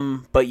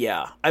But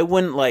yeah, I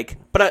wouldn't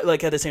but I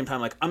at the same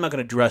time, I'm not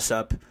gonna dress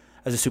up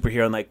as a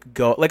superhero and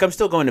go, I'm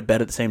still going to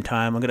bed at the same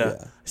time.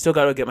 Still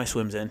gotta get my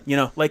swims in,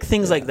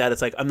 things like that.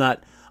 It's I'm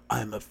not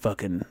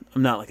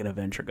like an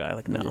adventure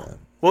guy. No. Yeah.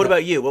 What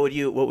about you? What would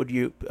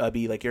you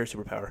be your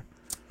superpower?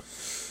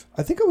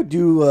 I think I would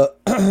do,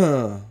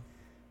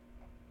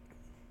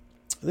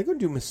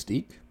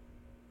 Mystique.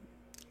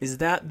 Is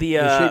that the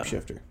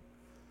shapeshifter?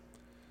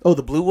 Oh,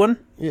 the blue one?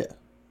 Yeah.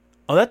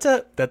 Oh, that's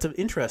an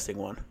interesting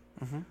one.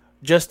 Mm-hmm.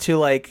 Just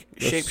to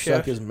shape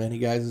suck as many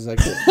guys as I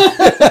could.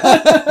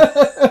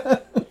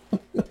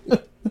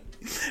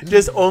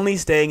 Just only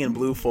staying in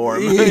blue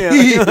form.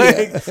 You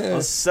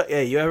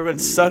ever been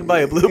sucked by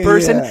a blue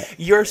person? Yeah.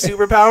 Your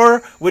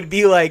superpower would be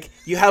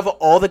you have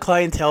all the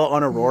clientele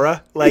on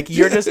Aurora.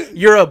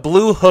 You're a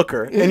blue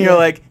hooker, and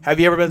you're have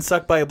you ever been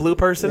sucked by a blue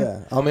person?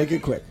 Yeah, I'll make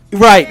it quick.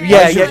 Right?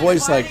 Yeah. Why's your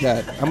voice like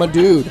that? I'm a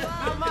dude.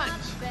 How much?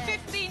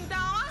 $15.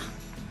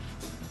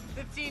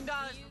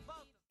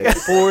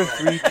 $15. 4,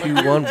 3, 2,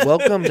 1.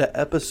 Welcome to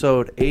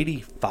episode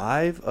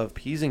 85 of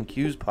P's and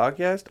Q's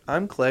podcast.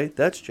 I'm Clay.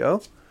 That's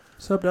Joe.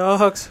 What's up,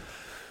 dogs?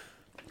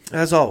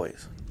 As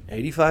always,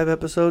 85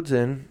 episodes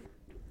in,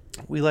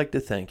 we like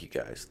to thank you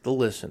guys, the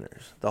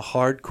listeners, the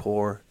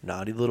hardcore,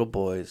 naughty little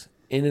boys,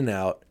 in and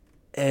out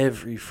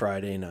every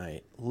Friday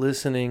night,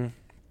 listening,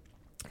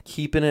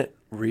 keeping it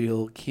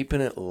real,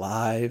 keeping it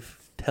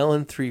live,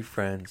 telling 3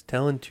 friends,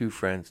 telling 2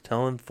 friends,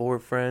 telling 4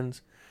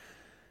 friends.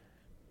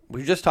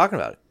 We were just talking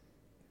about it.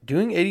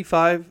 Doing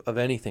 85 of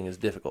anything is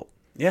difficult.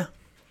 Yeah.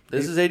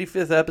 This is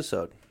 85th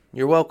episode.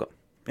 You're welcome.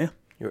 Yeah.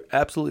 You're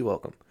absolutely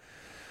welcome.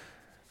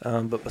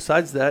 But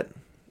besides that,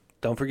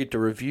 don't forget to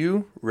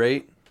review,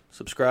 rate,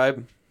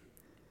 subscribe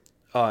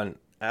on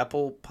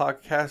Apple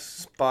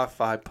Podcasts,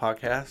 Spotify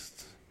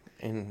Podcasts,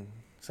 and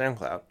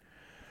SoundCloud.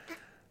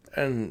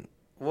 And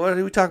what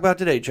did we talk about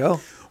today, Joe?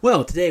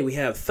 Well, today we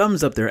have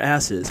thumbs up their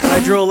asses,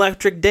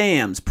 hydroelectric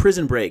dams,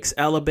 prison breaks,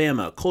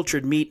 Alabama,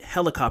 cultured meat,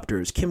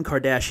 helicopters, Kim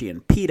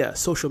Kardashian, PETA,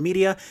 social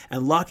media,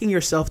 and locking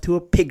yourself to a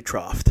pig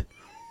trough.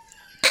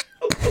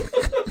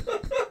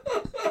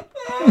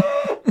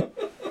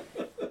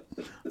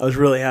 I was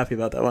really happy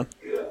about that one.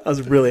 I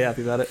was really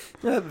happy about it.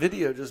 That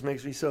video just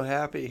makes me so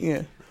happy.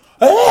 Yeah.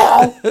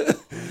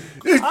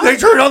 They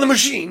turned on the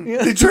machine.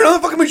 Yeah. They turned on the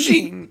fucking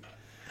machine.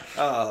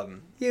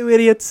 You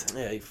idiots.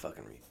 Yeah, you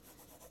fucking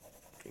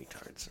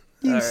retards.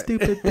 You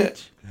stupid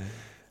bitch.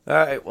 All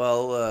right,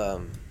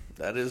 well,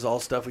 that is all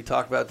stuff we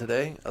talked about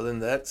today. Other than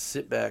that,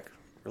 sit back,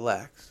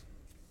 relax,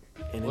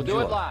 and We'll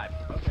enjoy. do it live.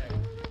 Okay.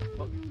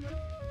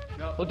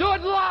 We'll do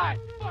it live.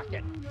 Fuck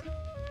it.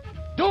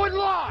 Do it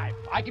live.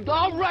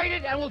 I'll write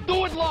it and we'll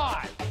do it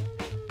live.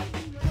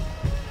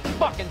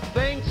 Fucking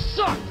thing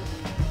sucks.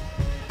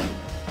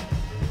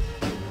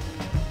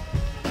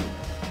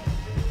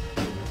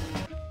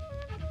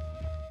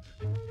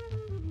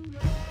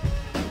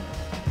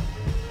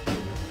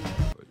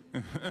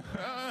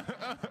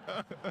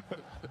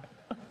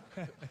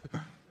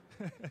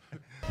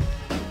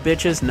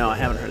 Bitches? No, I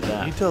haven't heard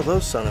that. You tell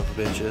those son of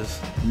a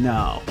bitches.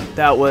 No.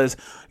 That was...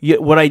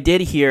 what I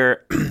did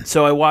hear...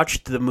 So I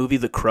watched the movie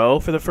The Crow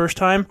for the first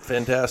time.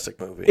 Fantastic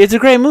movie. It's a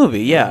great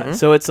movie, yeah. Mm-hmm.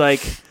 So it's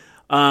it's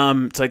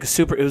a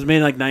super... It was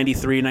made in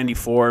 93,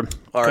 94.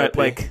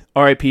 R.I.P.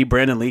 R.I.P.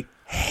 Brandon Lee.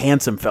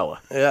 Handsome fella.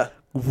 Yeah.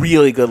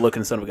 Really good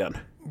looking son of a gun.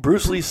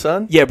 Bruce Lee's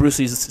son? Yeah, Bruce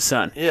Lee's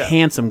son. Yeah.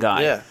 Handsome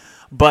guy. Yeah.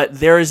 But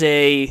there's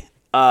a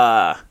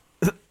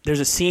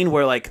scene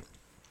where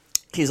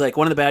he's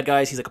one of the bad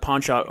guys. He's a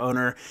pawn shop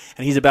owner,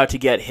 and he's about to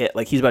get hit.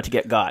 He's about to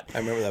get got. I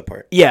remember that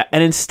part. Yeah,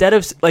 and instead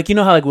of you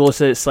know how Will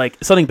says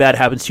something bad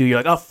happens to you,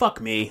 you're oh fuck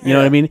me. You know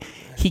what I mean?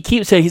 He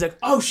keeps saying he's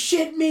oh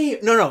shit me.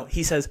 No.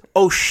 He says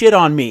oh shit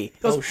on me. He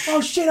goes oh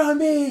shit on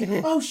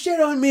me. Oh shit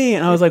on me.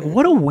 And I was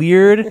what a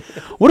weird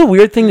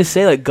thing to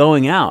say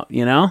going out.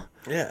 You know?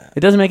 Yeah.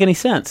 It doesn't make any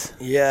sense.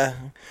 Yeah.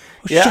 Oh,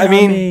 yeah. I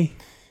mean.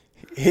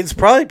 It's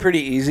probably pretty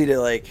easy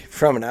to,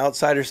 from an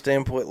outsider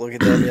standpoint, look at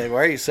that and be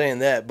why are you saying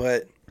that?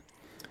 But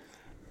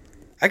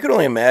I could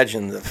only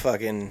imagine if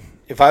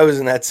I was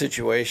in that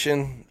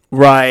situation,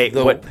 right?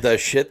 The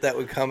shit that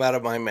would come out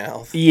of my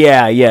mouth.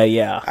 Yeah.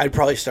 I'd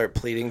probably start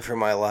pleading for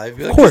my life.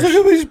 Be of course. Look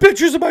at these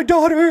pictures of my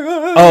daughter.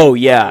 Oh,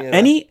 yeah. You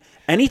know?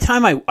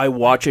 Anytime I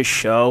watch a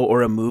show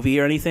or a movie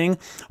or anything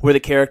where the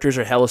characters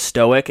are hella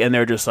stoic and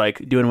they're just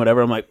doing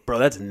whatever, I'm bro,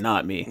 that's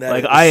not me.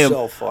 That is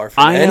so far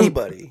from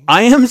anybody.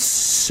 I am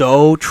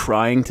so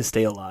trying to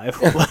stay alive.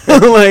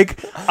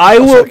 I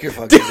will suck your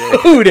fucking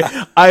dick.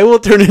 I will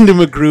turn into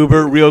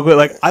MacGruber real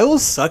quick. I will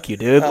suck you,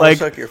 dude. I'll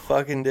suck your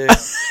fucking dick.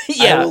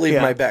 Yeah, I will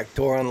leave my back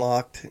door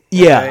unlocked. Okay?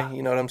 Yeah.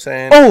 You know what I'm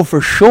saying? Oh, for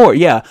sure.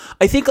 Yeah.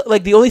 I think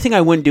the only thing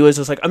I wouldn't do is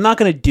just I'm not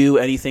going to do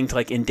anything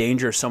to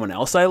endanger someone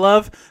else I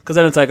love, because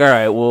then it's all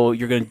right, well,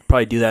 you're going to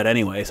probably do that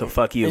anyway, so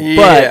fuck you. Yeah,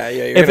 but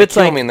you're if it's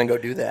kill me and then go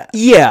do that.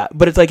 Yeah,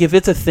 but it's if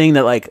it's a thing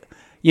that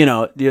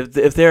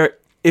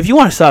if you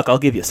want to suck, I'll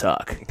give you a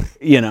suck.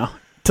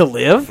 To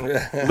live,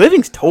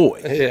 living's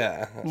toy.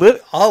 Yeah,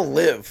 Live. I'll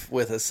live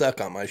with a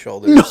suck on my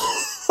shoulder. No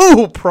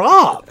No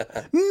problem.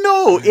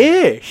 No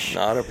ish.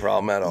 Not a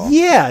problem at all.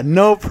 Yeah,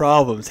 no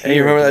problems. Hey,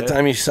 you remember that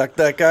time you sucked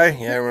that guy?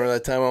 Yeah, I remember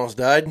that time I almost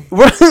died?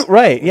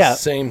 Right, yeah.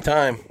 Same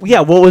time. Yeah,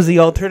 what was the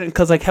alternative?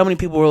 Because, like, how many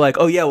people were like,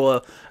 oh, yeah,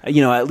 well,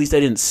 at least I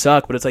didn't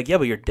suck. But it's like, yeah,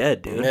 but you're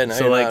dead, dude. Yeah, now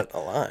so, you're like,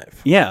 not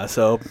alive. yeah,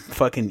 so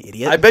fucking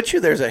idiot. I bet you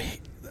there's a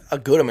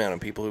good amount of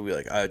people who be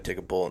like, I would take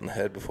a bullet in the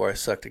head before I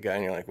sucked a guy.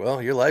 And you're like,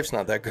 well, your life's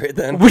not that great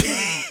then.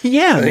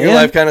 Yeah, man. Your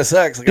life kind of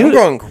sucks. Like, I'm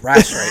growing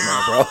grass right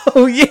now,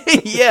 bro. Oh,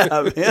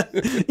 yeah,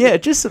 man. Yeah,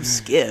 just some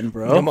skin,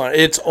 bro. Come on,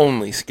 it's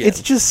only skin.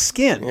 It's just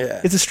skin.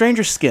 Yeah. It's a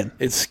stranger's skin.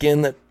 It's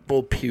skin that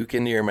will puke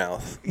into your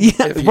mouth. Yeah,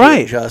 if you do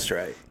right. it just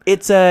right.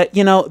 It's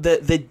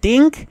the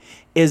dink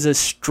is a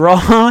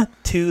straw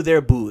to their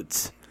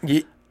boots.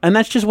 Yeah. And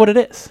that's just what it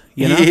is.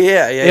 You know?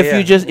 Yeah.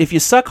 If you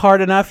suck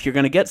hard enough, you're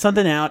gonna get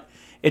something out.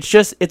 It's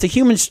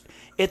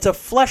a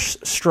flesh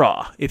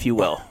straw, if you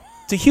will.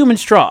 It's a human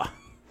straw.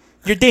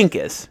 Your dink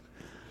is.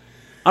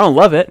 I don't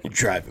love it. You're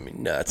driving me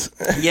nuts.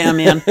 Yeah,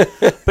 man.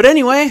 But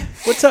anyway,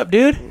 what's up,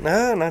 dude?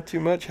 Nah, not too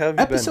much. How have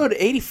you Episode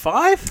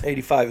 85? been?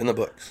 85 in the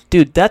books.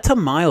 Dude, that's a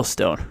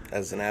milestone.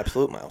 That's an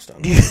absolute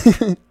milestone.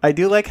 I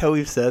do like how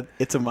we've said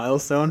it's a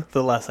milestone for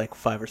the last,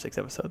 5 or 6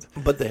 episodes.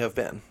 But they have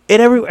been.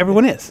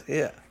 Everyone is.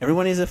 Yeah.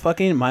 Everyone is a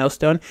fucking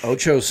milestone.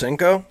 Ocho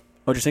Cinco?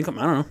 Ocho Cinco?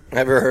 I don't know.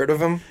 Ever heard of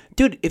him?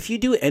 Dude, if you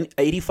do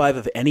 85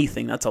 of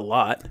anything, that's a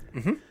lot.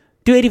 Mm-hmm.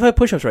 Do 85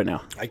 push-ups right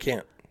now. I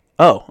can't.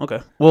 Oh,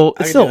 okay. Well, I it's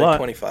can still do a lot.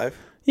 25.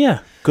 Yeah,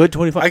 good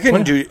 25. I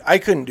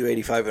couldn't do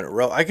 85 in a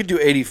row. I could do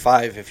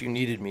 85 if you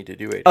needed me to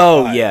do 85.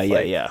 Oh,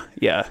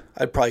 yeah.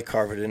 I'd probably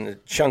carve it into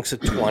chunks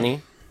of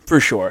 20. For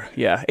sure,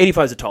 yeah.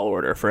 85 is a tall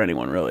order for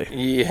anyone, really.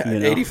 Yeah, You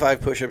know?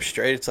 85 push-ups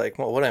straight. It's like,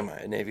 well, what am I,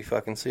 a Navy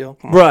fucking SEAL?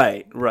 Come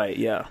on. Right,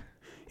 yeah.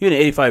 Even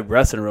 85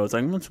 breaths in a row, it's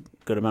like, that's a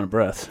good amount of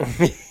breaths.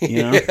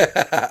 You know?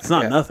 It's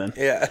not nothing.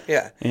 Yeah.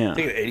 Yeah.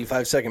 Take an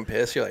 85-second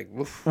piss. You're like,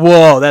 woof,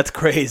 Whoa, that's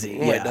crazy.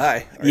 I Yeah. might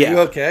die. Are Yeah. you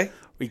okay?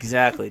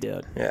 Exactly,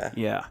 dude. Yeah.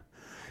 Yeah.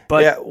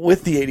 But Yeah,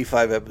 with the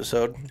 85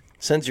 episode,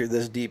 since you're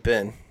this deep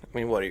in, I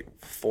mean, what, are you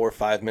 4 or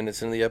 5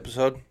 minutes into the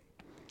episode?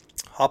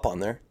 Hop on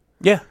there.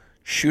 yeah,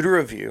 Shoot a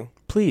review.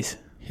 please.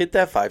 Hit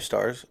that 5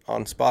 stars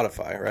on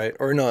Spotify, right?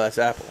 Or no, that's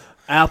Apple.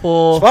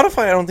 Apple.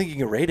 Spotify, I don't think you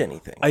can rate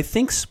anything. I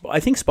think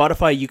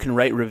Spotify you can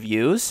write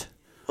reviews.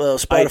 Well,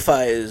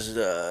 Spotify is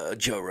a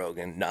Joe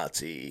Rogan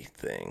Nazi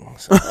thing.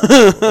 So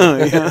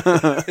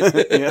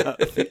Yeah.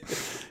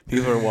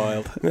 People are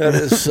wild. that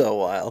is so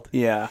wild.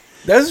 Yeah.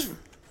 That's,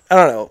 I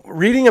don't know,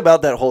 reading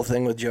about that whole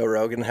thing with Joe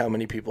Rogan, how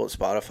many people at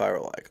Spotify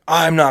were like,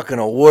 I'm not going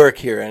to work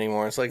here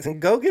anymore. It's like, then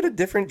go get a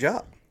different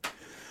job.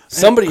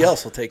 Somebody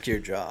else will take your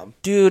job.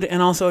 Dude,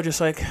 and also just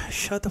like,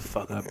 shut the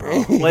fuck up,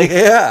 bro. Like,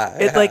 Yeah.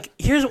 It like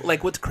here's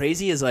like what's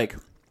crazy is like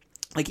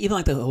even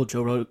like the whole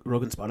Joe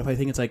Rogan Spotify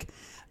thing. It's like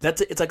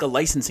it's like a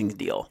licensing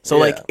deal. So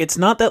like Yeah. it's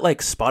not that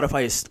like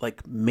Spotify is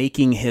like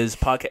making his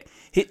podcast.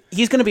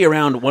 He's going to be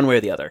around one way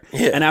or the other.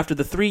 Yeah. And after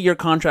the 3-year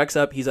contract's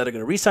up, he's either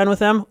going to re-sign with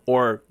them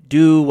or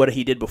do what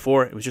he did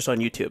before. It was just on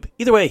YouTube.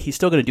 Either way, he's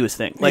still going to do his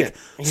thing. Like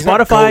Yeah. He's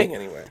not Spotify going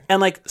anywhere.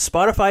 and like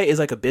Spotify is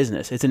like a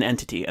business. It's an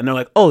entity, and they're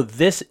like, oh,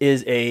 this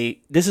is a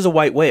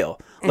white whale.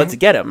 Let's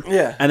get him.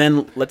 Yeah. And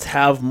then let's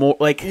have more.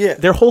 Like Yeah.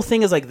 their whole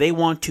thing is like they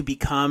want to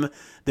become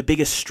the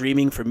biggest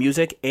streaming for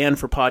music and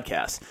for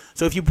podcasts.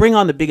 So if you bring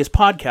on the biggest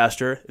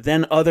podcaster,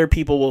 then other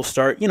people will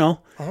start, doing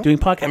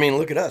podcasts. I mean,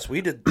 look at us.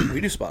 We do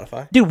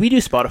Spotify. Dude, we do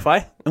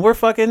Spotify, and we're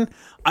fucking.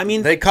 I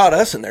mean, They caught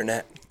us in their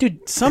net.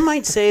 dude, some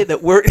might say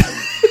that we're.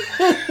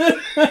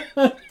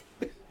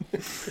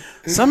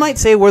 Some might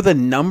say we're the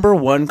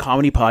 #1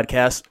 comedy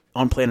podcast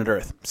on planet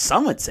Earth.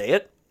 Some would say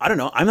it. I don't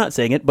know. I'm not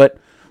saying it, but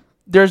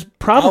there's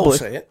probably. I'll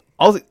say it.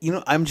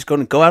 I'm just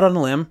going to go out on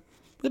a limb.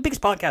 We're the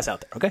biggest podcast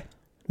out there. Okay,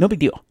 no big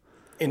deal.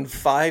 In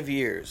 5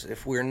 years,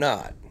 if we're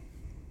not,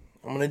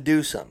 I'm going to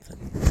do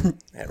something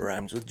that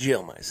rhymes with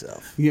Jill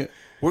myself. Yeah,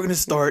 we're gonna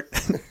start.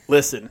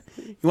 Listen,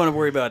 you want to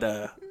worry about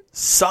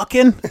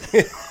sucking?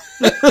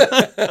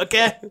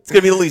 Okay, it's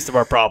gonna be the least of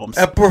our problems.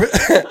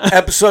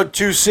 Episode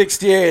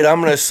 268, I'm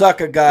going to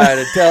suck a guy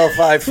to tell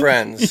 5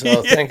 friends.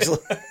 So thanks.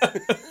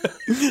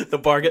 The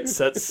bar gets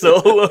set so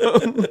low.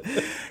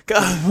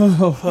 God,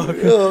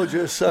 Oh,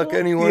 just suck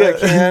anyone I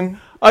can.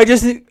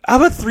 how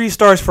about 3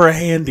 stars for a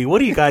handy? What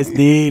do you guys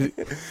need?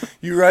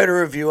 You write a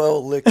review, I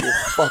will lick your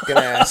fucking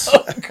ass.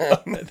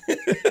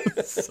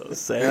 So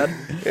sad.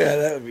 Yeah,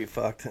 that would be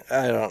fucked.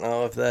 I don't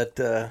know if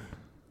that...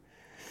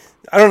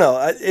 I don't know.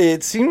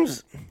 It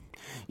seems...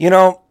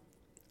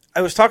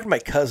 I was talking to my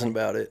cousin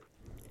about it,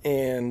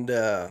 and...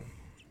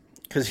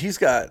 Because he's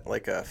got,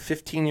 like, a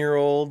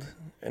 15-year-old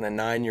and a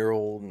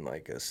 9-year-old and,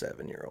 like, a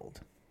 7-year-old.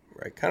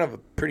 Right? Kind of a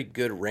pretty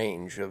good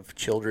range of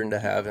children to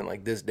have in,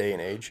 like, this day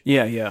and age.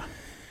 Yeah.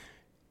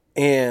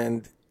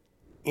 And,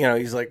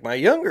 he's like, my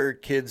younger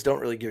kids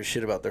don't really give a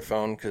shit about their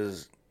phone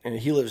because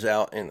he lives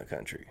out in the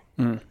country,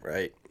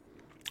 right?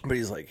 But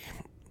he's like,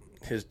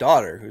 his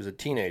daughter, who's a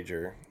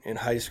teenager in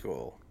high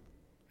school,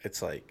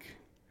 it's like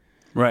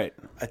Right.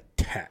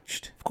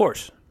 attached. Of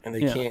course. And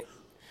they can't.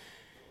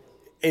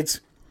 It's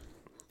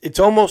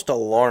almost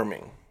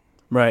alarming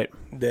Right.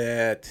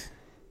 that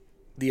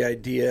the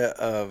idea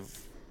of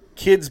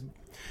kids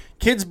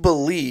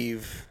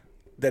believe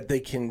that they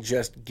can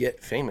just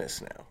get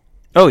famous now.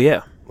 Oh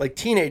yeah. Like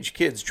teenage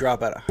kids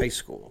drop out of high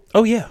school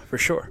Oh yeah, for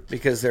sure.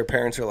 because their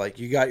parents are like,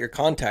 "You got your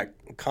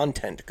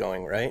content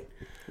going, right?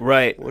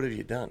 Right. What have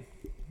you done?"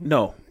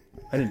 No,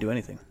 I didn't do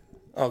anything.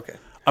 Okay.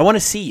 I want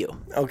to see you.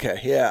 Okay.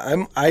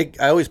 Yeah. I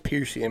always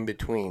pierce you in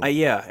between.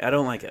 I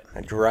don't like it.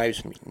 It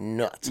drives me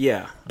nuts.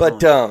 Yeah.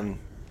 But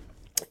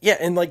yeah,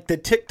 and like the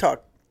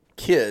TikTok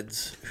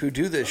kids who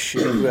do this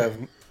shit, who have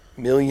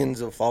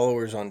millions of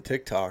followers on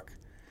TikTok.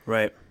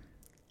 Right.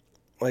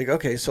 Like,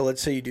 okay, so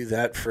let's say you do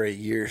that for a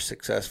year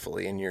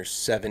successfully and you're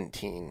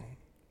 17.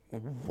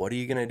 What are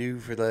you going to do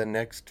for the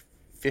next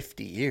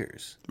 50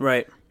 years?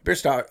 Right. You better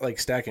start, like,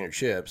 stacking your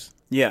chips,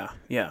 Yeah.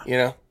 Yeah. you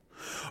know?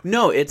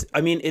 No, it's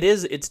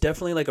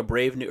definitely like a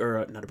brave new,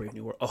 or not a brave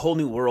new world, a whole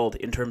new world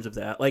in terms of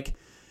that. Like,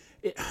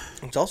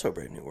 It's also a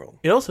brave new world.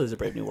 it also is a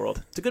brave new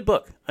world. It's a good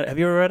book. Have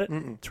you ever read it?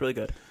 It's really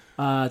good.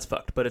 It's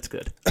fucked, but it's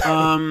good.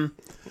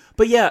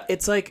 But yeah,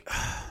 it's like,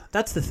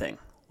 that's the thing.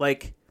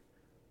 Like,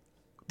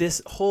 this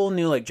whole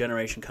new like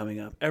generation coming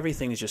up,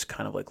 everything's just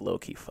kind of like low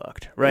key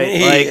fucked, right?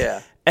 Like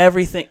Yeah.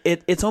 everything.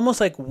 It's almost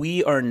like we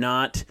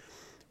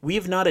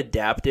have not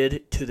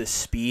adapted to the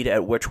speed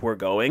at which we're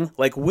going.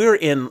 Like we're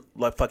in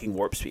like fucking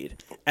warp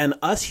speed, and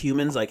us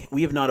humans, like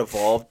we have not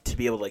evolved to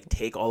be able to like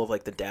take all of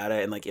like the data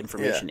and like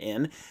information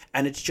in,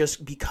 and it's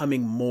just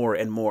becoming more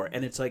and more.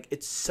 And it's like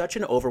it's such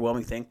an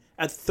overwhelming thing.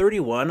 At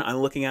 31, I'm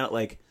looking at it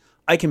like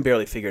I can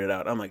barely figure it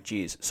out. I'm like,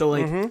 geez. So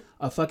like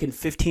a fucking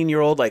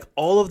 15-year-old, like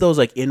all of those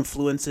like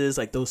influences,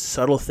 like those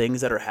subtle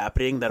things that are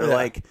happening that are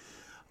like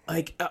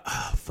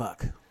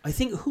fuck. I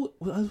think who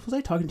was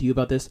I talking to you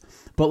about this?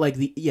 But like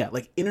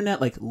like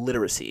internet like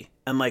literacy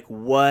and like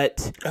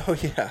what? Oh,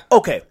 yeah.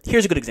 Okay,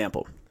 here's a good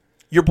example.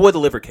 Your boy the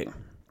Liver King.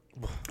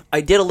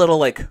 I did a little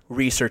like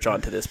research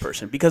onto this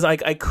person because I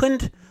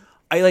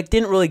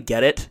didn't really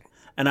get it,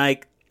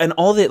 and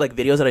all the like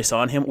videos that I saw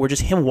on him were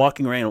just him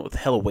walking around with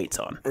hella weights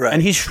on, Right.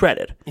 and he's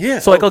shredded. Yeah,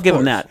 so like oh, I'll give him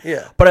of that. course,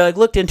 yeah. But I like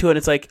looked into it, and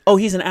it's like, oh,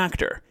 he's an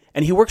actor,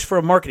 and he works for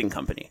a marketing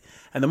company,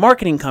 and the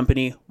marketing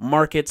company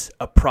markets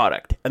a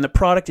product, and the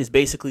product is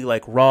basically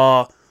like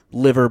raw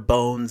liver,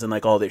 bones, and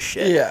like all this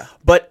shit. Yeah.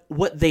 But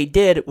what they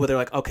did, where they're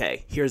like,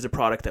 okay, here's the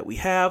product that we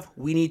have.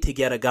 We need to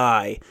get a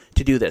guy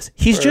to do this.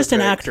 He's just an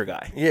Perfect. actor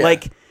guy. Yeah.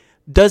 Like,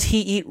 does he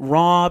eat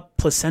raw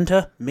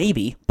placenta?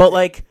 Maybe, but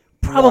like.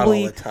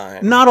 Probably Not all the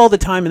time. not all the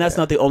time, and that's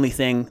not the only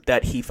thing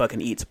that he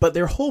fucking eats. But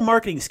their whole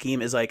marketing scheme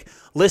is like,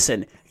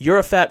 listen, you're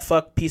a fat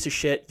fuck piece of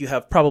shit. You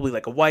have probably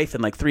like a wife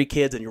and like 3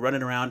 kids, and you're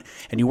running around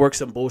and you work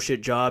some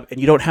bullshit job, and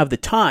you don't have the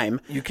time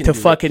You can to do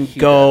what fucking he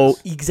go.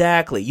 does.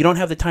 Exactly. You don't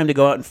have the time to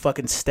go out and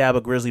fucking stab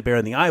a grizzly bear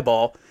in the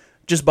eyeball.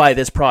 Just buy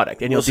this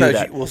product, and you'll do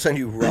that. We'll send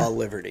you raw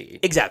liver to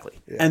eat. Exactly.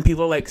 And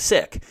people are like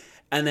sick.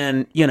 And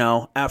then,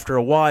 after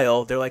a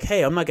while, they're like,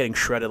 hey, I'm not getting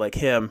shredded like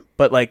him,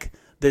 but like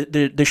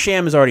the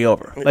sham is already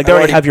over. Like they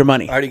already have your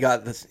money. I already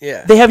got this.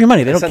 Yeah. They have your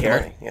money. They don't sent the care.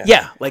 money, yeah.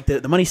 Yeah, like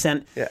the money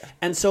sent. Yeah.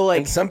 And so like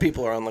And some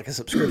people are on like a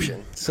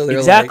subscription, so they're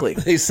Exactly.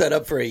 like, they set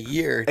up for a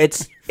year.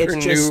 it's for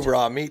just new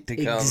raw meat to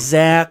come.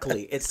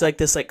 exactly. It's like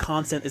this like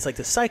constant. It's like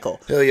this cycle.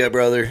 Hell yeah,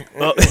 brother.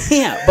 Well,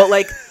 yeah,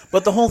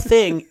 but the whole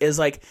thing is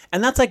like,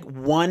 and that's like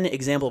one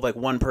example of like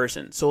one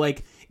person. So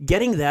like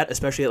getting that,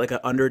 especially at like an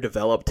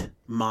underdeveloped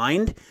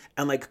mind,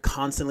 and like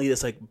constantly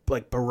this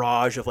like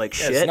barrage of like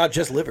Yeah, shit. it's not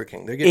just Liver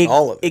King; they're getting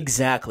all of it.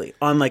 Exactly.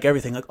 On like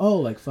everything. Like, oh,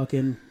 like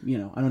fucking,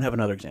 I don't have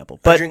another example. I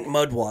But drink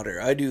mud water.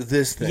 I do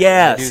this thing.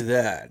 Yes, I do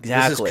that.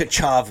 exactly. This is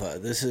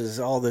Kachava. This is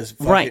all this.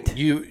 Fucking, Right.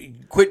 You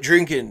quit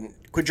drinking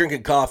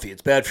coffee.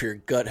 It's bad for your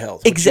gut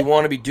health. What you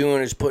want to be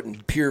doing is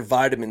putting pure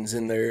vitamins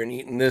in there and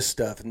eating this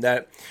stuff and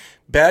that.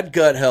 Bad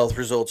gut health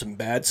results in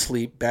bad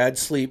sleep. Bad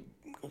sleep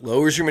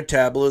lowers your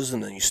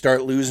metabolism, and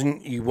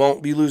then you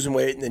won't be losing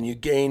weight, and then you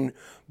gain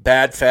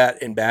bad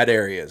fat in bad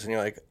areas. And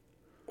you're like,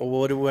 well,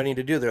 what do I need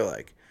to do? They're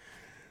like,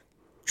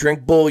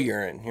 drink bull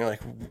urine. You're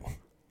like,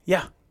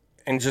 yeah.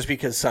 and just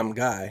because some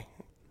guy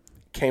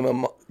came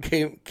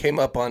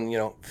up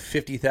on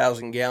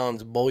 50,000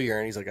 gallons of bull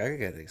urine, he's like, I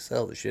gotta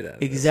sell the shit out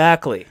of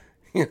Exactly.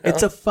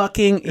 It's a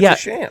fucking a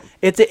sham.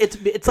 It's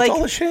like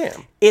all a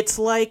sham. It's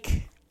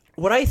like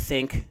what I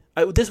think.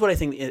 This is what I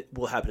think it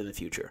will happen in the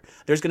future.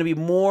 There's going to be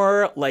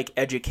more like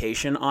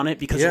education on it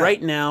because right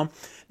now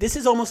this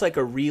is almost like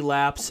a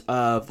relapse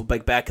of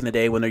like back in the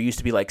day when there used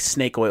to be like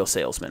snake oil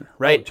salesmen,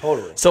 right? Oh,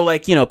 totally. So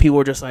like people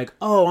were just like,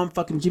 oh, I'm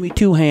fucking Jimmy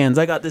Two Hands.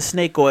 I got this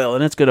snake oil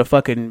and it's gonna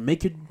fucking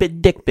make your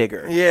dick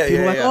bigger. Yeah, People yeah,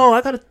 were like, yeah. oh,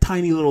 I got a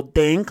tiny little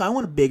dink. I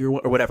want a bigger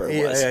one or whatever it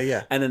Yeah, was.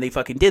 yeah. And then they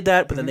fucking did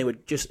that, but then they would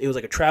it was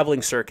like a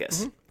traveling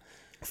circus.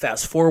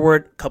 Fast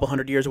forward a couple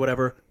hundred years or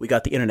whatever, we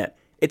got the internet.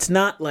 It's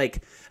not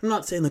like, I'm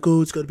not saying like,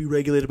 oh, it's got to be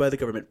regulated by the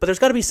government, but there's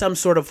got to be some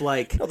sort of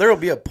like, There will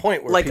be a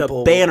point where like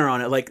people, a banner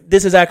on it, like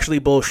this is actually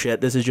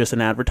bullshit. This is just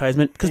an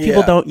advertisement because people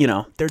Yeah. don't,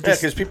 they're Yeah,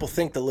 just because people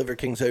think the Liver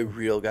King's a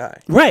real guy.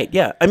 right.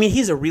 Yeah, I mean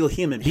he's a real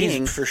human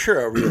being, He's for sure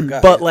a real guy.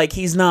 but like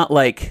he's not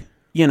like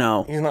he's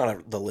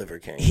not the Liver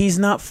King. he's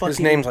not fucking. His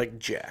name's like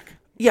Jack.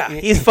 Yeah,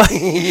 he's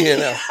fucking. You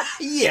know.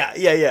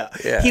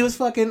 Yeah. He was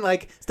fucking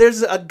like.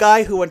 There's a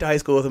guy who went to high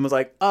school with him. Was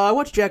like, I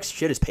watched Jack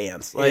shit his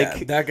pants.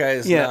 Like that guy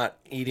is not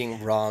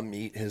eating raw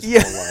meat his whole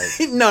life.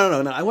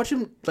 No. I watched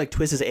him like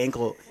twist his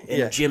ankle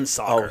in gym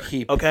soccer. Oh,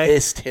 he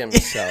pissed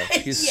himself.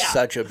 He's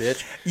such a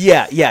bitch.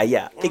 Yeah.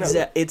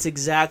 It's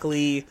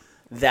exactly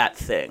that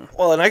thing.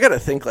 Well, and I got to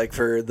think like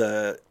for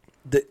the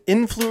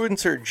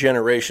influencer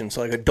generation,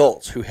 so like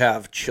adults who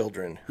have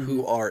children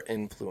who are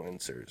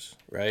influencers,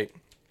 right?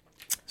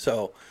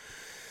 So,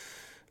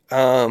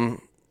 I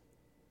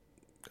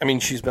mean,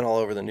 she's been all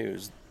over the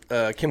news.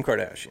 Kim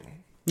Kardashian.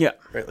 Yeah.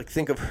 Right? Like,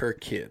 think of her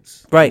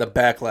kids. Right. And the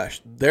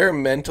backlash. Their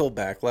mental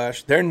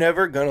backlash. They're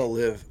never going to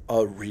live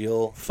a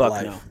real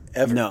life. No.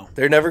 Ever. No.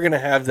 They're never going to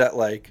have that,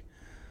 like,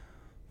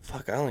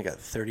 fuck, I only got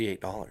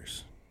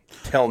 $38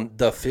 till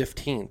the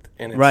 15th.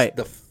 And it's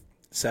the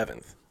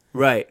 7th.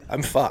 Right.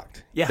 I'm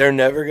fucked. Yeah. They're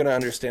never going to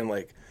understand,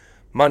 like,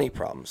 money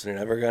problems. They're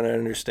never going to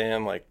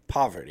understand, like,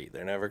 poverty.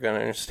 They're never going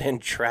to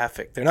understand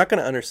traffic. They're not going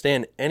to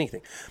understand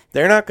anything.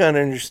 They're not going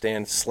to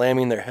understand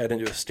slamming their head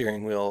into a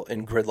steering wheel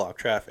in gridlock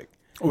traffic.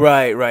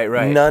 Right.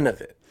 None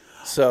of it.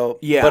 So,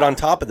 but on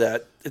top of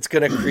that, it's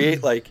going to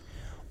create, like,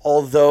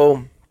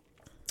 although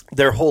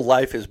their whole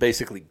life is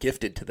basically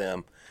gifted to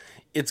them,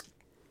 it's,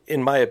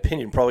 in my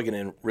opinion, probably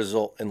going to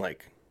result in,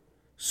 like,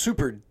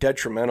 super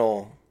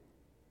detrimental,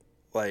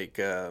 like,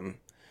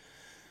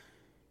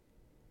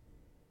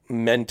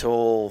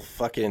 mental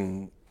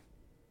fucking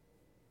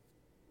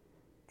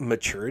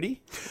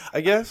maturity,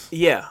 I guess.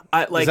 Yeah.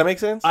 Does that make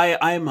sense?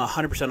 I'm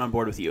 100% on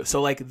board with you.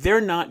 So, like,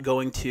 they're not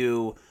going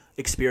to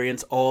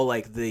experience all,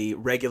 like, the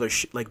regular,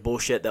 like,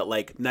 bullshit that,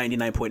 like,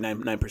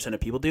 99.99% of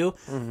people do.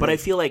 Mm-hmm. But I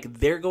feel like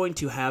they're going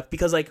to have,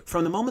 because, like,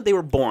 from the moment they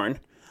were born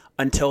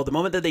until the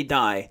moment that they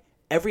die,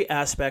 every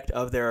aspect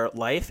of their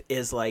life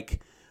is, like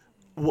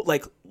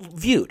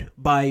viewed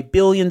by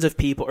billions of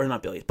people, or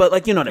not billions, but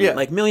like, you know what I mean?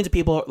 Like millions of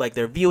people, like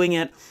they're viewing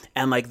it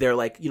and like they're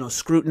like, you know,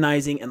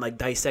 scrutinizing and like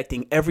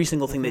dissecting every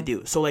single thing they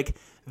do. So like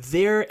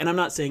and I'm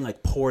not saying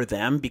like poor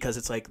them, because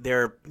it's like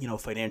they're, you know,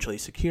 financially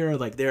secure,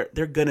 like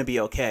they're gonna be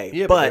okay.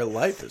 Yeah, but their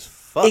life is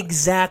fucked.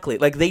 Exactly.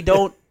 Like they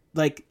don't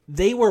like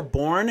they were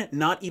born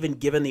not even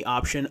given the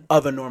option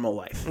of a normal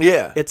life.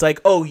 Yeah. It's like,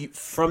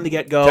 from the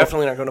get-go.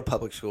 Definitely not going to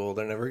public school.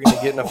 They're never going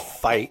to get in a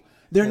fight.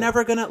 They're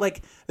never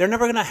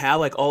gonna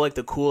have like all like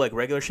the cool like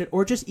regular shit,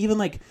 or just even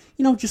like,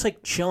 you know, just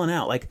like chilling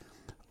out. Like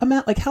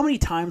how many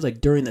times like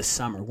during the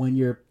summer when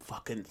you're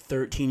fucking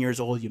 13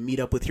 years old, you meet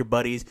up with your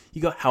buddies,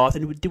 you go, how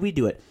often do we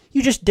do it?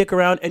 You just dick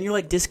around and you're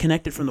like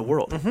disconnected from the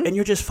world, and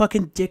you're just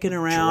fucking dicking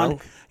around.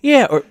 Drunk.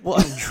 Yeah, or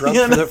drunk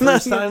for the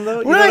first time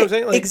though. You know what I'm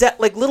saying? Like,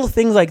 exactly, like little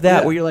things like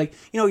that where you're like,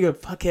 you know, you're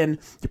playing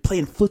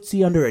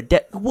footsie under a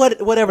deck,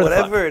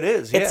 whatever it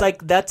is. It's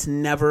like that's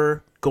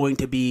never going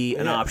to be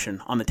an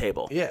option on the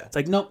table. Yeah. It's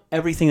like, nope,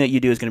 everything that you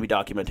do is going to be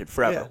documented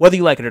forever, whether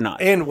you like it or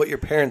not. And what your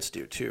parents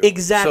do, too.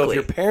 Exactly. So if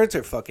your parents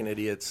are fucking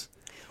idiots,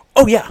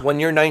 oh, yeah. when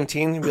you're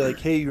 19, you'll be like,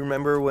 hey, you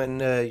remember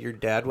when your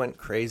dad went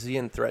crazy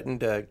and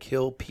threatened to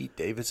kill Pete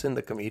Davidson,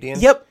 the comedian?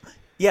 Yep.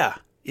 Yeah.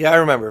 Yeah, I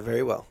remember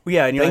very well.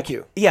 Yeah, and you're Thank like,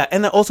 you. Yeah,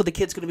 and then also the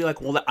kid's going to be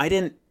like, well, I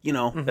didn't, you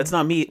know, that's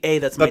not me.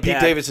 That's my dad. But Pete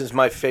Davidson's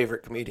my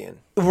favorite comedian.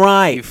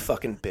 Right. You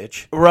fucking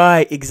bitch.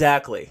 Right,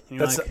 exactly.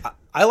 That's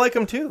I like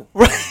him too.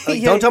 Right.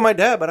 Like, don't tell my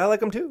dad, but I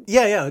like him too.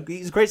 Yeah,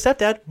 he's a great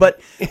stepdad.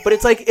 But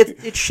it's like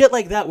it's shit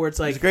like that where it's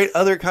like he's a great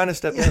other kind of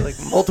stepdad, like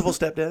multiple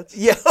stepdads.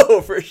 Yeah,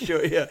 for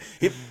sure. Yeah,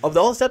 of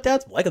all the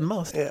stepdads, I like him the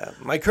most. Yeah,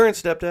 my current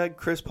stepdad,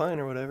 Chris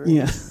Pine or whatever.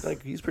 Yeah,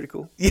 like he's pretty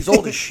cool. He's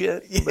old as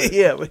shit. But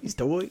but he's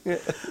totally. Yeah.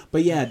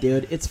 But yeah,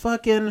 dude, it's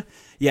fucking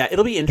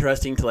it'll be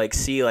interesting to like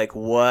see like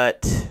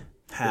what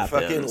happens. The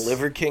fucking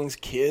Liver King's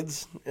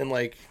kids, and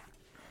like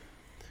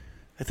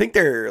I think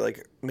they're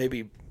like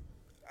maybe.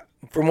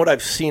 From what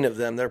I've seen of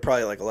them, they're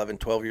probably like 11,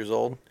 12 years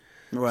old.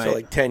 Right. So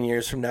like 10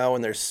 years from now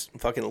when they're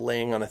fucking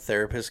laying on a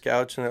therapist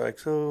couch and they're like,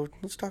 so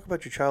let's talk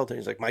about your childhood.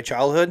 He's like, my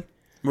childhood?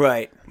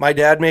 Right. My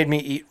dad made me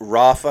eat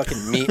raw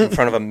fucking meat in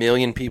front of 1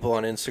 million people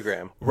on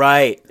Instagram.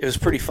 Right. It was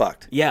pretty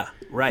fucked. Yeah.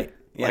 Right.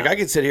 Yeah. Like I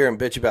could sit here and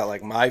bitch about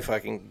like my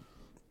fucking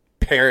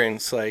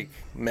parents' like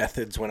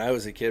methods when I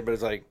was a kid, but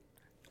it's like,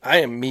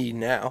 I am me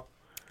now.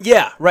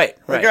 Yeah, right.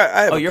 Like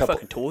I have you're couple,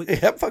 fucking toy.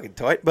 Yeah, I'm fucking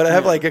toy. But I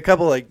have like a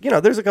couple like, you know,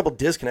 there's a couple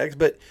disconnects,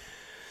 but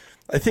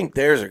I think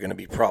theirs are going to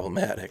be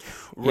problematic.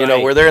 You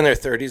know, where they're in their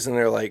 30s and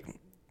they're like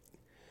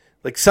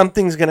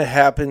something's going to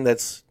happen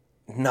that's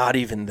not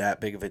even that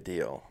big of a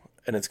deal.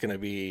 And it's going to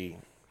be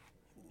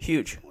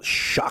huge.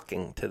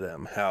 Shocking to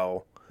them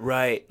how,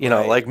 you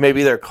know, like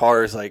maybe their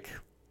car is like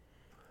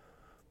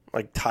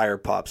tire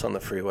pops on the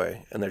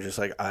freeway and they're just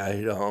like,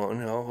 I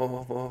don't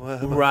know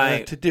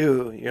what to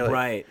do. You're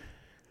like,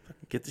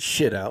 get the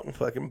shit out and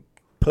fucking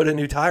put a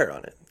new tire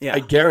on it. Yeah. I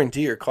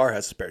guarantee your car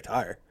has a spare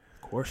tire.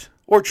 Of course.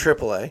 Or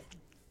AAA.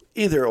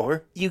 Either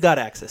or. You got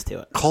access to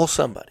it. Call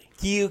somebody.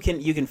 You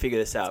can figure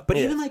this out. But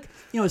even like,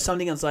 you know,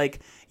 something that's like,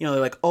 you know,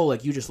 they're like, oh,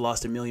 like you just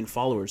lost 1 million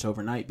followers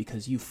overnight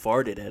because you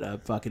farted at a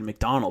fucking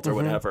McDonald's or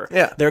whatever.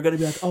 Yeah. They're going to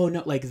be like, oh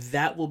no, like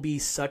that will be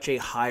such a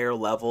higher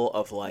level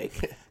of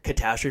like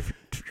catastrophe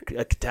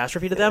a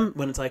catastrophe to them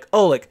when it's like,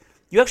 oh, like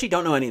you actually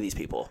don't know any of these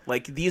people.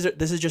 Like this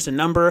is just a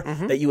number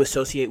that you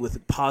associate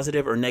with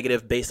positive or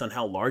negative based on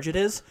how large it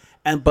is,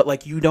 but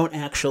like you don't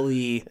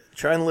actually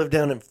Try and live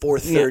down in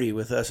 430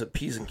 with us at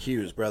P's and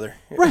Q's, brother.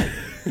 right.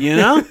 You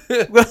know,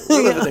 We're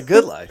living a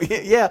good life.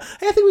 yeah.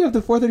 Hey, I think we have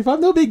the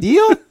 435. No big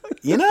deal.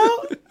 You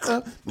know,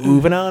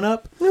 moving on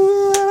up.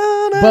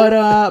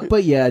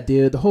 But yeah,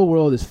 dude, the whole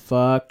world is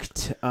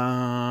fucked.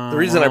 The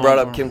reason I brought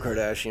up Kim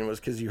Kardashian was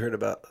because you heard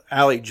about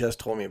Allie just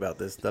told me about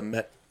this. The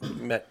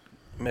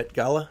Met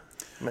Gala.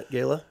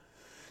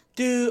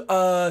 Dude,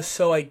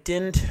 so I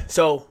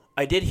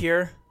did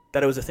hear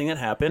that it was a thing that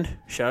happened.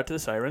 Shout out to the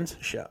Sirens.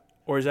 Shout.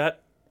 Or is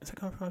that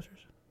coming from Monsters?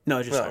 No,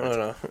 it's just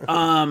Sirens.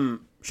 No.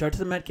 Shout out to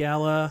the Met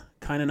Gala.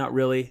 Kind of not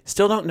really.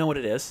 Still don't know what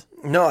it is.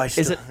 No,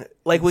 Is it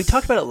like we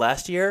talked about it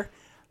last year?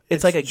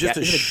 It's like a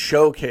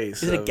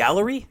showcase. Is it a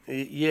gallery?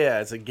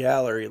 Yeah, it's a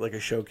gallery, like a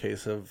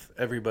showcase of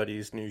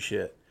everybody's new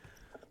shit.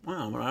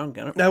 Wow, I don't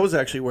get it. That was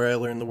actually where I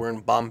learned the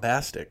word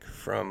bombastic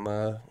from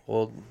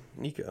old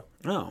Nico.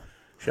 Oh,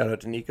 Shout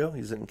out to Nico.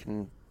 He's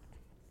in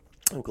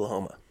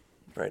Oklahoma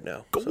right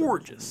now.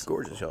 gorgeous, So,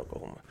 gorgeous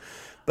Oklahoma.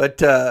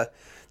 But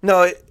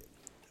no,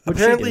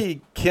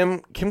 apparently Kim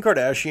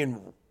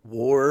Kardashian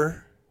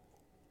wore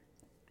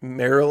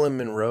Marilyn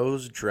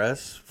Monroe's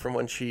dress from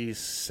when she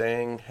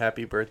sang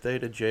 "Happy Birthday"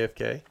 to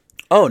JFK.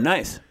 Oh,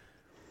 nice.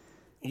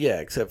 Yeah,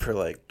 except for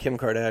like Kim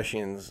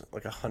Kardashian's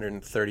like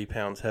 130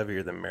 pounds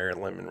heavier than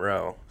Marilyn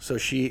Monroe. So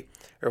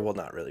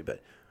not really,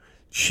 but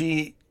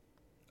she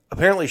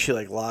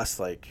like lost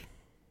like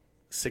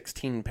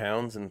 16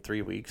 pounds in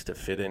 3 weeks to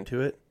fit into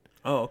it.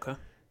 Oh, okay.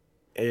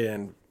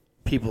 And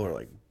people are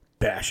like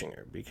bashing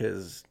her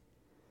because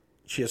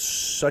she has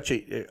such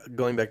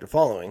going back to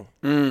following.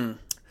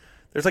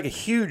 There's like a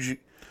huge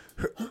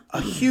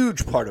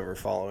part of her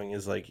following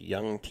is like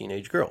young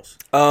teenage girls.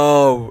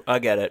 Oh, I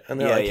get it.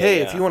 And they're like, hey,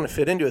 if you want to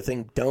fit into a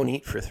thing, don't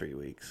eat for 3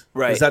 weeks.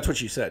 Right. Because that's what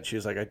she said. She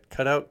was like, I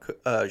cut out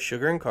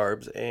sugar and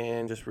carbs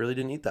and just really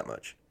didn't eat that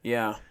much.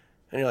 Yeah,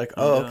 And you're like,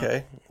 oh,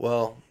 okay.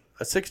 Well,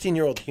 a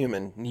 16-year-old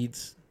human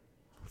needs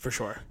for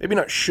sure. maybe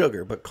not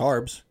sugar, but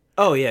carbs.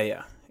 Oh,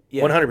 yeah.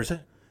 100%.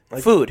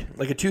 Like, Food.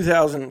 Like a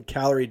 2,000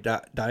 calorie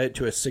diet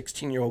to a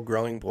 16-year-ld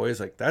growing boy is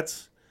like,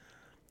 that's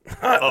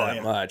not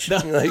that much.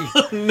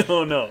 Like,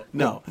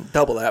 No.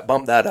 double that,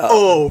 bump that up.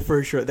 Oh,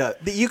 for sure. That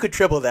you could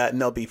triple that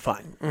and they'll be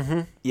fine.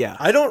 Mm-hmm. Yeah.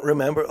 I don't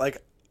remember,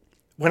 like,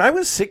 when I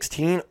was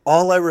 16,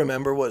 all I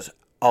remember was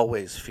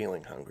always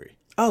feeling hungry.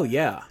 Oh,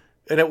 yeah.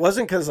 And it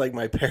wasn't because, like,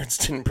 my parents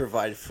didn't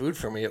provide food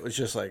for me. It was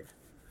just like,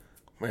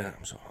 man,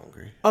 I'm so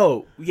hungry.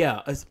 Oh,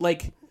 yeah. It's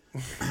like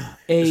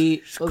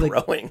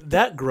growing.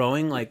 That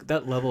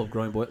level of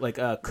growing boy, like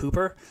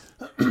Cooper,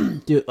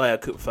 dude,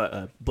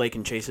 Blake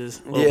and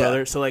Chase's little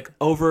brother. So like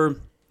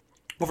over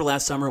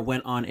last summer,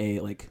 went on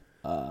a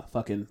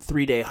fucking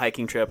 3-day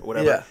hiking trip or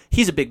whatever. Yeah.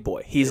 He's a big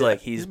boy. He's a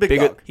big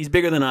bigger. dog. He's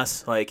bigger than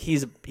us. Like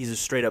he's a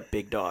straight up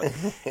big dog.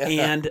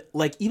 And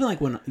like even like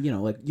when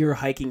like you're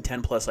hiking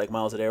 10 plus like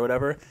miles a day or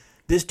whatever,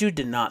 this dude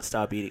did not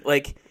stop eating.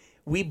 Like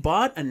we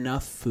bought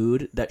enough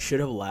food that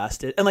should have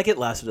lasted, and like it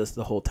lasted us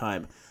the whole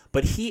time.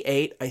 But he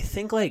ate, I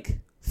think, like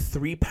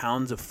 3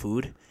 pounds of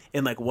food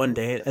in like one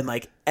day, and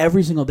like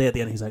every single day at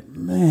the end, he's like,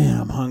 "Man,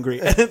 I'm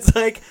hungry," and it's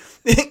like,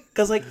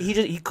 because like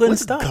he couldn't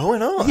stop. What's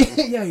going on?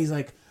 Yeah, he's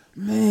like,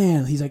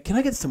 "Man," he's like, "Can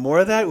I get some more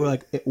of that?" We're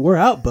like, "We're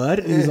out, bud,"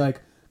 and he's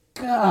like,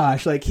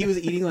 "Gosh," like he was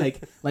eating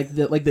like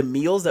the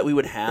meals that we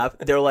would have.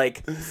 They're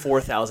like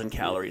 4,000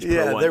 calories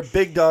per one. They're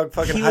big dog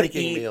fucking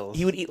hiking meals.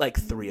 He would eat like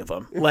 3 of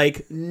them,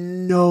 like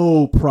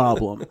no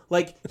problem.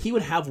 Like he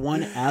would have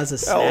one as a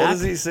snack. How old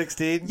is he?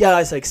 16? Yeah,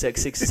 it's like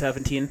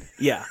 17.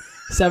 Yeah,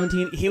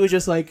 17. He was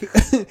just like,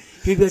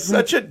 he'd be like,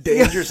 Such a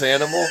dangerous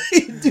animal.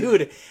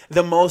 dude,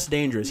 the most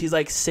dangerous. He's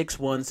like 6'1",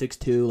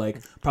 6'2",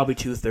 like probably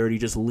 230,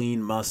 just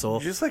lean muscle.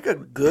 Just like a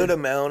good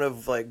amount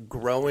of like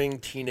growing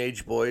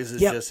teenage boys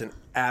is just an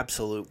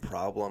absolute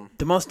problem.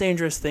 The most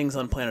dangerous things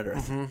on planet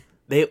Earth.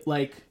 They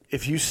like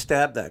If you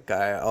stab that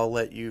guy, I'll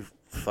let you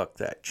fuck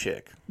that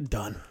chick.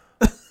 done.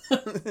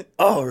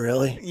 Oh,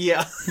 really?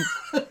 Yeah.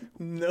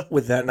 No.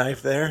 With that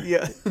knife there?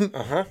 Yeah.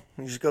 Uh-huh.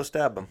 You just go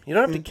stab him. You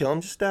don't have to kill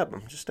him, just stab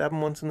him. Just stab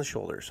him once in the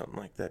shoulder or something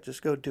like that.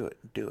 Just go do it.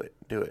 Do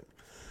it.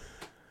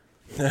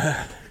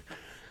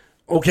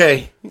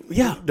 Okay.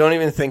 Yeah. Don't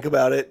even think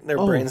about it. Their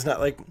brain's not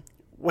like...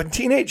 When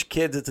teenage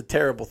kids, it's a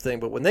terrible thing.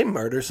 But when they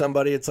murder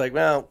somebody, it's like,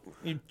 well,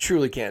 you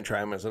truly can't try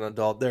them as an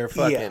adult. They're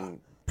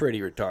fucking pretty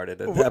retarded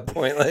at that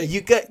point. Like,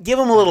 You give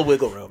them a little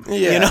wiggle room.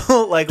 yeah. You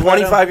know, like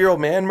 25-year-old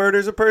man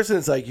murders a person.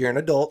 It's like, you're an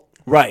adult.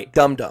 Right.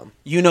 Dumb.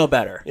 You know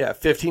better. Yeah,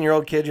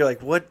 15-year-old kid, you're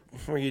like, what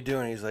were you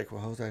doing? He's like,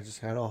 well, I just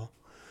had all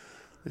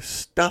this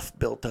stuff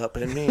built up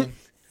in me.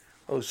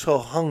 I was so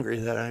hungry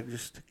that I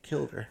just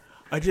killed her.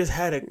 I just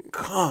had to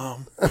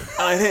come.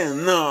 I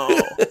didn't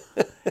know.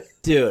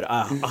 Dude,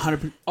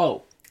 100%.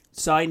 Oh,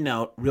 side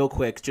note, real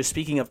quick, just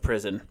speaking of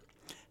prison,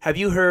 have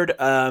you heard,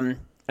 and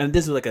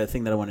this is like a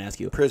thing that I want to ask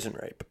you. Prison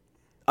rape.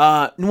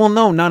 Well,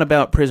 no, not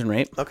about prison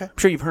rape. Okay. I'm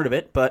sure you've heard of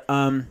it, but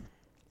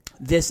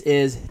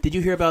Did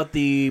you hear about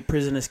the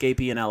prison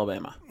escapee in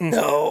Alabama?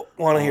 No,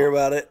 want to hear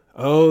about it?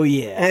 Oh,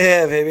 yeah.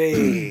 Yeah,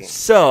 baby.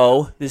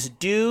 So, this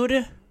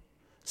dude,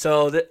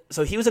 so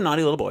he was a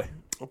naughty little boy.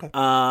 Okay.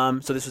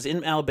 So this was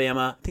in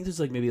Alabama. I think this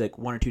was maybe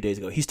 1 or 2 days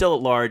ago. He's still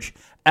at large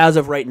as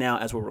of right now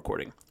as we're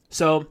recording.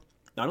 So,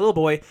 not a little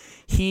boy.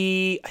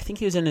 I think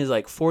he was in his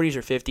 40s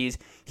or 50s.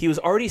 He was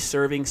already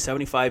serving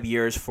 75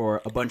 years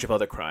for a bunch of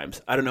other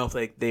crimes. I don't know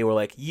if they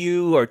were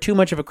you are too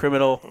much of a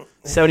criminal.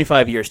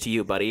 75 years to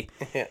you, buddy.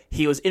 Yeah.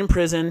 He was in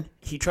prison.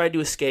 He tried to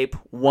escape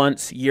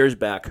once years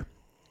back.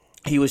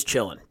 He was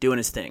chilling, doing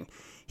his thing.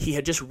 He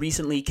had just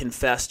recently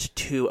confessed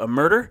to a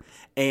murder,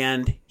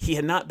 and he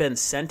had not been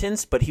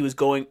sentenced, but he was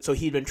going. So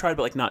he'd been tried,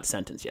 but not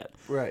sentenced yet.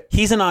 Right.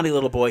 He's a naughty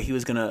little boy. He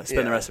was gonna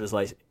spend the rest of his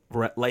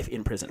life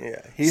in prison.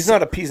 Yeah. He's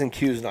not a P's and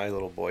Q's naughty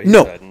little boy.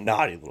 No. He's a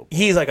naughty little boy.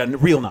 He's a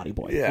real naughty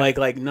boy. Yeah.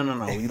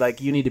 No.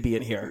 You need to be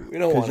in here. We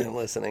don't want him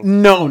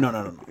listening. No.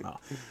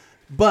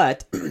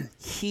 But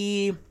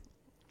he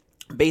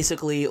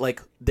basically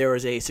there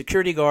was a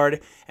security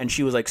guard, and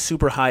she was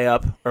super high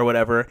up or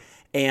whatever.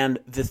 And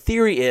the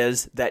theory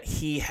is that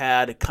he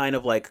had kind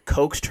of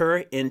coaxed her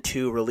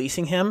into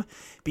releasing him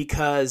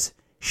because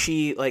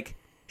she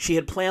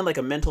had planned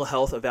a mental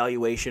health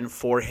evaluation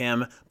for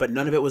him, but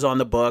none of it was on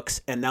the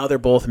books, and now they're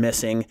both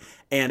missing.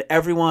 And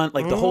everyone,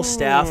 the whole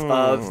staff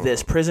of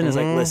this prison is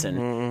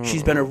listen,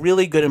 she's been a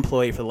really good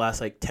employee for the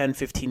last 10,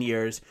 15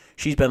 years.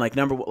 She's been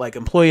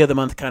employee of the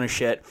month kind of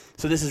shit.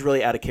 So this is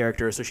really out of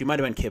character. So she might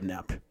have been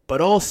kidnapped,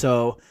 but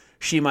also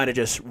she might have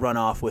just run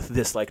off with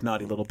this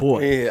naughty little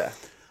boy. Yeah.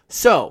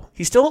 So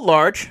he's still at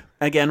large.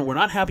 Again, we're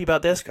not happy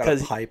about this Got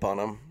because a pipe on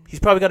him. he's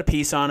probably got a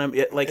piece on him.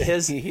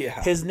 His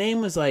Yeah. his name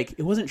was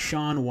it wasn't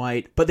Sean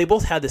White, but they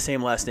both had the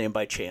same last name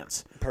by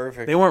chance.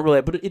 Perfect. They weren't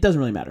really, but it doesn't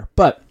really matter.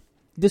 But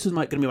this was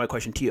going to be my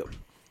question to you.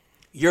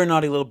 You're a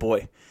naughty little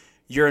boy.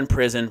 You're in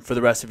prison for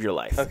the rest of your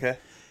life. Okay.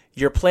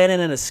 You're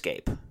planning an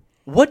escape.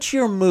 What's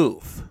your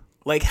move?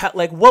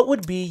 What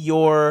would be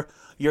your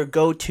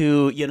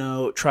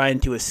go-to, trying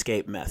to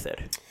escape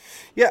method?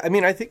 Yeah, I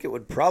mean, I think it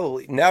would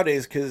probably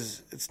nowadays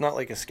because it's not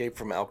Escape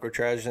from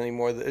Alcatraz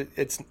anymore.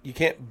 You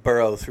can't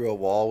burrow through a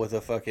wall with a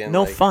fucking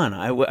fun.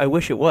 I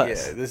wish it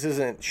was. Yeah, this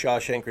isn't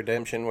Shawshank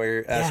Redemption where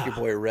you ask your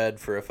boy Red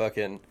for a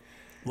fucking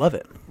love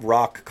it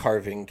rock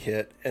carving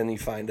kit, and you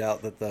find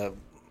out that the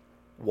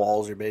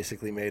walls are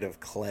basically made of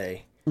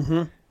clay.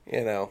 Mm-hmm.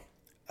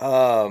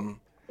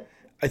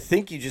 I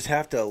think you just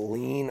have to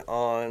lean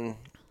on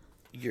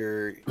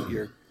your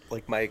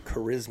my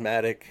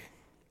charismatic.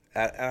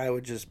 I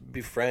would just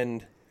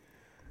befriend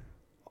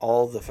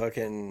all the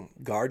fucking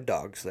guard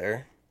dogs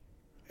there,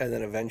 and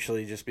then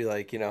eventually just be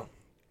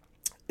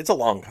it's a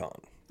long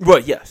con.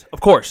 Right? Yes, of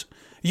course.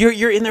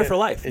 You're in there for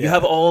life. You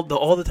have all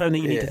the time that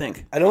you need to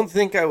think. I don't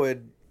think I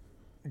would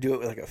do it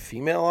with a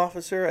female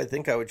officer. I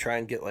think I would try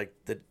and get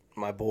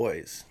my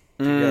boys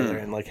together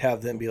and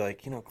have them be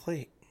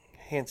Clay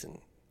Hansen,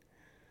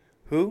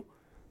 who?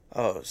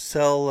 Oh,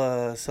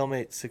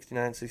 cellmate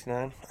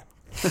 6969.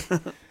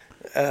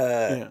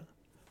 Yeah.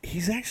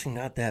 He's actually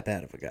not that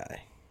bad of a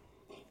guy.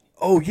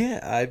 Oh, yeah,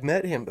 I've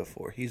met him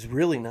before. He's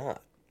really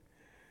not.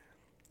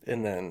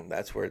 And then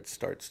that's where it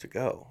starts to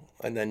go.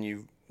 And then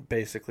you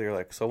basically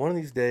are so one of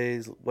these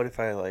days, what if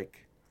I,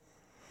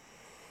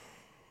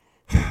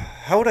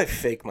 how would I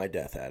fake my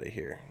death out of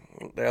here?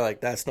 They're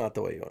that's not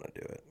the way you want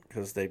to do it.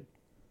 Because they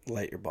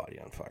light your body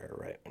on fire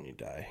right when you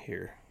die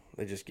here.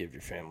 They just give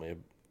your family a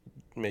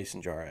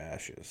mason jar of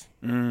ashes.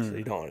 So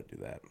you don't want to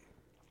do that.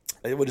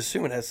 I would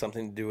assume it has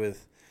something to do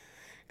with...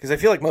 Because I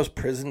feel most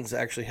prisons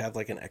actually have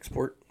an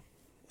export,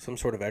 some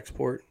sort of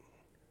export.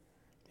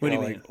 What do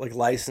you mean? Like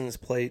license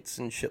plates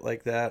and shit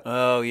like that.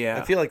 Oh, yeah.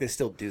 I feel they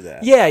still do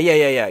that.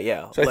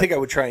 Yeah. So I think I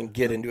would try and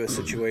get into a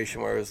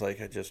situation where it was I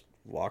just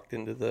walked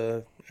into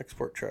the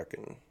export truck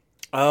and...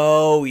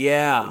 Oh,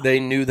 yeah. They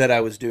knew that I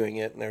was doing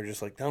it, and they were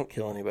just don't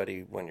kill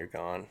anybody when you're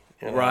gone.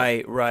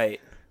 Right.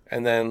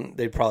 And then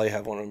they'd probably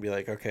have one of them be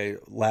okay,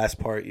 last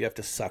part, you have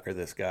to sucker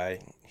this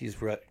guy.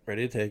 He's ready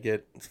to take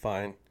it. It's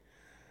fine.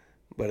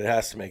 But it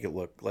has to make it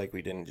look like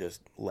we didn't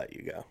just let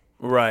you go.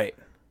 Right.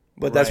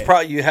 But that's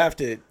probably, you have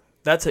to...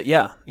 That's it,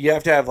 yeah. You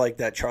have to have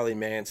that Charlie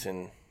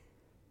Manson,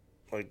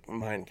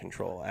 mind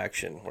control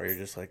action where you're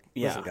just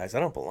listen, guys,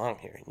 I don't belong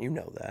here. You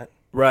know that.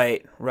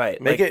 Right.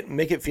 Make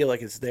it feel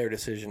like it's their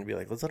decision to be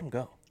let's let them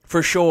go.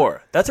 For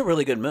sure. That's a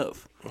really good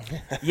move.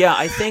 Yeah,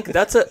 I think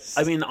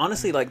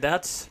honestly,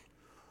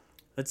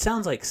 that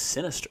sounds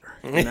sinister.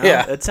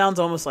 Yeah. It sounds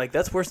almost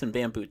that's worse than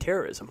bamboo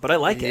terrorism, but I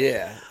like it.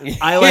 Yeah.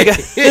 I like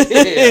it.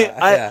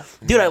 Yeah.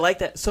 Dude, I like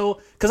that.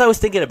 So, because I was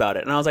thinking about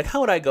it, and I was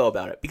how would I go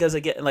about it? Because,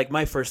 again,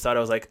 my first thought, I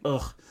was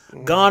ugh,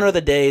 gone are the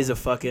days of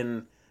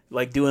fucking,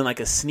 doing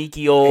a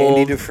sneaky old...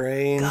 Andy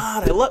Dufresne.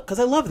 God,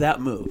 I love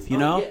that move, you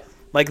know?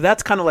 Yeah.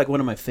 That's kind of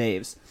one of my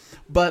faves.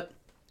 But...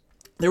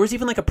 There was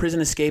even a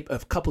prison escape a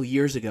couple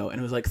years ago,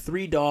 and it was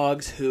 3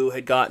 dogs who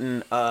had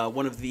gotten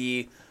one of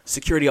the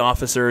security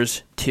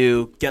officers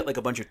to get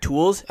a bunch of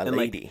tools. A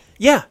lady.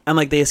 Yeah, and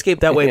they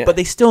escaped that way, but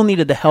they still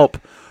needed the help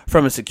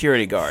from a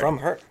security guard. From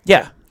her.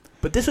 Yeah,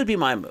 but this would be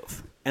my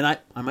move. and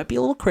I might be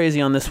a little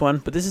crazy on this one,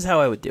 but this is how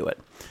I would do it.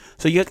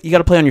 So you got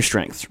to play on your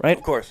strengths, right?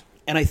 Of course.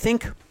 And I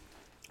think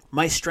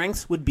my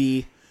strengths would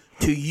be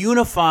to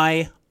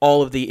unify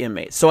all of the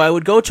inmates. So I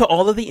would go to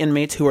all of the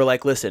inmates who are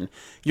like, listen,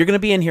 you're going to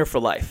be in here for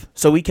life.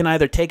 So we can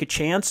either take a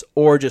chance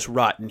or just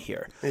rot in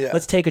here. Yeah.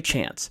 Let's take a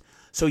chance.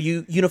 So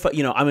you unify,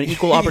 I'm an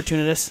equal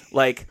opportunist.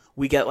 Like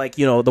we get like,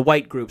 the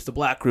white groups, the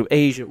black group,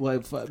 Asia,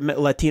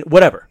 Latino,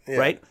 whatever,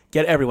 right?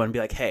 Get everyone and be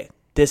like, hey,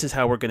 this is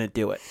how we're going to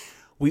do it.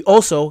 We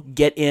also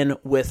get in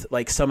with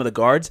like some of the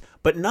guards,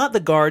 but not the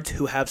guards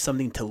who have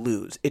something to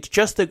lose. It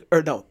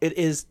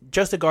is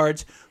just the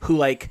guards who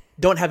like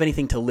don't have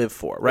anything to live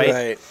for, right?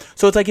 Right.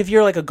 So it's like if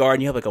you're like a guard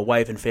and you have like a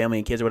wife and family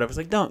and kids or whatever, it's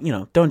like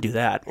don't do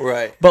that.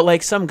 Right. But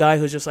like some guy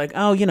who's just like,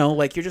 oh,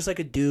 like you're just like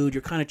a dude,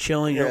 you're kind of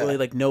chilling, you don't really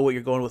like know what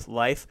you're going with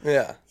life.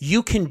 Yeah.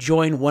 You can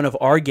join one of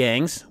our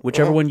gangs,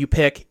 whichever one you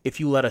pick. If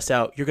you let us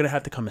out, you're gonna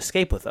have to come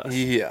escape with us.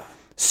 Yeah.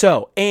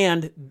 So,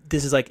 and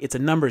this is like it's a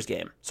numbers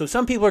game. So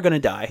some people are gonna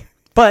die.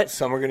 But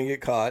some are going to get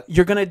caught.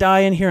 You're going to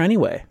die in here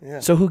anyway. Yeah.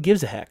 So who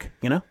gives a heck,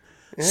 Yeah.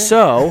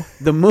 So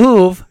the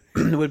move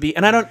would be,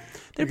 and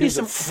there'd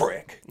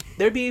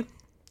be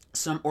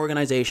some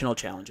organizational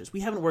challenges.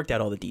 We haven't worked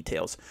out all the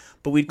details,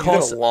 but we'd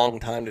call a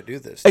long time to do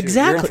this. Too.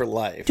 Exactly. You're in for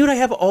life. Dude, I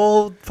have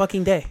all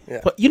fucking day.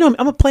 Yeah. But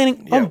I'm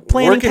planning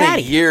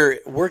patty.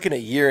 Working a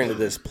year into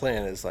this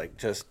plan is like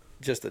just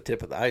the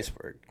tip of the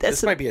iceberg.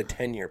 This might be a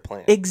 10-year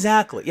plan.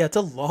 Exactly. Yeah, it's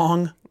a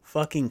long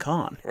fucking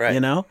con.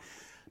 Right.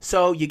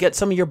 So you get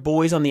some of your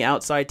boys on the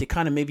outside to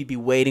kind of maybe be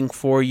waiting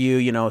for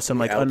you, some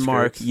like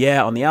unmarked.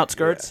 Yeah, on the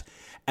outskirts. Yeah.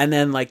 And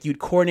then like you'd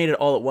coordinate it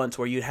all at once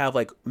where you'd have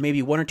like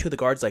maybe one or two of the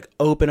guards like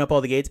open up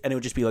all the gates and it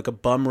would just be like a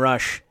bum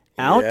rush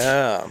out.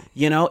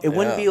 Yeah. It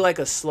wouldn't be like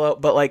a slow,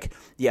 but like,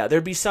 yeah,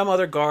 there'd be some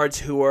other guards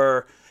who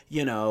are,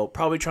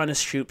 probably trying to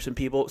shoot some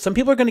people. Some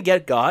people are going to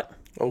get got.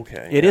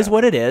 Okay. It is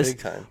what it is. Big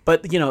time.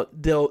 But,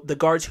 the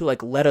guards who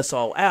like let us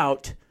all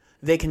out,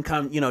 they can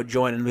come,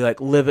 join and be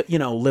like, live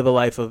a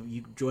life of,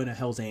 you join a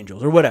Hell's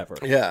Angels or whatever.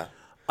 Yeah.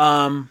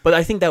 But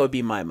I think that would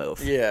be my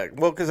move. Yeah.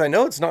 Well, because I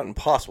know it's not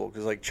impossible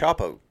because like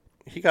Chapo,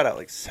 he got out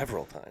like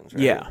several times,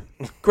 right? Yeah.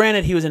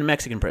 Granted, he was in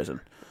Mexican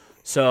prison.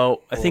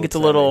 So I think it's a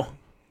little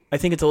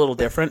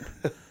different.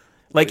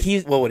 Like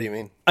what do you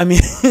mean? I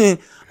mean,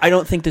 I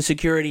don't think the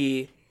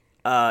security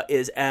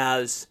is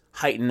as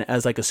heightened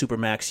as like a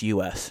Supermax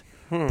U.S.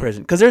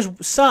 prison because there's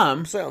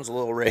some sounds a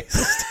little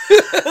racist.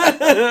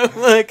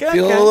 Like,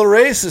 feeling a little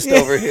racist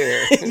over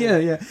here.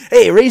 Yeah.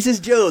 Hey,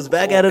 racist Joe's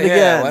back at it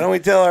again. Why don't we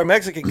tell our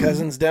Mexican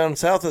cousins down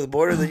south of the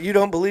border that you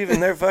don't believe in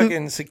their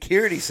fucking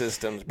security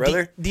systems,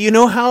 brother? Do you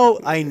know how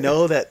I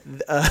know that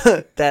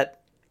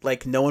that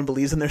like no one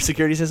believes in their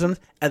security systems?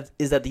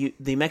 Is that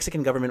the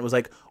Mexican government was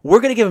like,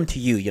 we're going to give them to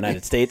you,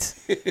 United States.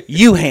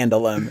 You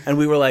handle them, and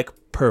we were like,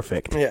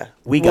 perfect. Yeah,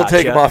 we'll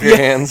take them off your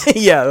hands.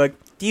 Yeah, like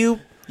you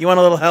want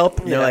a little help?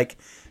 And they're like,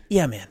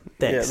 yeah, man,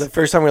 thanks. Yeah, the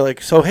first time we were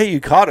like, so hey, you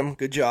caught him,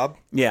 good job.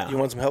 Yeah, you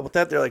want some help with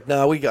that? They're like,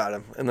 no, we got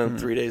him. And then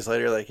 3 days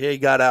later, like, hey, he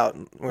got out.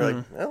 And we're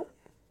like,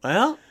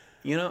 well,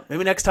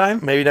 maybe next time.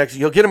 Maybe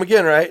you'll get him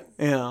again, right?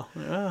 Yeah.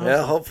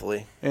 Yeah,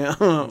 hopefully.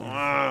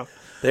 Yeah.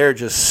 They're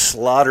just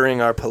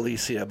slaughtering our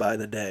policia by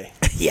the day.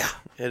 Yeah.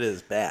 It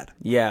is bad.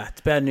 Yeah,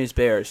 it's bad news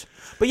bears.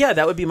 But yeah,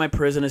 that would be my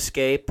prison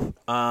escape.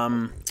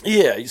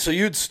 Yeah, so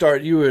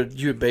you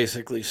would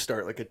basically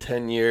start like a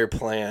 10-year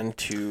plan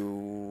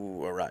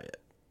to a riot.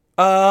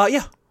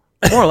 Yeah.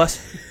 More or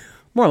less.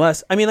 More or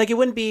less. I mean, like it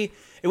wouldn't be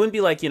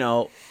like,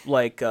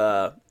 like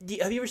have you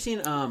ever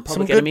seen Public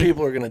Some good Enemy?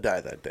 people are going to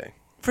die that day.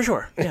 For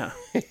sure. Yeah.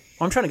 Well,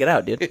 I'm trying to get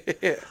out, dude.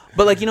 Yeah.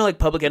 But like, like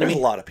Public Enemy? There's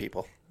a lot of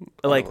people.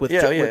 Like with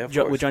with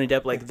Johnny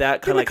Depp, like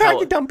that kind of like how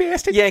you dumb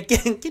bastard. Yeah,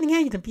 getting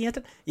out, you dumb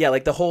bastard. Yeah,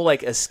 like the whole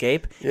like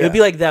escape. Yeah. It would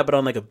be like that, but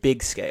on like a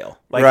big scale.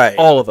 Like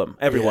all of them,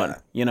 everyone.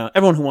 Yeah.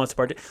 Everyone who wants to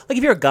participate. Like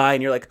if you're a guy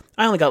and you're like,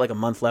 I only got like a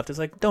month left. It's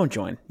like, don't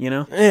join.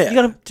 Yeah. You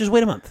gotta just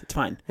wait a month. It's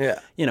fine. Yeah.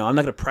 I'm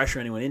not gonna pressure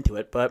anyone into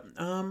it, but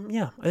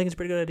yeah, I think it's a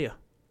pretty good idea.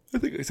 I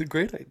think it's a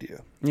great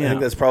idea. Yeah. I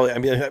think that's probably. I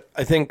mean,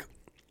 I think.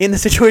 In the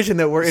situation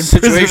that we're in,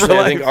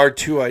 I think our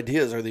two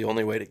ideas are the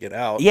only way to get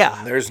out. Yeah.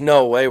 And there's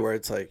no way where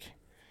it's like,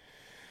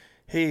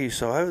 hey,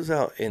 so I was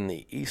out in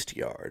the East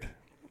Yard.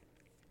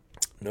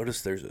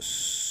 Notice there's a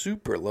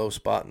super low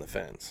spot in the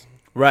fence.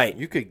 Right.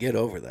 You could get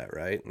over that,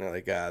 right? And they're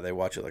like, they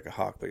watch it like a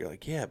hawk. But you're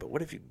like, yeah, but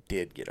what if you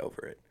did get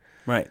over it?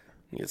 Right.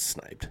 You get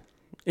sniped.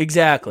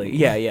 Exactly.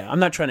 Yeah. I'm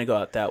not trying to go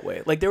out that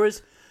way. Like there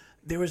was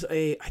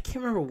I can't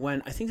remember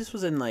when. I think this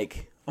was in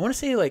like, I want to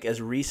say like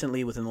as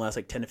recently within the last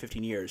like 10 to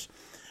 15 years.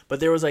 But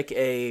there was like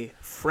a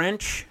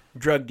French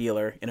drug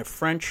dealer in a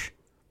French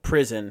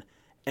prison,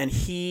 and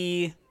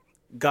he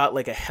got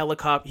like a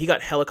helicopter. He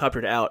got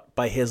helicoptered out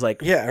by his like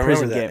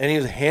prison that. gang. And he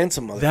was a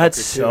handsome motherfucker.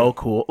 That's so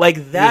cool.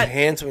 Like that. He was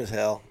handsome as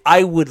hell.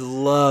 I would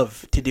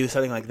love to do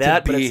something like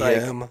that, but it's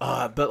him.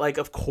 like, but like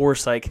of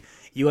course, like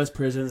U.S.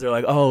 prisons, they're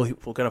like, oh,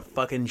 we're gonna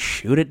fucking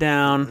shoot it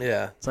down.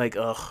 Yeah. It's like,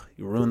 ugh,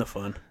 you ruin the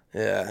fun.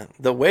 Yeah,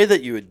 the way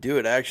that you would do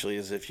it actually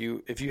is if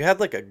you had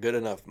like a good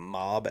enough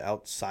mob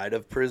outside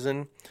of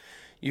prison.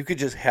 You could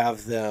just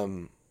have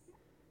them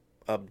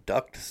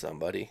abduct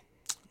somebody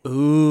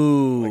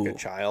Ooh. like a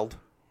child,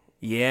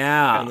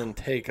 Yeah. and then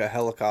take a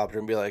helicopter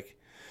and be like,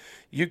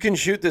 you can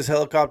shoot this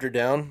helicopter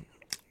down,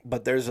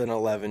 but there's an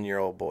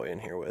 11-year-old boy in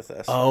here with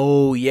us.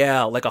 Oh,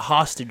 yeah. Like a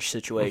hostage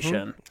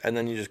situation. And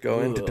then you just go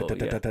in, Ooh,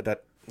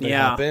 they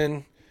Yeah. hop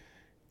in,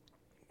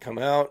 come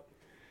out,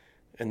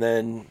 and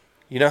then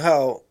you know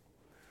how,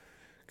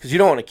 because you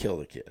don't want to kill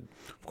the kid.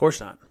 Of course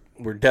not.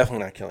 We're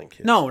definitely not killing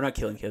kids. No, we're not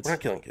killing kids. We're not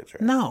killing kids,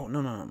 right? No.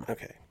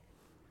 Okay.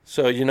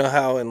 So you know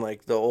how in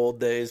like the old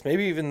days,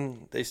 maybe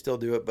even they still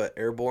do it, but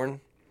airborne,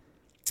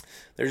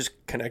 they're just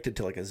connected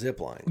to like a zip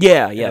line.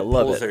 Yeah, And yeah, it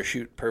love pulls it. their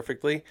chute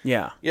perfectly.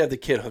 Yeah. You have the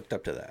kid hooked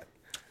up to that.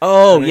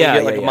 Oh, And then yeah. you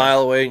get like yeah, a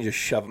mile away and just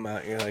shove him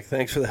out. And you're like,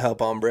 thanks for the help,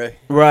 hombre.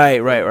 Right.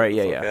 Yeah, Fuck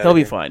yeah. outta He'll be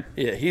here. fine.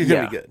 Yeah, he's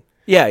gonna Yeah. be good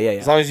Yeah.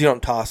 as long as you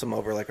don't toss him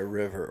over like a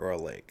river or a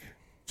lake.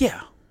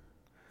 Yeah.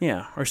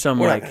 Yeah. Or some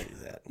We're like. not gonna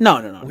do that.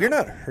 No. We're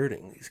not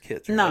hurting these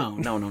kids. Right? No.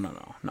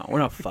 We're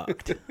not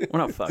fucked. We're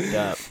not fucked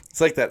up.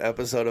 It's like that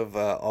episode of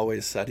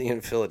Always Sunny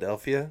in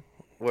Philadelphia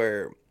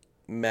where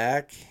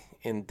Mac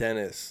and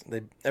Dennis,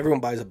 everyone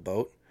buys a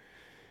boat,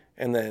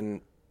 and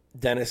then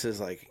Dennis is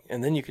like,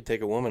 and then you could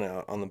take a woman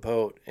out on the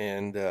boat,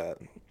 and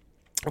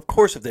of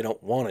course, if they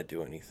don't want to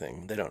do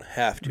anything, they don't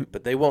have to,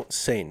 but they won't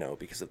say no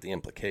because of the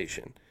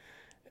implication.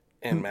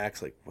 And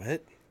Mac's like,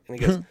 what? And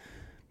he goes,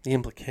 the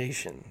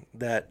implication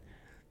that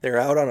they're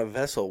out on a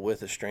vessel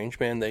with a strange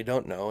man they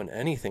don't know, and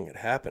anything could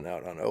happen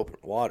out on open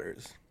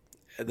waters.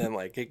 And then,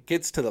 like, it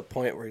gets to the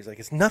point where he's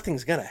like,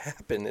 nothing's going to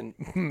happen. And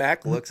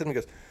Mac looks at him and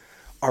goes,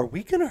 are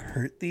we going to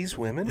hurt these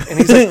women? And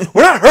he's like,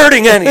 we're not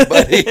hurting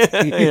anybody.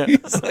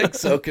 He's like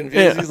so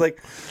confused. Yeah. He's like,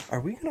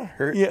 are we going to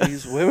hurt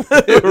these women?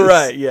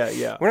 Right.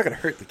 Yeah. We're not going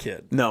to hurt the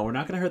kid. No, we're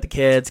not going to hurt the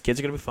kids. Kids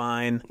are going to be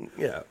fine.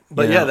 Yeah.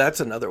 But Yeah. yeah, that's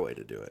another way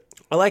to do it.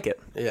 I like it.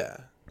 Yeah.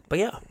 But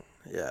yeah.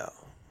 Yeah.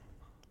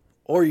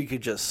 Or you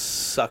could just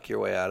suck your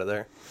way out of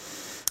there.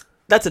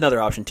 That's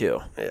another option too.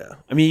 Yeah.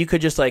 I mean, you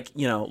could just like,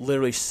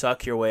 literally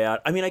suck your way out.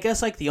 I mean, I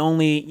guess like the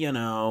only,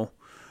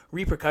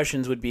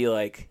 repercussions would be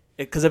like,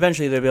 because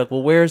eventually they'd be like,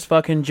 well, where's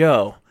fucking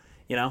Joe?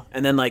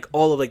 And then like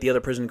all of like the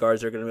other prison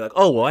guards are going to be like,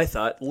 oh, well, I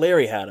thought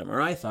Larry had him,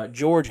 or I thought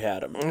George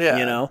had him,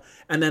 Yeah.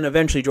 And then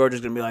eventually George is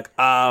going to be like,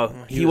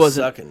 he was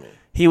wasn't sucking me.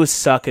 He was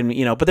sucking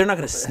me, but they're not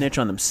going to snitch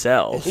on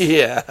themselves.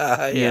 Yeah.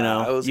 know,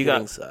 I was you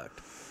getting got-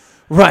 sucked.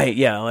 Right,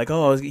 yeah, like,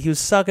 he was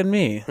sucking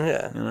me,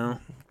 Yeah.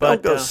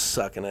 But, Don't go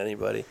sucking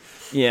anybody.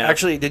 yeah.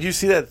 Actually, did you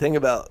see that thing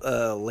about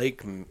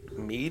Lake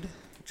Mead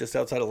just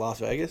outside of Las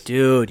Vegas?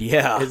 Dude,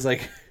 yeah. It's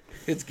like,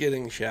 it's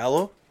getting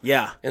shallow,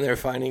 Yeah. and they're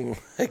finding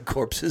like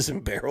corpses in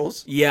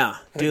barrels. Yeah.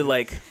 Dude,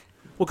 like,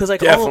 well, because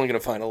like, Definitely going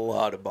to find a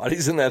lot of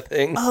bodies in that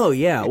thing. oh,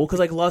 yeah. Well, because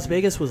like Las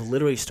Vegas was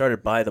literally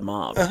started by the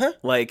mob.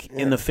 Like,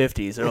 in the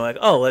 50s. They're like,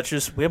 oh,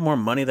 we have more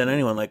money than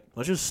anyone. Like,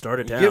 let's just start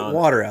it down. Get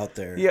water out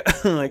there. Yeah.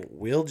 Like,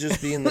 We'll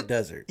just be in the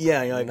desert.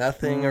 yeah. You're like,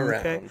 Nothing around.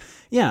 okay.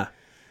 Yeah.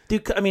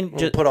 Dude, I mean,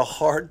 We'll put a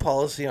hard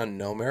policy on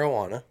no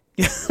marijuana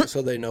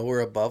so they know we're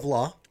above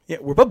law. yeah,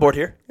 we're above board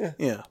here.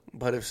 Yeah.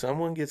 But if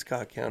someone gets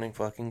caught counting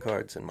fucking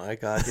cards in my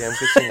goddamn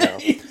casino,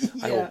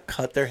 I will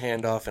cut their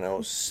hand off and I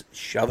will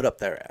shove it up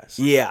their ass.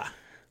 Yeah.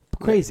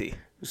 Crazy.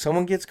 If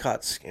someone gets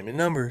caught skimming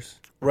numbers,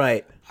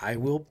 Right. I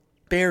will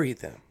bury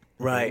them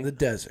Right. in the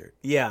desert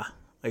Yeah.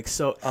 Like,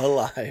 so,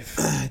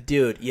 alive.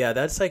 dude, yeah,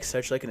 that's like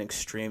such like an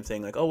extreme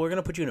thing. Like, oh, we're going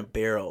to put you in a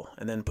barrel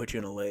and then put you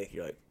in a lake.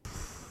 You're like,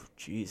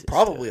 Jesus.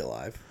 Probably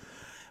alive.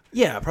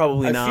 Yeah,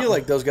 probably not. I feel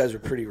like those guys were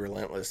pretty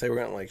relentless. They were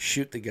going to like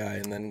shoot the guy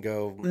and then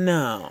go.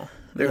 No.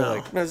 They were no.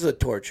 like, this is a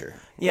torture.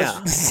 Yeah.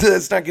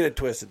 Let's not get it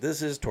twisted.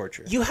 This is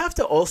torture. You have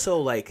to also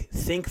like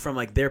think from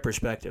like their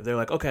perspective. They're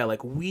like, okay,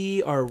 like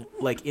we are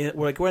like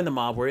we're in the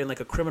mob. We're in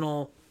like a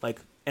criminal like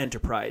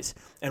enterprise,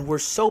 and we're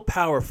so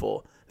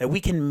powerful that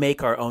we can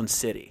make our own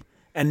city,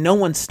 and no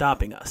one's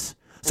stopping us.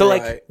 So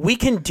Right. like we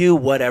can do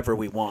whatever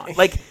we want.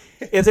 Like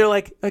if they're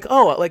like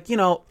oh like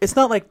it's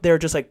not like they're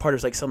just like part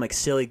of like some like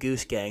silly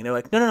goose gang. They're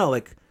like no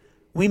like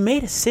we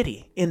made a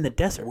city in the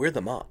desert. We're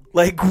the mob.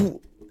 Like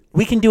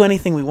we can do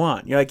anything we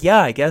want. You're like,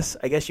 yeah, I guess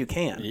you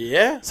can.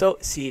 Yeah. So,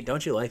 see,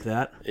 don't you like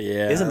that?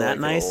 Yeah, Isn't I that like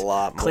it nice? a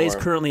lot Clay's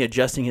more. currently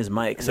adjusting his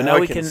mic, so Now now I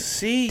we can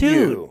see Dude,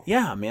 you.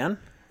 yeah, man.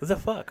 What the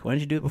fuck? Why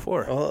didn't you do it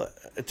before? Well,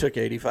 it took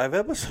 85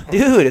 episodes.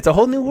 Dude, it's a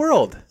whole new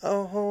world.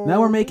 Oh, Now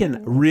we're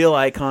making real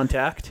eye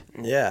contact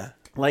yeah.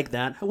 like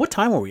that. What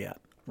time were we at?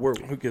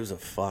 Who gives a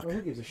fuck?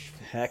 Who gives a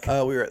heck?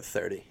 We were at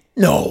 30.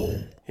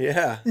 No.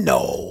 Yeah.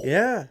 No.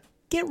 Yeah.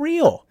 Get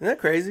real. Isn't that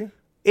crazy?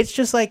 It's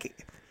just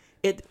like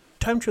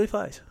time truly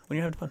flies when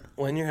you're having fun.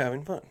 When you're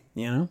having fun.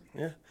 You know?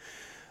 Yeah.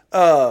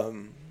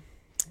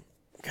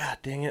 God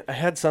dang it. I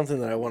had something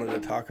that I wanted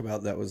to talk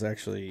about that was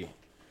actually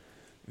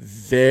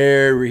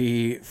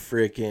very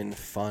freaking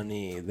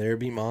funny. There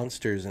be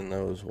monsters in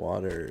those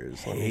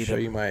waters. Let me Hate show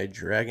 'em. you my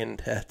dragon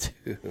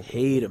tattoo.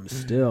 Hate him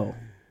still.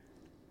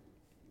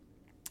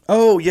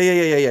 Oh,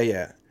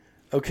 yeah.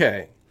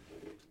 Okay.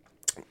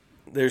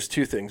 There's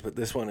two things, but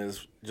this one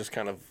is just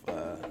kind of,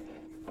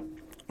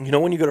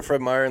 when you go to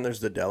Fred Meyer and there's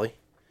the deli?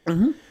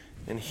 Mm-hmm.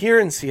 And here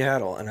in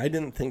Seattle, and I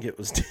didn't think it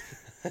was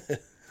it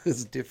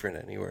was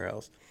different anywhere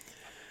else,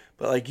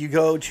 but like you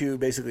go to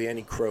basically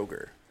any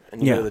Kroger,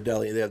 And you Yeah. go to the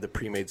deli, they have the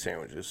pre-made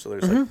sandwiches. So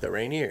there's like the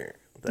Rainier,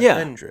 the Yeah.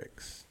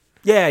 Hendrix,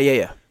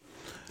 Yeah.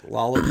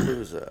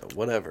 Lollapalooza,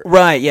 whatever.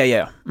 Right.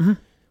 Yeah. Mm-hmm.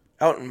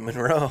 Out in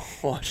Monroe,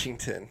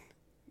 Washington,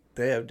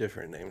 they have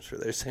different names for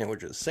their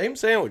sandwiches. Same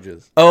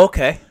sandwiches, Oh,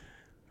 okay.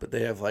 but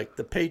they have like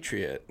the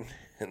Patriot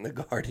and the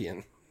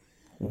Guardian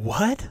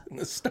What? and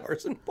the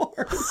Stars and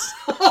Bars.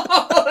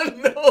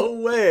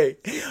 No way.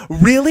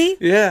 Really?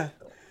 Yeah.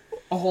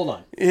 Oh, hold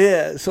on.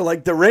 Yeah. So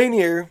like the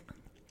Rainier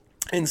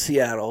in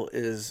Seattle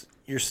is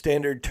your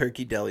standard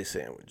turkey deli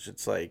sandwich.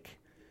 It's like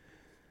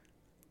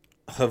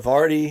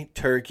Havarti,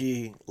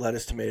 turkey,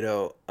 lettuce,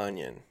 tomato,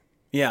 onion,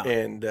 Yeah.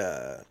 and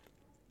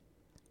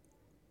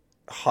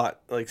hot,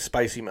 like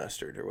spicy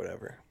mustard or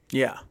whatever.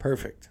 Yeah.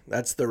 Perfect.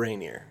 That's the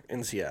Rainier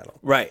in Seattle.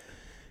 Right.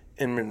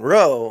 In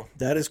Monroe,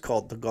 that is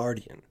called the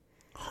Guardian.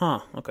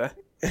 Huh. Okay.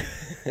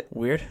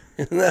 Weird.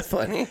 Isn't that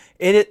funny?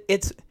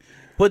 It's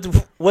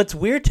what's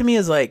weird to me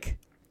is like,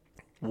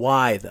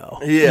 why though?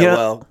 Yeah, You know?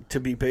 well, to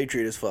be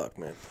patriot as fuck,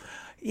 man.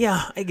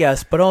 Yeah, I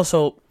guess, but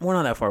also we're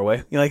not that far away.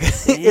 You know, like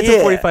it's a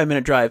Yeah.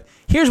 45-minute drive.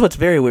 Here's what's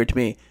very weird to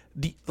me: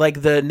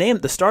 like the name,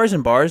 the Stars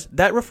and Bars,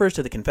 that refers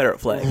to the Confederate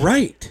flag.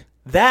 Right.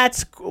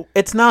 That's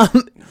it's not.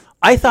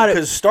 I thought it.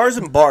 Because stars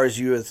and bars,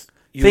 you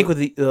Think with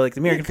the like the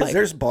American because flag.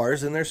 there's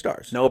bars and there's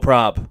stars. No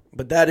prob.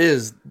 But that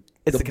is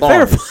It's the the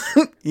Confederate bars,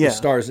 flag. Yeah. the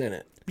stars in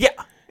it. Yeah.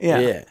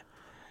 Yeah.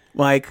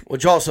 Like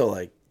Which also,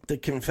 like, the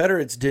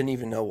Confederates didn't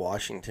even know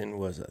Washington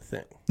was a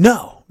thing.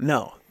 no.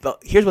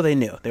 Here's what they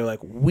knew. They were like,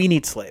 we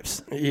need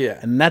slaves, Yeah.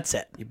 and that's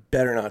it. You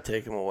better not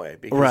take them away.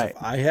 Because Right.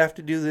 if I have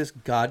to do this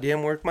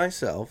goddamn work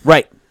myself,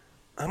 Right.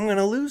 I'm going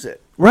to lose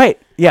it. Right.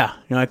 Yeah.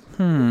 You're like,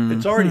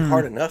 It's already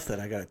hard enough that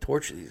I got to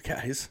torture these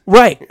guys.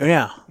 Right.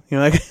 Yeah. You're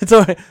like, it's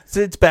all right.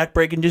 It's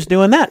backbreaking just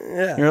doing that.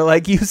 Yeah. You're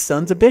like, you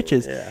sons of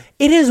bitches. Yeah.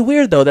 It is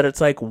weird though that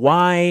it's like,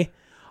 why?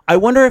 I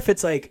wonder if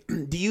it's like,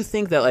 do you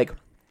think that like,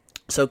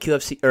 so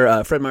QFC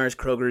or Fred Meyer's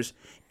Kroger's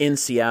in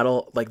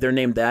Seattle, like they're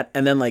named that,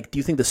 and then like, do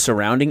you think the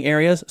surrounding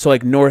areas, so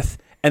like north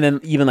and then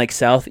even like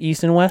south,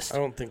 east, and west? I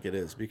don't think it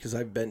is because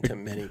I've been to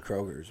many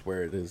Krogers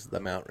where it is the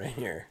Mount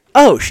Rainier.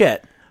 Oh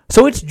shit!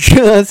 So it's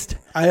just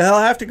I'll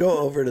have to go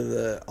over to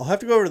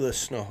the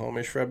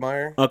Snohomish Fred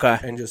Meyer. Okay.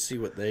 And just see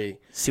what they.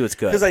 see what's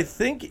good. Because I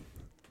think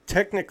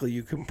technically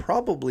you can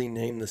probably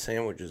name the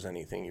sandwiches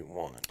anything you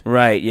want.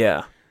 Right?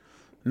 Yeah.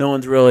 No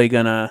one's really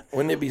gonna.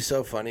 Wouldn't it be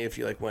so funny if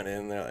you like went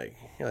in and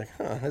you're like,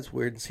 huh, that's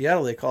weird. In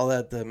Seattle they call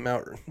that the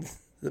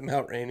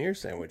Mount Rainier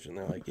sandwich, and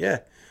they're like, yeah,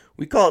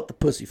 we call it the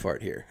pussy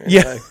fart here. And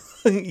Yeah.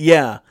 you're like,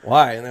 Yeah.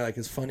 why? And they're like,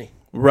 it's funny.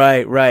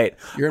 Right.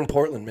 You're in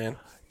Portland, man.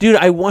 Dude,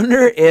 I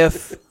wonder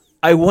if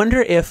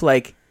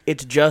like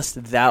it's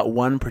just that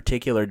one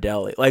particular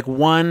deli, like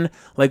one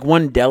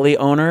deli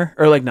owner,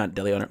 or like not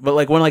deli owner, but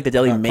like one like the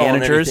deli Not calling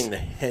managers. anything the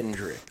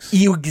Hendrix.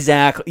 You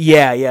exactly,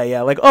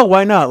 yeah. Like, oh,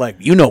 why not? Like,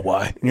 you know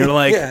why? And you're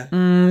like, Yeah.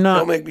 not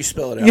Don't make me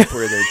spell it out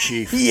for you there,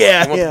 Chief.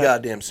 Yeah, I want yeah. the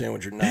goddamn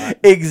sandwich or not.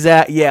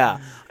 yeah.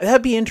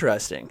 That'd be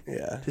interesting.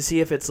 Yeah. To see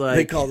if it's like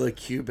They call the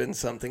Cuban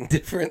something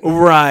different.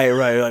 right.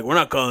 Like, we're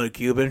not calling it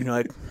Cuban. You're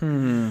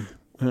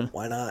like,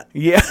 Why not?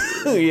 yeah,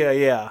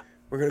 yeah.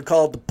 We're going to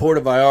call it the Port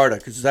of Vallarta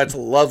because that's a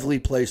lovely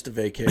place to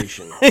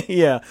vacation.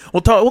 Yeah,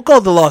 we'll call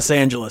it the Los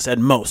Angeles at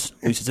most.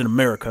 At least it's in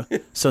America.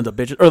 Sons of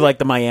bitches, or like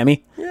the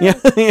Miami. Yeah,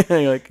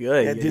 You're like,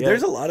 Yeah, dude,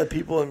 there's a lot of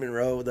people in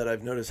Monroe that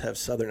I've noticed have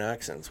southern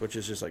accents, which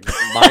is just like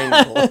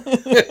mind-blowing.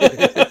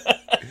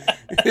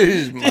 It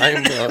is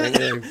mind-blowing.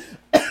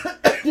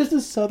 Like, just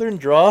a southern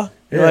draw.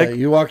 You're yeah, like,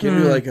 you walk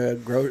into like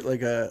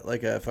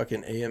a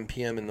fucking AM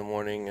PM in the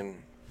morning, and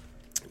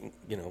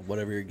you know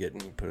whatever you're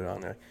getting, you put it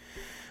on there.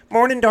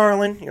 Morning,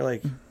 darling. You're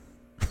like,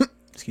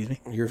 excuse me.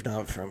 you're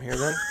not from here,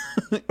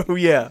 then? Oh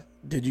yeah,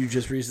 Did you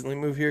just recently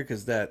move here?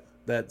 Because that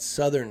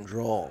southern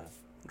drawl,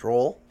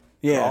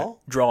 yeah,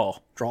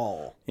 drawl.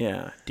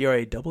 yeah.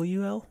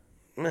 DRAWL.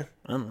 Meh.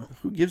 I don't know.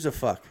 Who gives a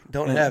fuck?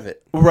 Don't have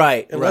it.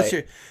 Right, Unless right.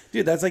 you're,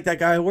 dude, that's like that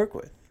guy I work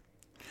with.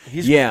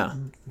 He's Yeah,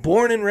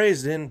 born and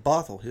raised in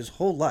Bothell his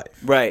whole life,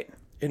 right.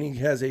 and he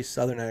has a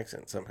southern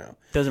accent somehow.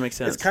 Doesn't make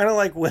sense. It's kind of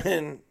like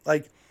when,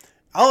 like,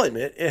 I'll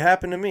admit, it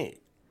happened to me.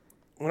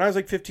 When I was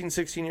like 15,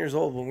 16 years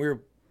old, when we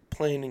were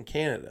playing in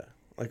Canada,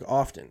 like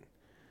often,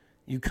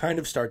 you kind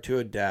of start to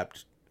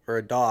adapt or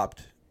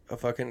adopt a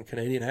fucking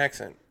Canadian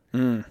accent.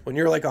 When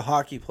you're like a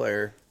hockey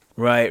player,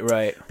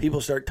 right.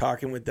 people start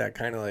talking with that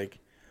kind of like,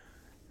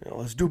 you know,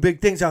 let's do big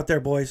things out there,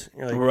 boys.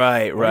 You're like,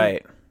 Right.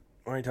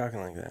 Why are you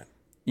talking like that?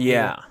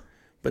 Yeah.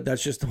 But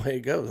that's just the way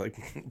it goes. Like,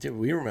 dude,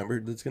 we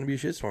remembered it's going to be a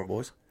shitstorm,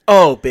 boys.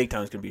 Oh, big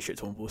time's gonna be a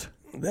shitstorm, boys.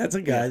 That's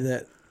a guy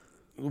that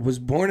was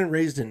born and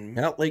raised in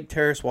Mount Lake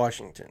Terrace,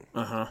 Washington.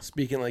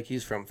 Speaking like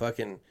he's from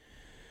fucking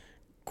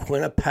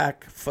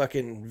Quinnipiac,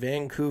 fucking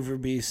Vancouver,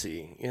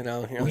 BC. You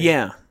know? You're like,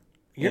 Yeah.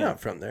 You're not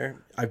from there.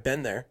 I've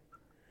been there.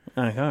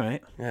 Like, all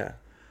right. Yeah.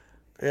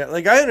 Yeah,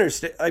 like I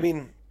understand. I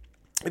mean,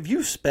 if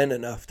you spend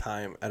enough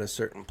time at a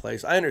certain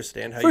place, I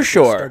understand how For you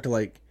sure. start to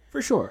like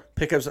For sure.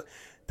 pick up. Did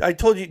I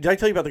tell you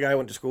about the guy I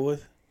went to school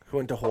with who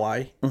went to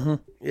Hawaii? Mm-hmm.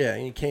 Yeah,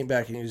 and he came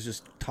back and he was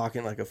just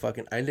talking like a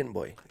fucking island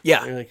boy.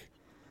 Yeah. You're like,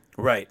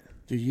 Right.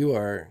 dude, you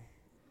are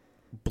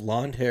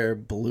blonde hair,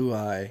 blue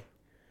eye.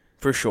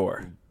 For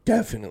sure.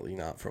 Definitely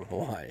not from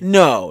Hawaii.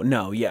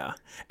 No, yeah.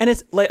 And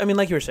it's like, I mean,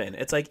 like you were saying,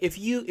 it's like if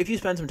you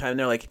spend some time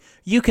there, like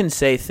you can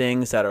say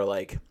things that are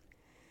like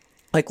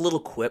little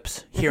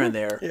quips here and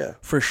there, Yeah.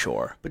 for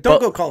sure. But don't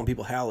go calling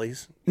people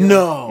Hallies.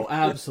 No,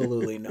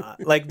 absolutely not.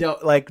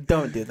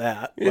 Don't do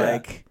that.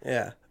 Yeah.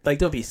 Yeah.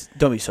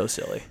 Don't be so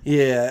silly.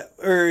 Yeah,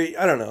 or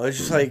I don't know. It's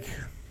just like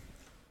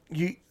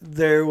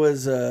there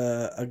was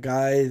a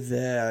guy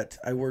that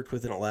I worked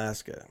with in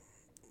Alaska,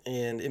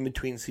 and in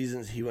between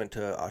seasons he went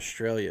to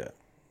Australia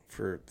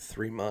for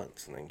 3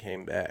 months and then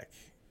came back.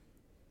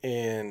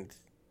 And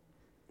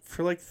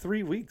for like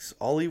 3 weeks,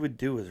 all he would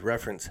do was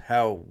reference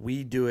how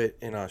we do it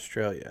in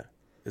Australia.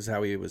 Is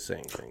how he was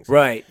saying things.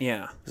 Right?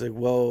 Yeah. He's like,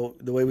 well,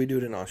 the way we do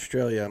it in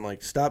Australia. I'm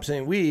like, stop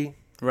saying we,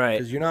 Right.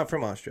 because you're not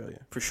from Australia.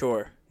 For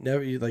sure.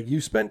 Never.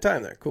 You spent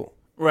time there. Cool.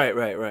 Right.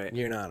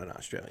 You're not an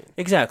Australian.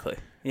 Exactly.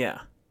 Yeah.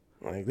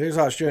 Like, there's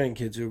Australian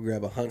kids who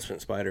grab a huntsman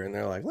spider and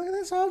they're like, look at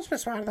this huntsman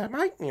spider that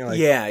might. And you're like,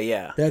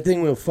 Yeah. that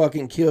thing will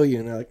fucking kill you.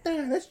 And they're like,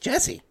 nah, that's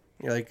Jesse.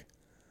 You're like,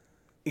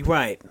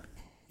 Right.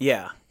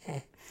 Yeah.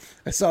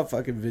 I saw a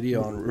fucking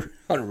video on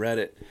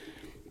Reddit,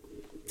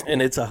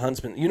 and it's a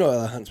huntsman. You know what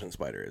a huntsman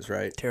spider is,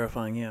 right?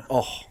 Terrifying. Yeah.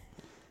 Oh,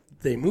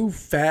 they move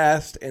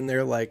fast, and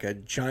they're like a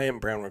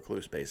giant brown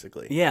recluse,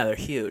 basically. Yeah, they're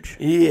huge.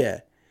 Yeah.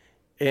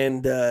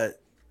 And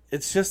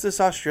it's just this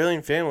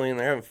Australian family, and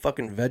they're having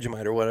fucking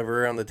Vegemite or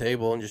whatever around the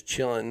table and just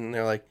chilling. And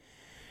they're like,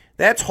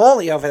 that's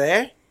Holly over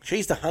there.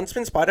 She's the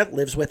huntsman spider that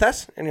lives with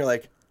us. And you're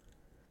like,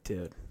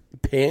 Dude.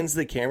 pans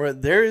the camera.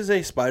 There is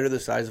a spider the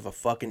size of a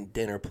fucking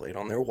dinner plate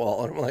on their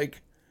wall. And I'm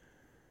like,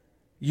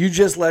 you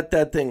just let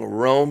that thing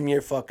roam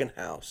your fucking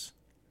house.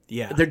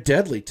 Yeah. They're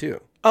deadly,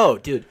 too. Oh,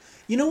 dude.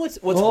 You know what's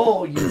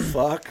Oh, you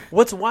fuck.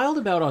 What's wild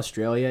about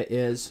Australia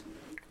is,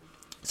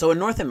 so in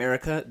North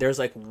America, there's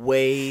like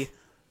way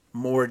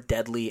more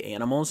deadly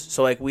animals.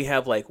 So like we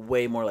have like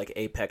way more like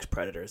apex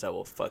predators that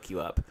will fuck you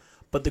up.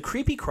 But the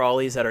creepy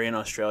crawlies that are in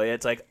Australia,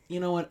 it's like, you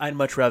know what? I'd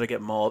much rather get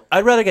mauled.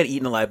 I'd rather get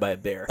eaten alive by a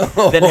bear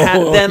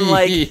than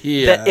like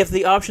yeah. that. If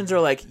the options are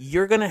like,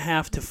 you're gonna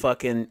have to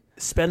fucking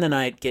spend the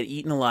night, get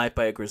eaten alive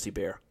by a grizzly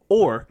bear,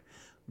 or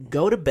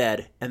go to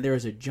bed and there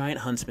is a giant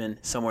huntsman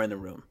somewhere in the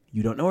room.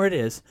 You don't know where it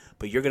is,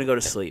 but you're gonna go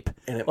to sleep.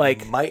 And it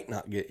like might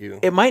not get you.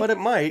 it might, But it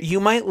might. You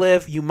might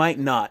live. You might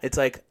not. It's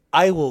like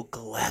I will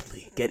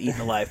gladly get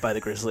eaten alive by the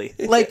grizzly.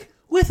 Like.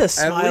 With a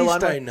smile At least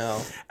on my, I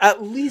know.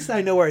 At least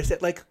I know where I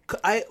sit. Like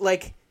I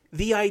like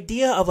the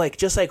idea of like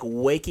just like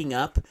waking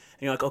up and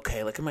you're like,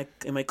 okay, like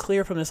am I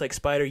clear from this like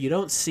spider? You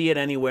don't see it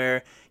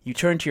anywhere. You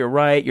turn to your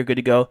right, you're good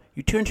to go.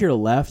 You turn to your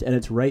left, and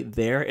it's right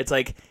there. It's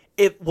like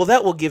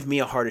that will give me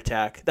a heart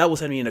attack. That will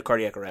send me into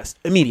cardiac arrest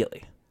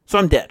immediately. So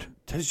I'm dead.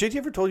 Has JT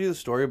ever told you the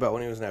story about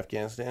when he was in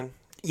Afghanistan?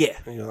 Yeah,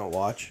 And you don't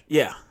watch?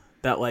 yeah.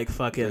 That like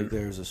fucking Like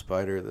there was a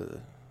spider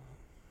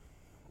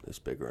this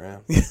big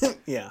around.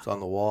 yeah, It's on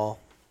the wall.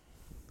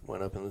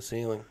 Went up in the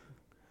ceiling.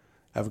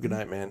 Have a good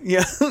night, man.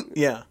 yeah,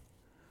 yeah.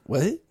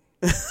 What?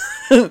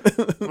 I'm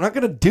not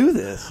going to do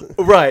this.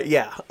 Right,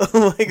 yeah.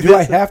 Like Do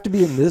I have to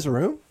be in this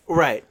room?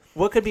 right.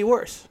 What could be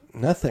worse?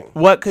 Nothing.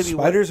 What could be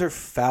worse? Spiders are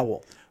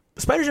foul.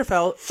 Spiders are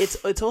foul.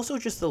 It's also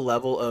just the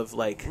level of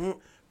like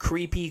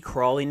creepy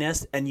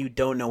crawliness, and you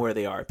don't know where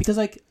they are because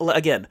like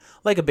again,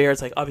 like a bear,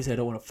 it's like obviously I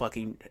don't want to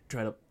fucking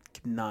try to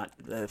not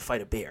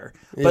fight a bear,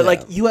 but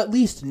like you at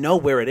least know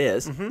where it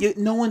is.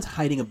 No one's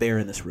hiding a bear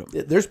in this room,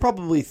 There's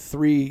probably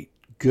 3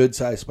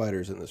 good-sized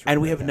spiders in this room.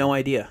 and we right have now. no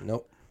idea.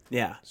 Nope.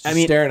 Yeah, Just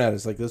staring at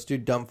us like those 2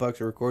 dumb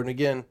fucks are recording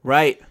again.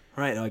 right.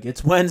 Like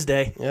it's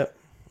Wednesday. Yep.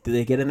 Did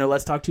they get in their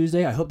Let's Talk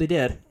Tuesday? I hope they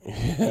did.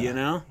 You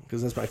know,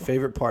 Because that's my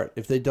favorite part.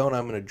 If they don't,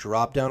 I'm going to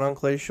drop down on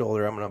Clay's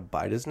shoulder. I'm going to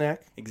bite his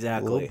neck.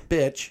 exactly. Little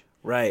bitch.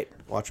 Right.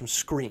 Watch him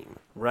scream.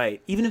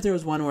 Right. Even if there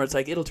was one where it's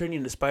like it'll turn you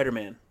into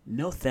Spider-Man.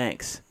 No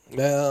thanks.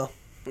 Well,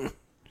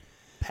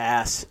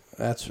 Pass.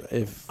 that's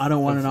if I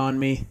don't want it on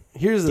me.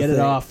 here's the Get thing.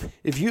 it off.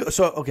 If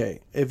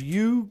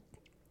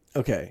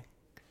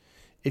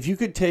you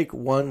could take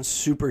one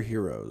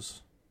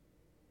superhero's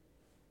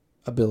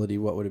ability,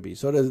 what would it be?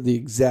 So it is the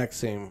exact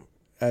same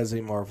as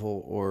a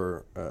Marvel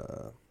or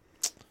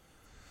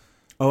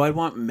Oh, I'd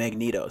want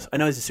Magneto's. I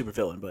know he's a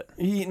supervillain, but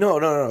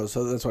no.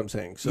 So that's what I'm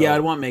saying. So yeah,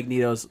 I'd want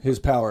Magneto's. his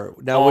power.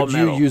 Now, All would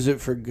metal. you use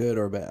it for good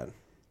or bad?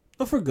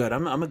 Oh, for good.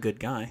 I'm a good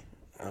guy.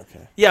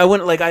 Okay. Yeah, I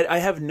wouldn't like. I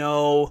have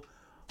no.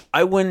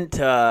 I wouldn't.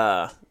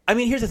 I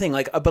mean, here's the thing.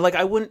 Like, but like,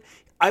 I wouldn't.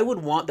 I would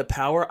want the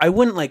power. I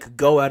wouldn't like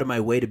go out of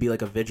my way to be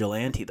like a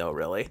vigilante, though.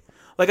 Really.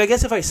 Like, I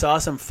guess if I saw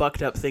some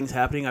fucked up things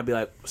happening, I'd be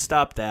like,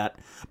 stop that.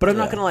 But I'm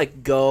not gonna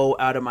like go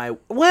out of my.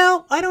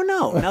 Well, I don't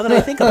know. Now that I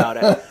think about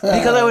it,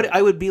 because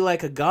I would be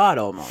like a god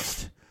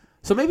almost.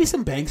 So maybe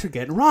some banks are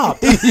getting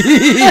robbed. Now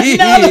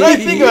that I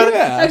think about it,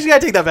 I actually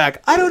gotta take that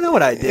back. I don't know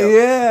what I'd do.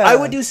 Yeah. I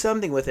would do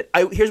something with it.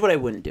 Here's what I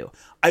wouldn't do.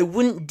 I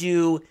wouldn't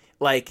do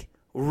like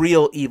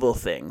real evil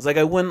things. Like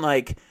I wouldn't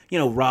like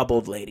rob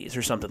old ladies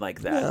or something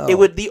like that. No. It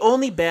would. The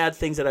only bad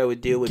things that I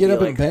would do would Get be up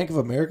like, in Bank of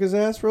America's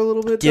ass for a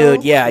little bit, dude.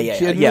 though? Yeah. You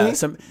kidding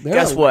me?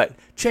 Guess what?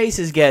 Chase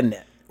is getting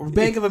it.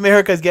 Bank of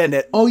America's getting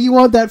it. Oh, you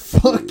want that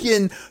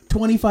fucking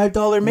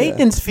 $25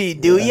 maintenance fee,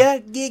 do ya?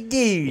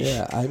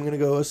 Yeah, I'm going to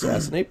go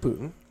assassinate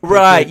Putin.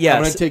 Right, yes.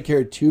 I'm going to take care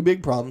of two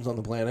big problems on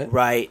the planet.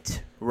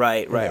 Right.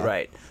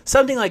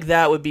 Something like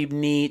that would be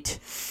neat.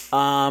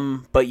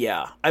 But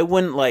yeah, I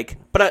wouldn't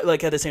but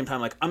at the same time,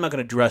 like, I'm not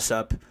going to dress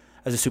up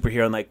as a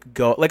superhero and like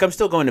go, like, I'm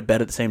still going to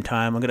bed at the same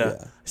time.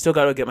 Still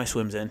got to get my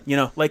swims in, you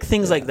know, like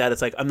things like that.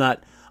 It's like, I'm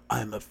not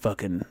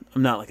like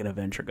an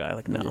adventure guy.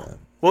 Like, no. Yeah.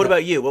 What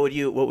about you? What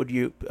would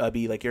you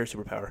be like your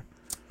superpower?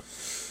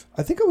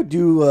 I think I would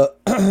do,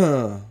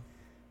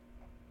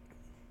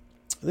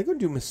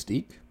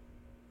 Mystique.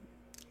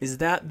 Is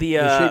that the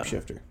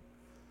shapeshifter?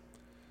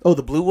 Oh,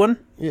 the blue one?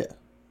 Yeah.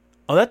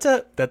 Oh, that's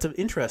an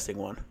interesting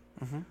one.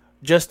 Mm-hmm.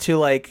 Just to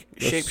like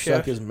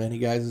suck as many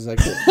guys as I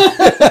could.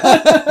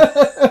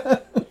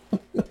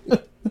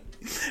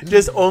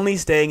 Just only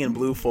staying in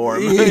blue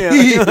form.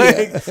 You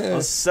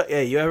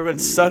ever been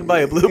sucked by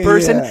a blue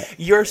person? Yeah.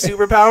 Your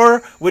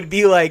superpower would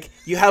be like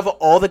you have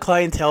all the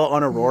clientele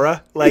on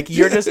Aurora. Like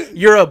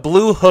you're a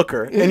blue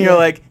hooker, and you're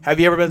like, have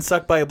you ever been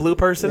sucked by a blue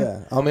person?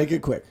 Yeah, I'll make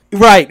it quick.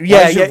 Right?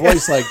 Yeah. Why's your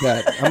voice like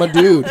that? I'm a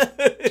dude.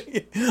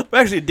 I'm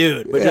actually a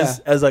dude, but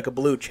just as like a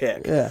blue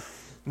chick. Yeah.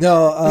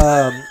 No,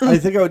 I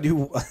think I would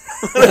do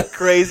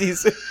crazy.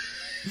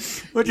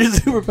 What's your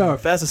superpower?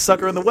 Fastest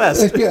sucker in the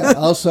West. Yeah,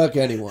 I'll suck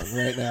anyone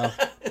right now.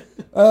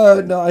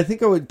 No, I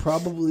think I would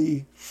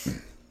probably.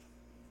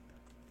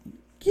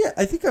 Yeah,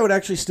 I think I would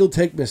actually still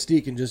take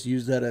Mystique and just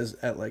use that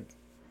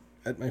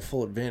at my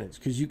full advantage,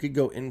 because you could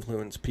go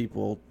influence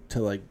people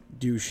to like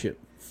do shit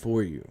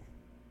for you.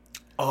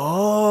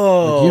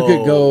 Oh, like you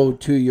could go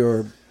to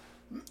your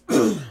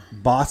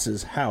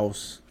boss's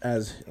house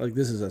as like,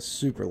 this is a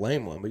super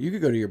lame one, but you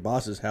could go to your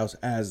boss's house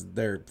as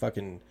their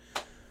fucking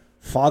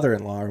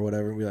father-in-law or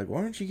whatever and be like,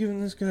 why aren't you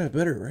giving this guy a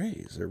better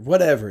raise or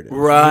whatever it is?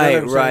 Right.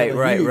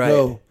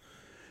 Go,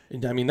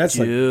 I mean, that's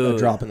like a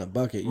drop in the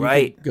bucket. You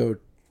could go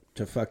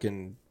to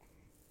fucking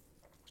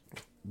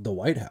the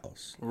White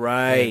House.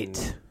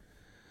 Right.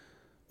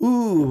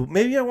 And,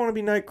 maybe I want to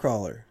be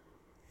Nightcrawler.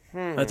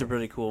 That's a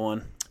pretty cool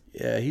one.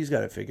 Yeah, he's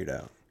got it figured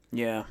out.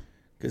 Yeah.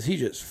 Because he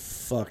just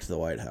fucked the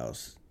White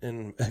House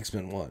in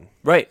X-Men 1.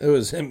 Right. It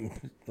was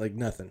him like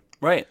nothing.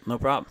 Right. No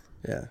problem.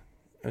 Yeah.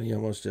 And he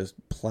almost just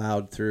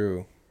plowed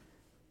through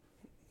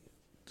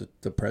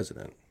the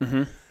president.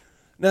 Mm-hmm.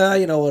 Nah,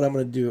 you know what I'm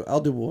going to do? I'll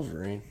do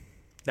Wolverine.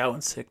 That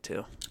one's sick,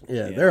 too.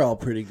 Yeah, they're all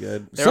pretty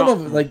good. Some of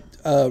them, like,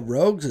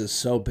 Rogues is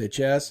so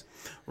bitch-ass.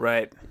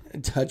 Right.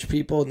 Touch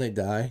people and they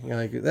die. You're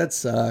like, that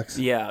sucks.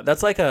 Yeah,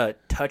 that's like a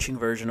touching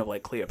version of,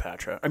 like,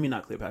 Cleopatra. I mean,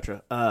 not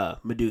Cleopatra.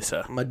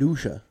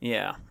 Medusa.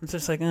 Yeah. It's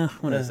just like,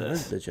 what is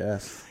this? That's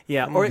bitch-ass.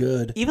 Yeah, or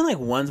good. Even, like,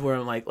 ones where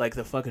I'm like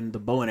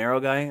the bow and arrow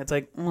guy. It's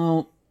like,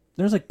 well,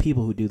 there's, like,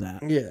 people who do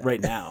that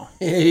right now.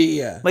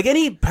 Yeah. Like,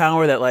 any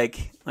power that,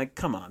 like,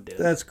 come on, dude.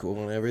 That's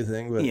cool and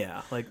everything, but...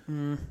 Yeah, like,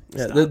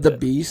 the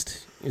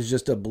Beast is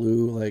just a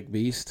blue, like,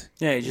 beast.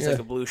 Yeah, he's just, like,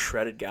 a blue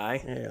shredded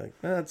guy. Yeah, like,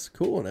 that's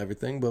cool and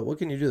everything, but what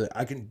can you do there?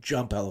 I can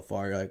jump hella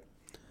far. You're like,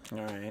 all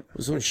right.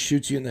 If someone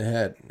shoots you in the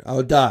head,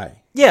 I'll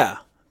die. Yeah.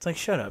 It's like,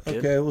 shut up, dude.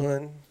 Okay, well,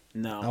 then...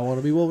 No. I want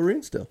to be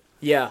Wolverine still.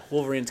 Yeah,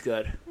 Wolverine's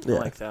good. I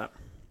like that.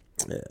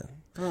 Yeah.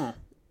 Oh.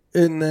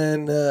 And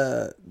then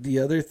the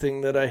other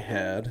thing that I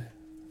had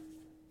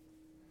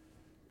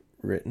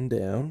written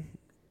down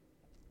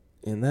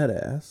in that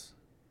ass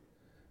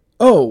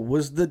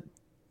was the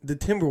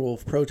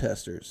Timberwolf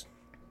protesters.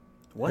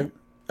 What?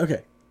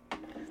 Okay.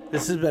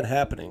 This has been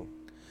happening.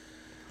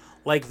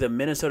 Like the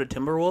Minnesota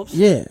Timberwolves?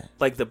 Yeah.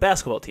 Like the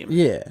basketball team?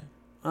 Yeah.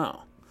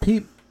 Oh. Pema?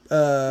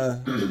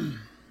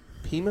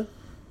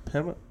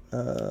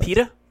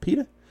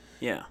 PETA?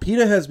 Yeah.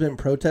 PETA has been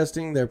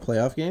protesting their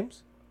playoff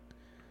games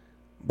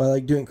by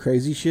like doing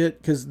crazy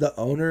shit because the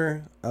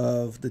owner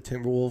of the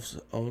Timberwolves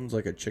owns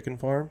like a chicken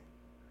farm.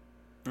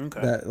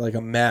 Okay. Like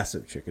a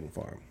massive chicken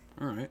farm.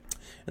 All right.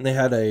 And they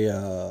had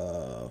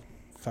I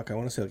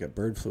want to say like a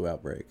bird flu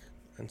outbreak.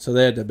 And so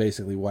they had to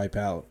basically wipe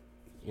out,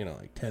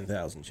 like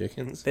 10,000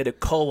 chickens. They had to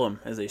cull them,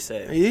 as they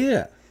say.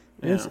 Yeah.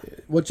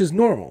 Which is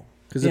normal.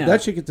 Because if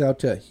that shit gets out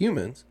to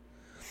humans,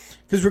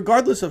 because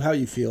regardless of how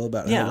you feel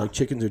about how like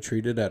chickens are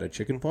treated at a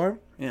chicken farm,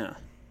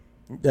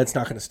 that's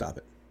not going to stop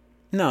it.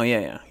 No,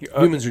 yeah.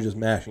 Humans are just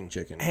mashing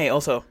chicken. Hey,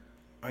 also,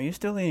 are you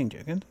still eating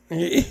chicken?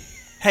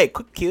 Hey,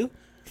 quick cue.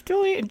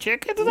 Still eating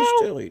chicken, though?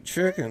 Still eat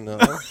chicken, though.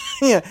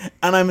 Yeah,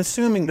 and I'm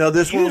assuming... No,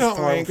 this one's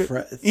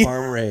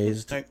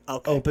farm-raised, okay.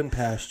 Open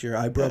pasture.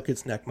 I broke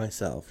its neck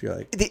myself. You're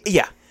like...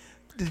 Yeah.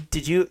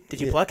 Did you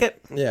pluck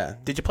it? Yeah.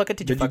 Did you pluck it?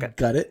 Did you fuck it?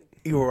 Gut it?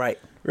 You were right.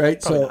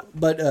 Right? Probably so, not.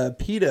 but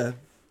PETA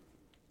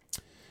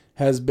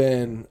has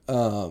been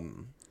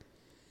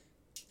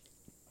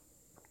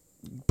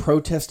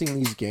protesting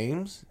these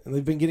games, and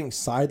they've been getting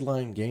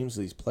sideline games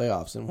of these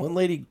playoffs, and one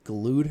lady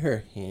glued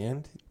her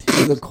hand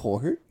to the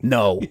court.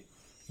 No.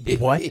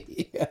 What?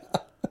 Yeah.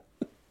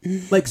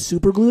 Like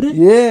super glued it?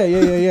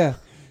 Yeah.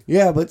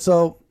 Yeah, but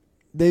so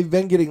they've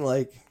been getting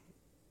like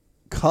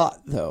caught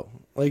though.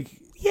 Like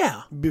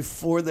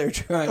before they're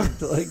trying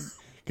to like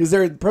because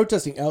they're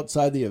protesting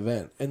outside the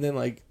event, and then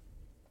like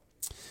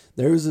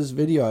There was this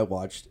video I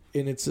watched,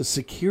 and it's a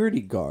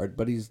security guard,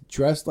 but he's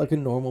dressed like a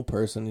normal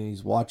person, and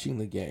he's watching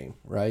the game,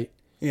 right?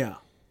 Yeah.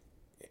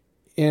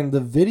 And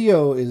the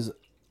video is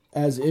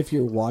as if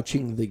you're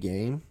watching the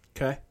game.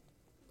 Okay.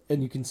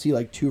 And you can see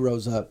like 2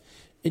 rows up,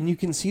 and you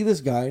can see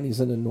this guy, and he's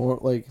in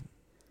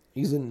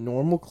he's in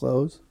normal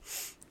clothes,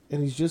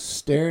 and he's just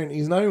staring.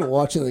 He's not even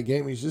watching the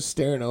game. He's just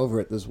staring over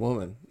at this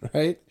woman,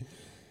 right?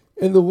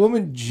 And the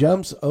woman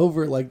jumps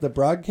over like the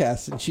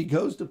broadcast, and she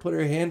goes to put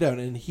her hand down,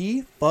 and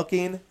he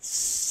fucking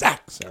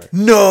sacks her.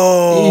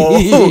 No.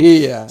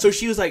 Yeah. So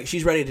she was like,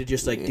 she's ready to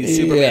just like do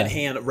Superman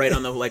hand right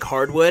on the like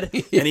hardwood,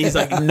 and he's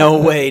like, no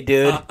way,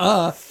 dude.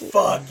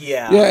 Fuck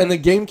yeah. Yeah, and the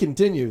game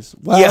continues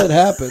while it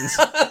happens.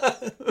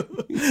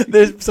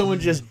 There's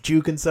someone just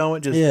juking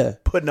someone,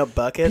 just putting up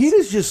buckets.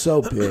 Peter's just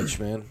so bitch,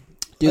 man.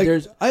 Dude,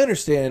 like, I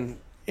understand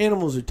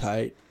animals are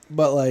tight,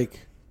 but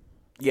like,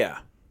 yeah.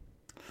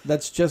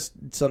 That's just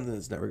something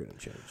that's never going to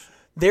change.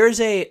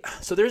 There's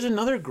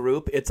another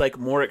group. It's like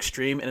more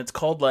extreme, and it's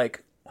called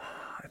like,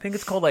 I think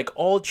it's called like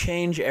All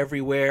Change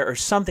Everywhere or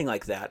something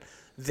like that.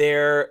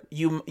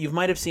 You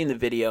might have seen the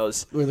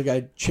videos where the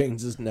guy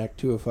chains his neck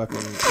to a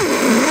fucking.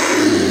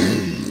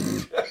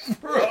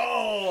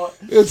 Bro,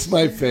 it's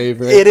my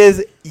favorite. It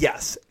is,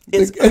 yes.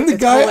 The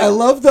guy, I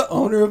love the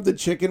owner of the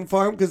chicken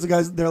farm because the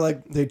guys,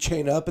 they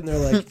chain up and they're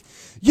like,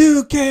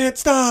 "You can't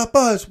stop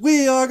us.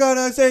 We are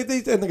gonna save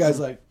these." And the guy's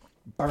like.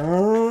 Like,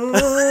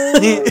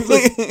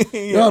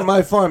 you're on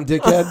my farm,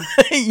 dickhead.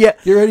 Yeah,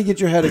 you're ready to get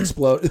your head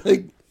exploded.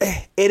 Like,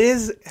 it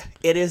is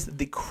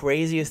the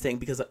craziest thing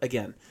because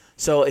again,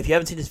 so if you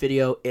haven't seen this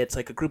video, it's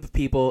like a group of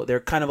people.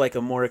 They're kind of like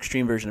a more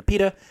extreme version of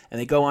PETA,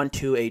 and they go on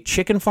to a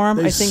chicken farm.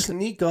 They I think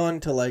sneak on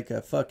to like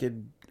a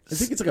fucking. I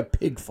think it's like a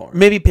pig farm.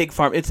 Maybe pig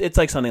farm. It's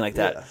like something like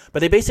that. Yeah. But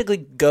they basically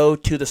go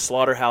to the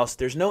slaughterhouse.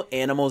 There's no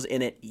animals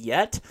in it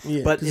yet.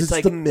 Yeah, but it's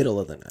like the middle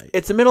of the night.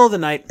 It's the middle of the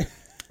night.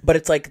 But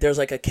it's like there's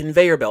like a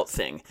conveyor belt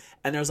thing,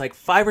 and there's like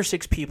 5 or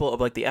 6 people of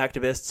like the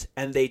activists,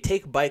 and they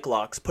take bike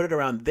locks, put it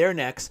around their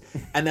necks,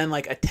 and then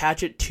like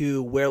attach it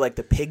to where like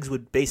the pigs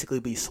would basically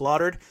be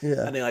slaughtered.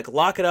 Yeah. And they like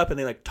lock it up and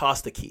they like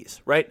toss the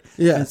keys, right?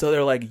 Yeah. And so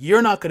they're like,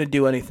 you're not going to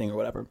do anything or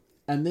whatever.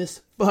 And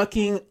this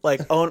fucking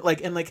like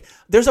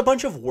there's a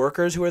bunch of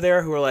workers who are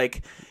there who are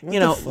like,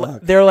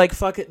 they're like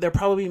fuck it, they're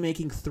probably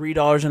making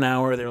 $3 an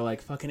hour. They're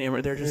like fucking,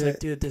 they're just like,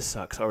 dude, this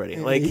sucks already.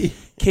 Like,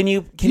 can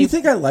you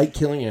think I like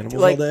killing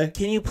animals all day?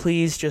 Can you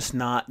please just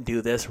not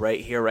do this right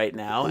here, right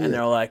now? And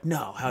they're like,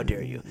 no, how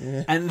dare you?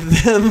 Yeah. And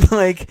then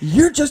like,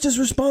 you're just as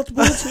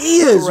responsible as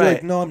he is. Right.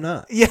 Like, no, I'm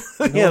not. Yeah,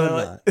 no, I'm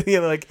not. Yeah,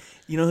 they're like,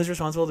 you know who's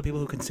responsible? The people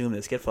who consume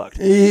this. Get fucked.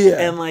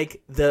 Yeah. And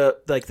like the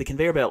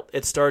conveyor belt,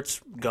 it starts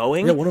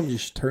going. Yeah, one of them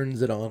just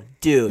turns it on.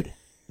 Dude,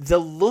 the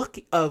look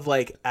of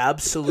like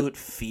absolute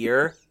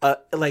fear,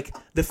 like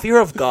the fear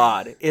of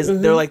God is.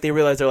 They're like, they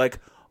realize they're like,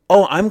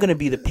 oh, I'm gonna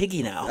be the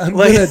piggy now. I'm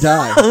like, gonna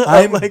die.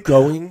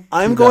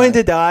 I'm going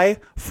to die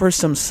for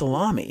some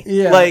salami.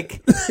 Yeah.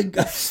 Like,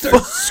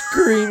 start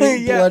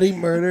screaming bloody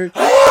murder.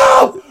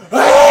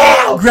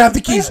 Grab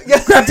the keys.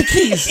 Grab the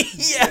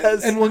keys.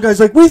 Yes. And one guy's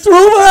like, we threw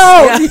them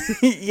out.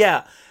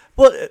 Yeah.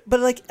 Well, but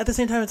like at the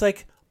same time, it's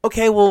like,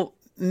 okay, well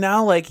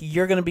now like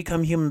you're gonna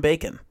become human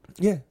bacon.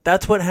 Yeah.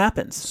 That's what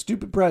happens.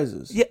 Stupid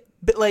prizes. Yeah,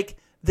 but like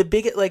the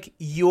big like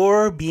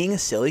you're being a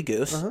silly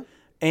goose.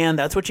 And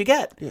that's what you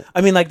get. Yeah. I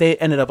mean, like, they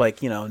ended up,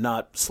 like,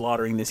 not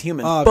slaughtering this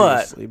human.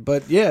 Obviously.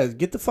 But, yeah,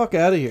 get the fuck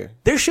out of here.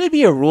 There should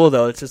be a rule,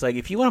 though. It's just, like,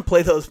 if you want to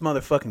play those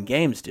motherfucking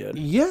games, dude.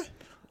 Yeah.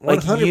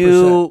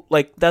 100%.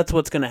 Like, that's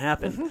what's going to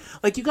happen.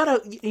 Like, you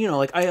got to,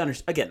 like, I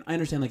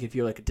understand, like, if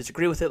you're, like,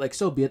 disagree with it, like,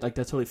 so be it. Like,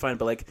 that's totally fine.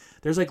 But, like,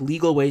 there's, like,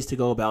 legal ways to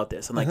go about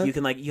this. And, like, you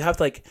can, like, you have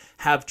to, like,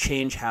 have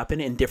change happen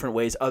in different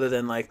ways other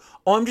than, like,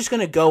 oh, I'm just going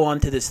to go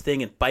onto this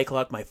thing and bike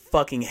lock my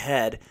fucking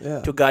head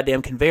to a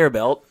goddamn conveyor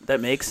belt that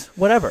makes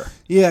whatever.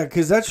 Yeah,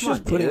 because that's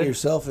just putting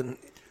yourself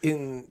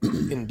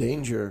in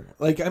danger.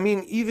 Like, I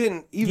mean,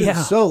 even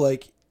so,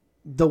 like,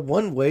 the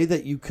one way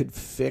that you could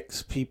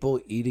fix people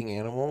eating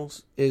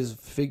animals is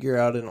figure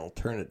out an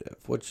alternative,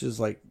 which is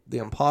like the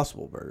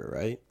Impossible Burger,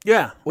 right?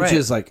 Yeah, which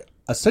is like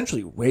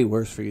essentially way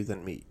worse for you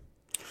than meat.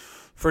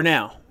 For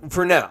now,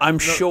 I'm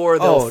sure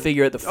they'll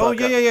figure it the fuck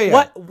out.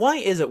 Yeah. Why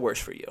is it worse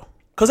for you?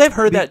 Because I've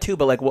heard that too,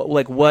 but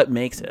like what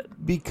makes it?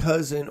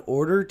 Because in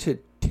order to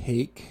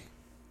take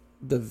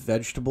the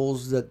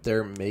vegetables that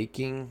they're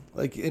making,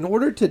 like in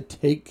order to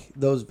take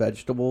those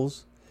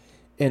vegetables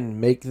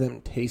and make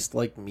them taste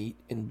like meat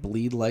and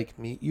bleed like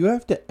meat, you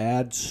have to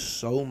add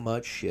so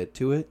much shit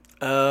to it.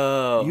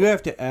 Oh. You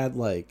have to add,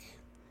 like...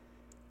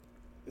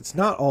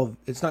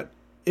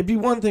 It'd be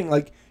one thing,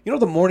 like, the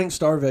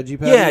Morningstar veggie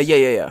patties?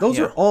 Yeah. Those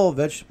are all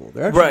vegetable.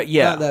 They're actually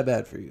not that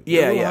bad for you.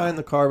 They're a little high in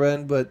the carb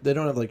end, but they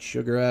don't have, like,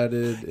 sugar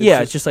added.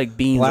 It's just like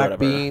beans or black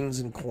whatever. beans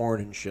and corn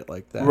and shit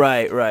like that.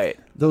 Right.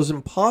 Those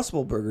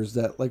Impossible Burgers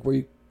that, like, where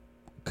you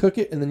cook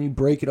it and then you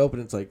break it open,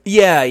 it's like...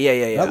 Yeah.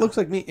 That looks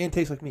like meat and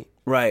tastes like meat.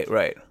 Right.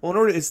 Well, in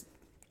order,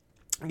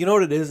 you know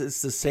what it is?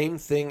 It's the same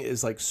thing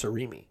as, like,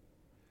 surimi.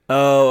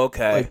 Oh,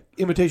 okay. like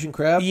imitation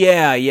crab.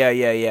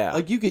 Yeah.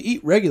 Like you could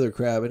eat regular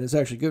crab and it's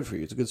actually good for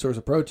you. It's a good source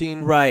of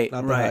protein. Right,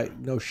 Not right. high,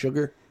 no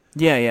sugar.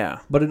 Yeah.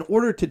 But in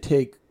order to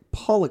take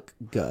pollock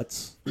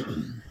guts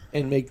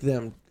and make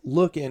them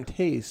look and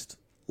taste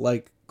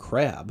like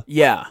crab,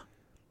 Yeah.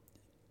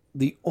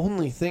 the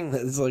only thing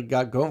that it's like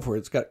got going for it,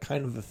 it's got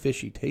kind of a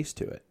fishy taste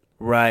to it.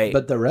 Right.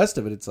 But the rest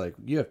of it, it's like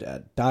you have to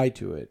add dye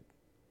to it,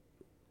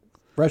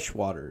 fresh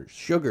water,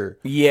 sugar,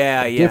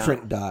 yeah.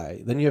 different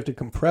dye. Then you have to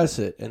compress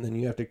it, and then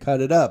you have to cut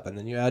it up, and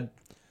then you add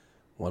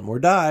one more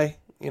dye.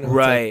 You know, it's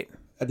Right. like,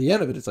 at the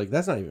end of it, it's like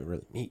that's not even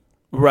really meat.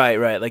 Right.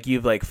 Like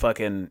you've like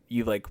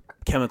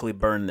chemically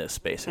burned this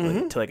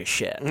basically to like a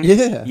shit.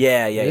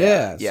 Yeah.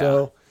 Yeah.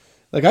 So,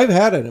 like I've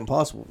had an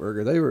Impossible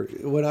Burger. They were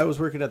when I was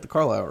working at the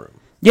Carlisle Room.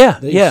 Yeah.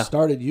 They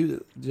started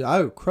using.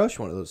 I would crush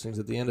one of those things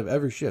at the end of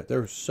every shift. They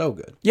were so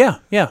good. Yeah.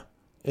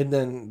 And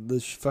then the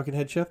fucking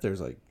head chef there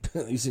was like,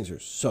 these things are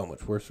so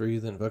much worse for you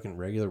than fucking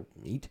regular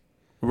meat.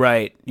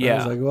 Right. And Yeah. I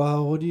was like,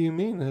 well, what do you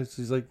mean? And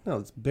he's like, no,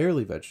 it's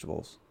barely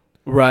vegetables.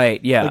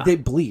 Right. Yeah. Like they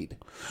bleed.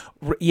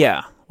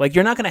 Yeah. Like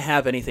you're not going to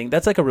have anything.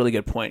 That's like a really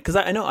good point. Cause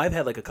I know I've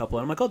had like a couple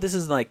and I'm like, oh, this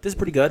is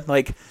pretty good.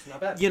 Like, not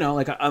bad. You know,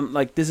 like I'm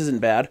like, this isn't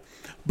bad,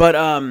 but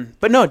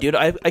no, dude,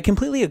 I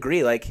completely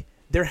agree. Like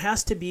there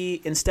has to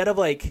be, instead of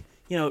like,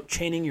 you know,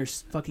 chaining your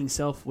fucking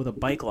self with a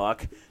bike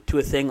lock to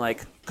a thing,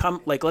 like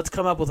let's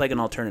come up with like an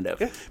alternative.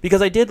 Yeah.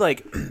 Because I did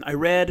like, I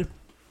read,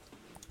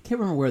 can't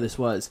remember where this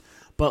was,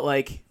 but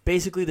like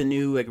basically the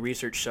new like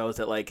research shows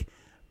that like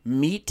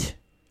meat,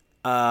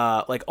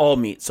 like all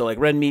meat, so like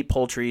red meat,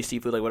 poultry,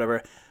 seafood, like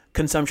whatever,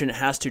 consumption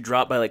has to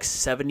drop by like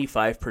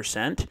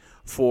 75%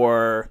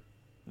 for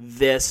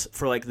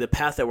like the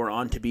path that we're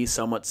on to be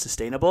somewhat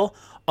sustainable.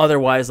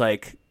 Otherwise,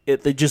 like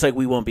just like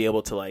we won't be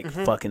able to like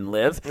fucking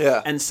live.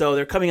 Yeah. And so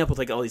they're coming up with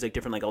like all these like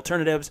different like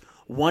alternatives.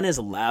 One is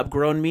lab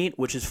grown meat,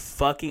 which is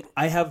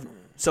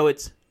so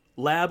it's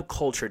lab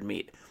cultured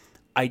meat.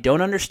 I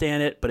don't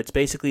understand it, but it's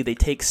basically they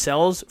take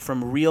cells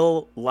from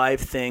real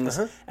live things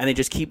and they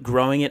just keep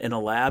growing it in a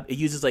lab. It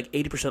uses like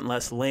 80%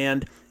 less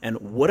land and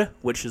wood,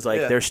 which is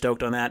like they're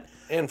stoked on that.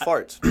 And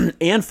farts.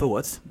 And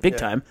foods, big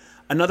time.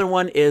 Another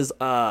one is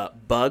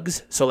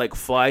bugs, so like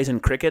flies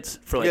and crickets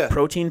for like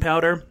protein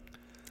powder.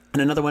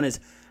 And another one is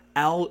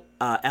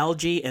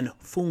algae and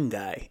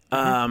fungi.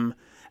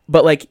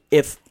 But like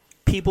if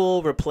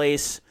people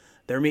replace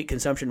their meat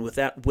consumption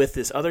with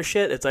this other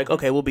shit, it's like,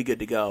 okay, we'll be good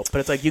to go. But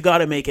it's like you got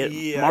to make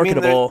it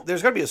marketable. I mean,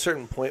 there's got to be a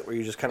certain point where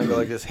you just kind of go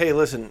like this, hey,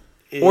 listen.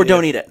 Or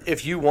don't eat it.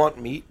 If you want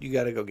meat, you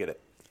got to go get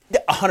it.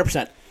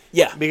 100%.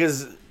 Yeah.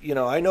 Because, you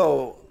know, I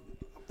know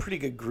a pretty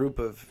good group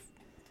of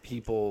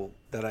people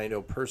that I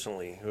know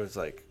personally who is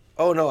like,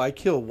 oh, no, I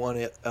kill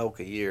one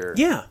elk a year.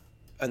 Yeah.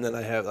 And then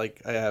I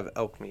have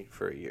elk meat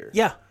for a year.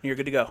 Yeah, you're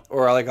good to go.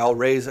 Or like I'll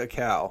raise a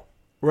cow.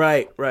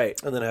 Right.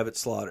 And then have it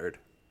slaughtered.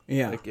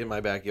 Yeah. Like in my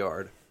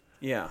backyard.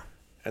 Yeah.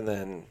 And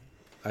then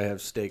I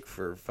have steak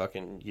for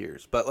fucking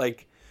years. But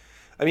like,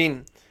 I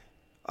mean,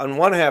 on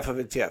one half of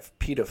it's,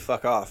 PETA,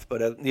 fuck off.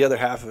 But the other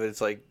half of it, it's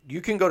like,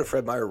 you can go to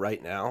Fred Meyer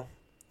right now.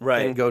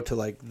 Right. And go to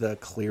like the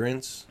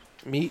clearance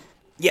meat.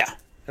 Yeah.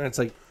 And it's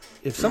like,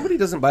 if somebody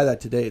doesn't buy that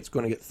today, it's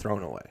going to get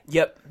thrown away.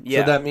 Yep.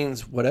 Yeah. So that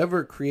means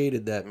whatever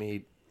created that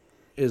meat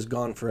is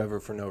gone forever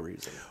for no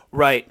reason.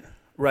 Right.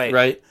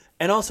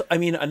 And also, I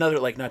mean, another,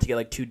 like, not to get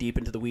like too deep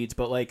into the weeds,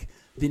 but like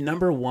the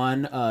number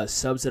one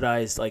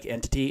subsidized like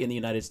entity in the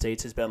United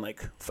States has been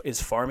like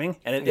is farming,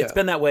 and it's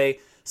been that way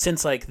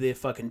since like the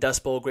fucking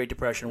Dust Bowl, Great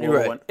Depression,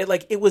 World War I.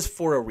 It was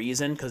for a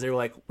reason, because they were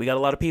like, we got a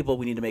lot of people,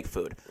 we need to make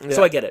food. Yeah.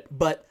 So I get it,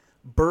 but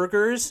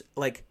burgers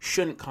like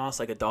shouldn't cost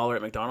like $1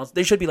 at McDonald's.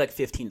 They should be like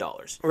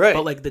 $15. Right.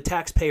 But like the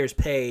taxpayers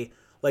pay,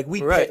 like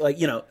we pay, like,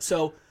 you know,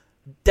 so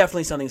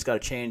definitely something's got to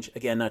change.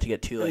 Again, not to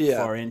get too like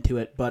far into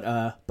it, but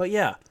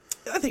yeah.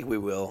 I think we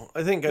will.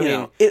 I think, I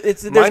mean,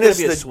 there's going to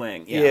be a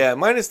swing. Yeah,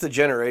 minus the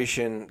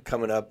generation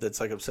coming up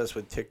that's like obsessed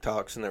with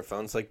TikToks and their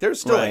phones. Like,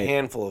 there's still a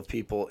handful of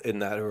people in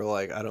that who are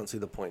like, I don't see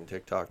the point in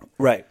TikTok.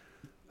 Right.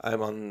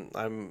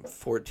 I'm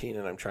 14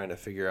 and I'm trying to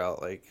figure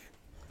out like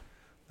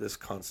this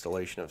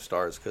constellation of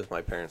stars because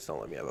my parents don't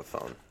let me have a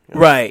phone. You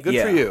know? Right.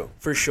 Good for you.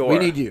 For sure. We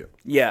need you.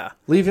 Yeah.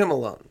 Leave him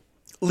alone.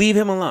 Leave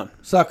him alone.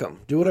 Suck him.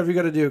 Do whatever you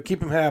got to do.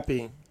 Keep him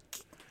happy.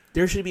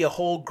 There should be a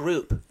whole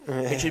group.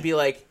 It should be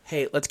like,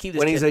 hey, let's keep this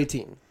when kid. he's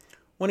 18.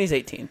 When he's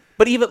 18.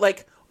 But even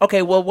like,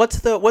 okay, well, what's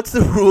the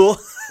rule?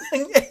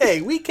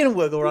 Hey, we can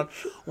wiggle around.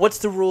 What's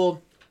the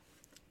rule?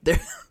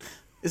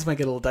 This might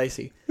get a little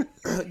dicey.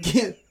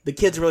 The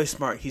kid's really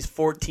smart. He's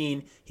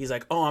 14. He's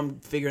like, oh,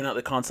 I'm figuring out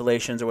the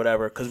constellations or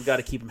whatever because we got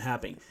to keep him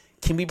happy.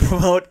 Can we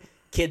promote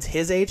kids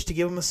his age to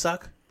give him a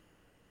suck?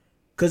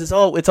 Because it's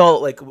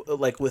all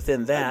like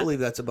within that. I believe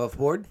that's above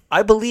board.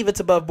 I believe it's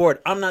above board.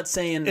 I'm not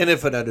saying. And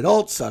if an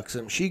adult sucks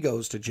him, she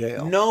goes to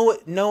jail.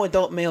 No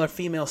adult male or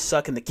female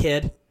sucking the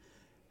kid.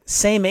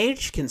 Same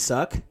age can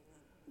suck.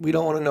 We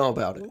don't want to know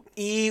about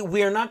it.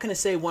 We are not going to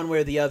say one way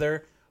or the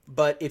other.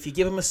 But if you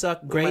give him a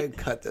suck, great. We might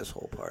cut this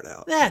whole part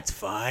out. That's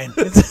fine.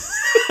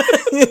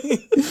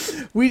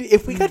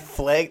 If we got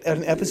flagged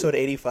on episode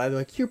 85,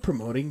 like you're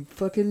promoting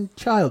fucking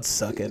child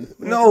sucking.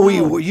 No,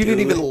 you didn't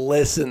even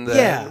listen. Then.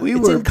 Yeah, we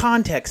it's were in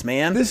context,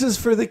 man. This is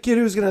for the kid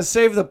who's gonna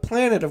save the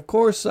planet. Of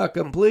course, suck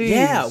him, please.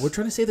 Yeah, we're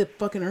trying to save the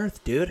fucking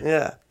Earth, dude.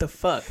 Yeah. The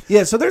fuck.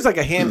 Yeah, so there's like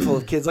a handful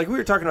of kids. Like we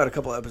were talking about a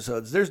couple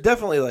episodes. There's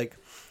definitely like,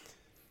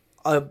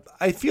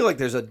 I feel like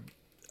there's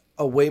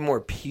a way more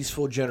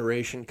peaceful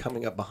generation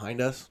coming up behind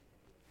us.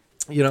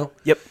 You know.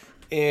 Yep.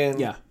 And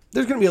yeah,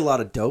 there's going to be a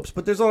lot of dopes,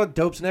 but there's a lot of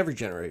dopes in every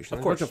generation.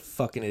 Of course. There's a bunch of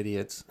fucking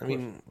idiots. I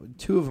mean,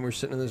 2 of them are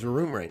sitting in this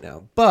room right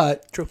now.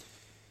 But true.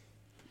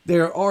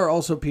 There are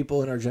also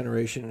people in our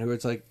generation who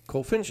it's like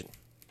Cole Finchen,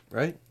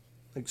 right?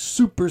 Like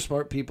super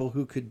smart people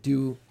who could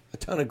do a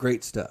ton of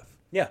great stuff.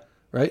 Yeah.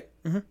 Right?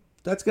 Mm-hmm.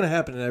 That's going to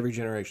happen in every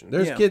generation.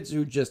 There's Yeah. kids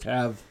who just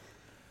have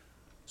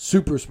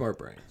super smart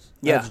brains.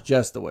 Yeah. That's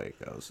just the way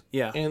it goes.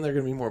 Yeah. And they're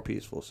going to be more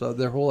peaceful. So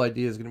their whole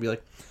idea is going to be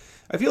like,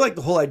 I feel like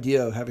the whole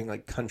idea of having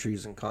like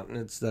countries and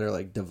continents that are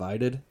like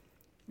divided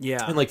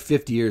Yeah. in like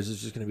 50 years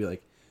is just going to be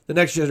like, the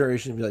next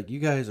generation will be like, you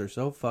guys are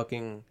so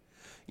fucking,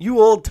 you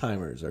old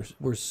timers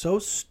we're so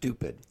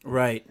stupid.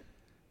 Right.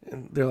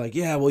 And they're like,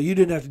 yeah, well, you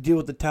didn't have to deal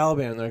with the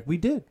Taliban. And they're like, we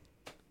did.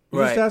 We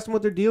just asked them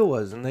what their deal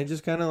was. And they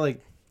just kind of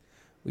like,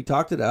 we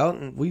talked it out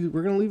and we're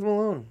going to leave them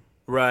alone.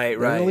 Right, They're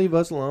right. going to leave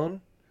us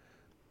alone.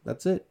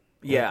 That's it.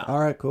 Yeah. All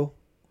right, cool.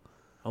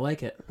 I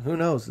like it. Who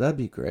knows? That'd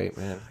be great,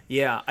 man.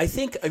 Yeah, I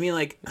mean,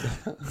 like,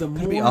 the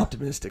Gotta be more...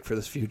 optimistic for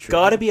this future.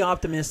 Gotta be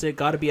optimistic.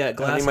 Gotta be at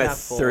glass half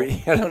full.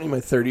 I don't need my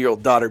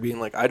 30-year-old daughter being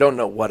like, I don't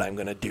know what I'm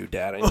going to do,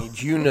 Dad. I need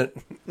you to...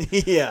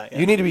 yeah.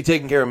 You need to be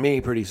taking care of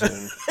me pretty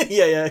soon.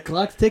 yeah.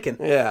 Clock's ticking.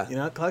 Yeah. You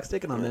know, clock's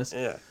ticking on this.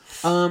 Yeah.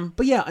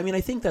 But yeah, I mean,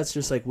 I think that's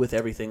just like with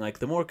everything. Like,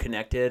 the more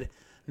connected...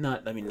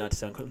 Not to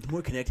sound the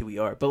more connected we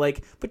are,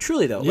 but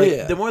truly though,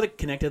 like the more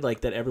connected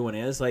like that everyone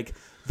is, like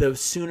the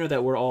sooner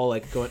that we're all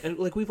like going, and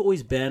like we've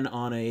always been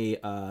on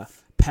a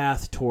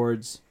path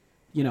towards,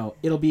 you know,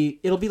 it'll be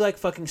like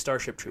fucking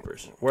Starship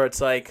Troopers, where it's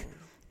like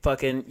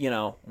fucking, you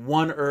know,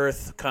 one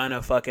Earth kind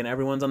of fucking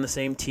everyone's on the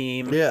same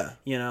team. Yeah,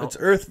 you know, it's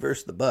Earth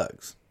versus the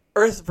bugs.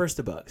 Earth versus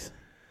the bugs,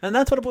 and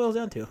that's what it boils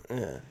down to.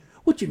 Yeah.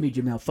 What's your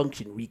major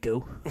malfunction,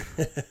 Rico?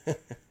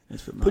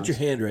 Put your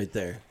hand right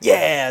there.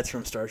 Yeah, it's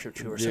from Starship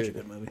Troopers. Such a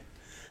good movie.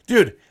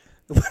 Dude,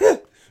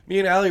 me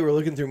and Allie were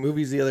looking through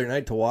movies the other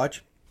night to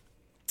watch,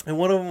 and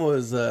one of them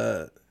was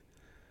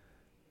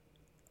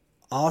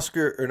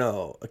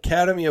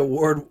Academy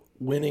Award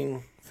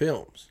winning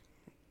films.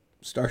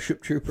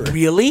 Starship Trooper.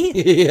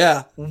 Really?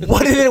 Yeah.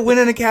 What did it win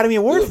an Academy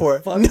Award for?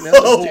 Fuck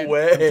no dude.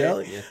 way. I'm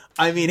telling you.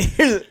 I mean,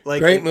 here's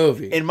like great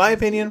movie. In my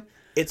opinion,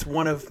 it's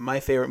one of my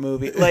favorite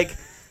movies. Like,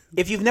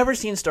 if you've never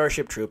seen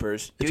Starship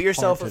Troopers, do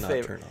yourself a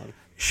favor.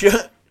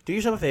 Do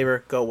yourself a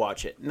favor, go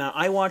watch it. Now,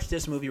 I watched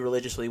this movie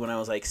religiously when I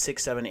was like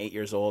 6, 7, 8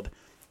 years old.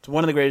 It's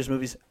one of the greatest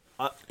movies,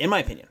 in my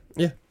opinion.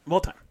 Yeah. Of all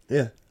time.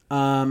 Yeah.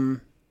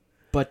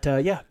 But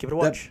yeah, give it a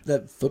watch.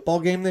 That football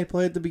game they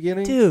play at the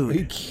beginning? Dude, are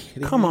you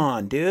kidding come me?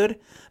 on, dude.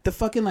 The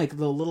fucking like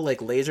the little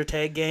like laser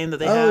tag game that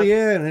they have. Oh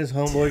yeah, and his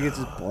homeboy gets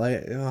his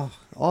play. Oh,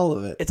 all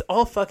of it. It's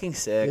all fucking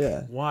sick.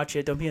 Yeah. Watch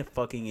it. Don't be a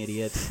fucking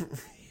idiot.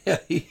 Yeah,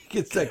 he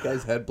gets that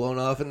guy's head blown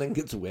off and then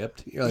gets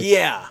whipped. You're like,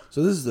 yeah.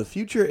 So this is the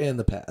future and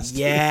the past.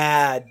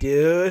 Yeah,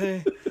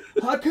 dude.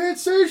 I can't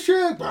say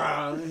shit.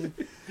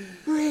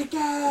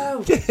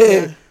 Rico.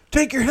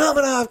 Take your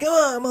helmet off. Come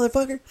on,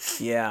 motherfucker.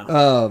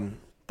 Yeah.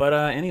 But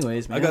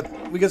anyways,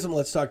 man. We got some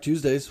Let's Talk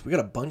Tuesdays. We got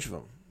a bunch of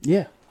them.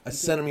 Yeah. I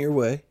sent them your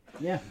way.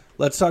 Yeah.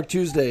 Let's Talk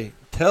Tuesday.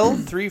 Tell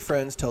 3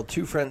 friends, tell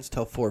 2 friends,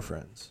 tell 4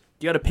 friends.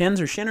 You got a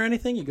pins or shin or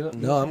anything? You go.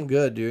 No, I'm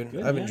good, dude.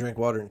 Good, I haven't yeah. drank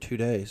water in 2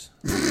 days.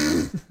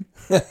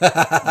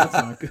 That's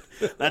not good.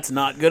 That's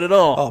not good at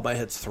all. Oh, my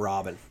head's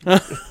throbbing.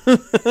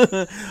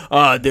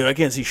 Oh, dude, I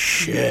can't see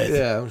shit.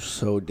 Yeah, I'm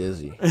so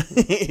dizzy.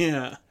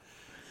 Yeah.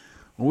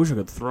 I wish I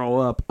could throw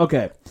up.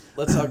 Okay.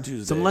 Let's Talk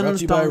Tuesday. Some Brought lemon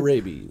to you by stone-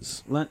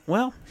 rabies.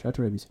 Well, shout out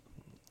to rabies.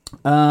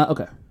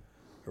 Okay.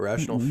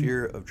 Irrational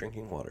fear of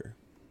drinking water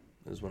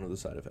is one of the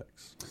side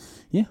effects.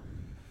 Yeah.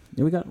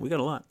 Yeah, we got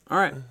a lot. All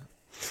right.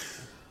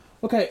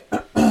 Okay.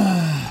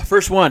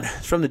 First one.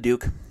 It's from the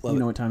Duke. You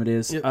know what time it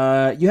is.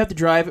 Yep. You have to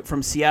drive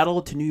from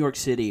Seattle to New York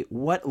City.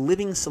 What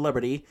living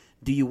celebrity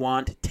do you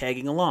want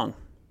tagging along?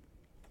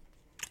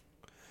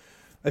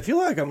 I feel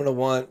like I'm going to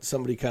want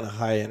somebody kind of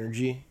high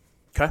energy.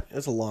 Okay.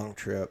 It's a long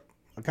trip.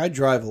 Like, I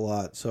drive a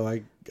lot, so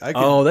I could,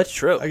 Oh, that's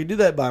true. I could do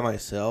that by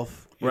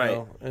myself. You Right.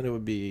 know, and it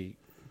would be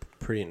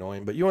pretty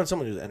annoying. But you want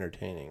someone who's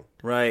entertaining.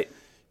 Right.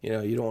 You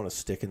know, you don't want to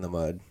stick in the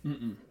mud. I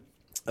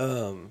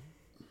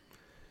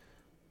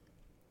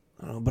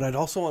don't know, but I'd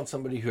also want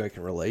somebody who I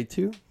can relate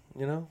to,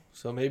 you know?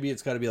 So maybe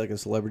it's got to be like a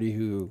celebrity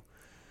who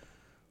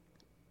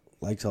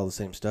likes all the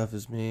same stuff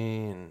as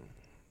me. And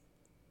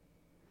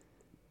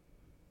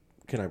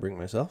can I bring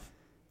myself?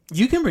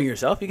 You can bring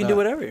yourself. You can do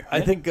whatever.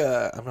 I think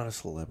I'm not a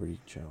celebrity,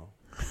 Joe.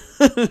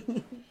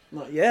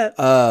 Not yet.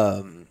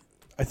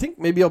 I think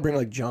maybe I'll bring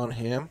like John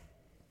Hamm.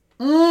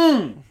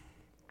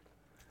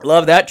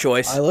 Love that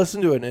choice. I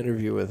listened to an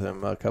interview with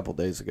him a couple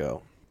days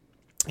ago.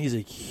 He's a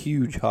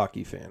huge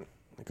hockey fan.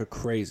 like a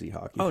crazy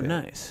hockey Oh, fan.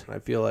 nice. And I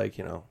feel like,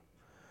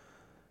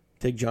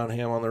 take John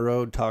Hamm on the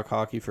road, talk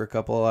hockey for a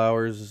couple of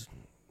hours,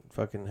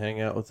 fucking hang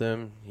out with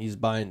him. He's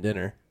buying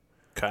dinner,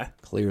 Okay.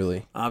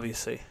 clearly.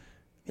 Obviously.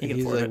 He And can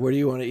he's afford like, it. "Where do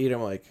you want to eat?"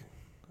 I'm like,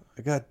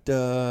 "I got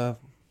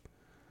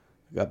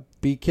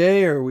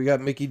BK or we got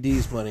Mickey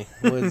D's money."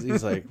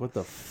 He's like, "What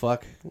the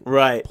fuck?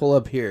 Right. Pull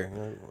up here."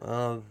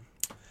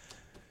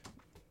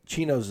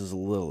 Chino's is a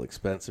little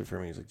expensive for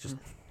me. He's like, "Just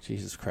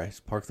Jesus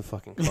Christ, park the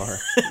fucking car."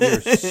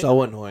 You're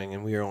so annoying,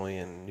 and we are only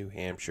in New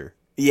Hampshire.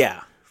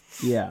 Yeah.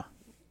 Yeah.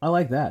 I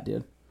like that,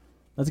 dude.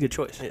 That's a good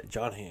choice. Yeah,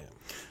 John Hamm.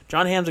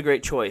 John Hamm's a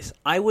great choice.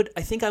 I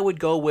think I would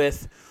go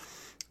with.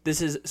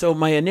 So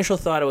my initial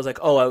thought, I was like,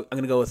 oh, I'm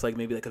going to go with like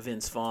maybe like a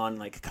Vince Vaughn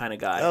like kind of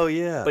guy. Oh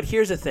yeah. But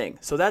here's the thing.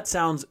 So that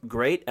sounds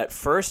great at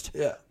first.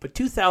 Yeah. But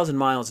 2,000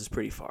 miles is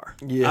pretty far.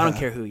 Yeah. I don't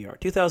care who you are.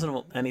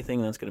 2,000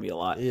 anything, that's going to be a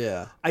lot.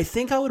 Yeah. I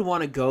think I would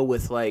want to go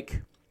with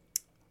like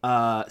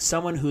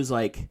someone who's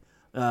like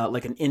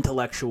an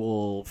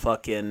intellectual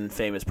fucking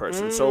famous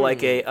person. So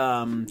like a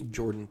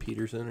Jordan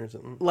Peterson or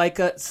something. like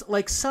a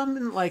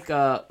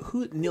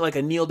Neil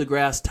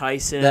deGrasse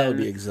Tyson. That would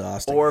be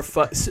exhausting. Or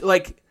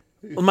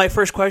my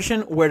first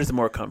question: where does the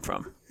more come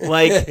from?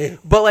 Like,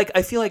 but like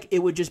I feel like it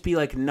would just be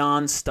like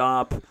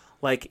nonstop.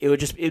 Like it would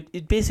just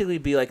it'd basically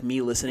be like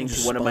me listening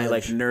to one of my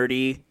like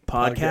nerdy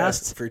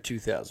podcasts for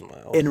 2,000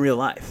 miles in real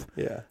life.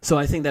 Yeah. So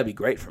I think that'd be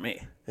great for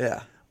me.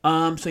 Yeah.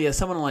 So yeah,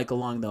 someone like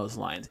along those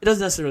lines. It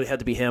doesn't necessarily have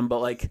to be him, but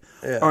like,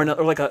 Yeah. or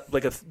like a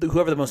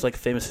whoever the most like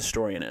famous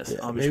historian is. Yeah,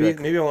 I'll be sure.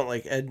 maybe I want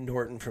like Ed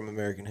Norton from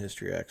American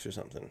History X or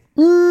something.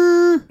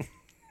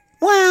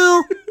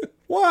 Well,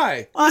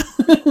 Why?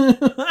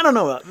 I don't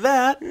know about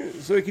that.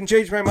 So he can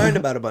change my mind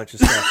about a bunch of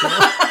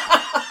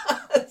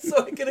stuff.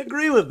 So I can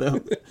agree with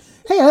them.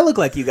 Hey, I look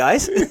like you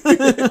guys.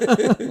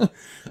 I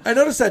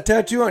noticed that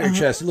tattoo on your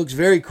chest. It looks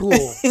very cool.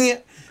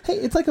 Hey,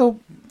 it's like a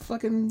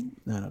fucking...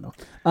 I don't know.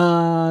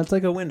 It's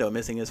like a window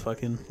missing his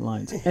fucking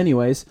lines.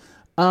 Anyways,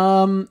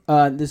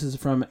 this is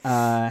from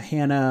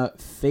Hannah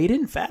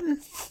Faden.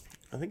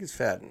 I think it's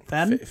Fadden.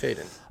 Fadden?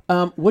 Faden.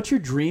 What's your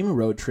dream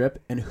road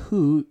trip, and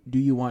who do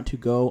you want to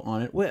go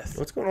on it with?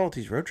 What's going on with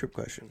these road trip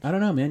questions? I don't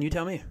know, man. You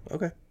tell me.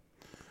 Okay.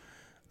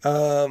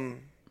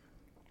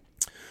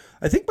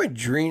 I think my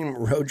dream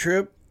road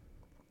trip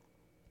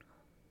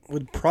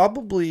would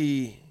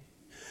probably,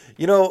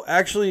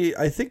 actually,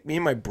 I think me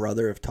and my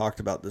brother have talked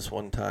about this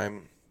one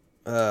time.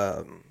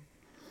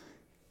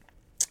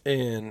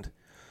 And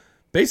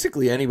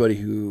basically anybody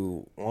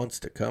who wants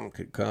to come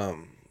could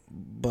come,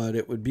 but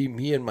it would be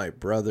me and my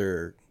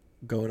brother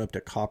going up to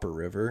Copper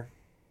River.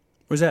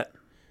 Where's that?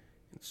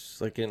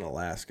 It's like in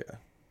Alaska.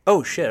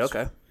 Oh shit.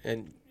 Okay.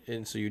 And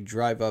so you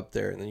drive up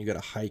there and then you got to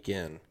hike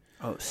in.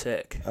 Oh,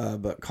 sick.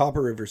 But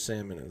Copper River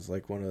salmon is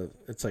like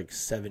it's like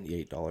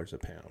 $78 a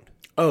pound.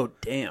 Oh,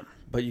 damn.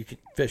 But you can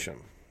fish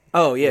them.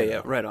 Oh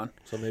yeah, right on.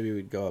 So maybe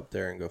we'd go up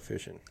there and go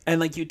fishing.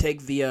 And like you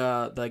take the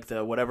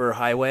the whatever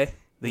highway,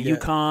 the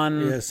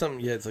Yukon. Yeah, it's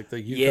like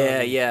the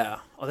Yukon. Yeah.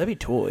 Oh, that'd be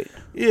tight.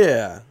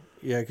 Yeah,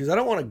 because I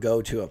don't want to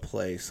go to a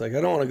place. Like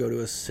I don't want to go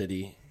to a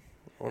city.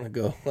 I want to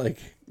go like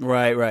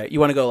Right. You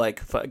want to go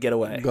like get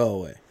away. go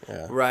away.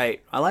 Yeah,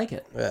 Right. I like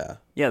it.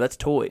 Yeah, that's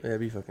tight. Yeah, it'd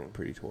be fucking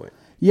pretty toy.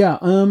 Yeah,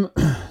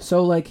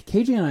 so like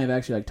KJ and I have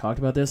actually Like talked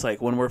about this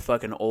like when we're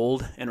fucking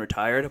old and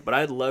retired, but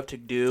I'd love to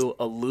do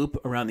a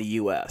loop around the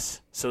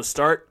U.S. So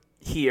start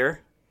here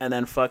and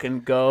then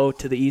fucking go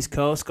to the East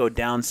Coast, go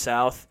down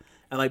south,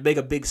 and like make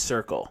a big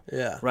circle.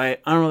 Yeah.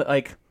 Right. I don't really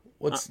like.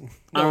 What's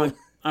I don't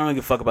really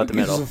give a fuck about the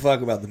gives middle. a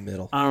fuck about the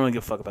middle? I don't really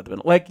give a fuck about the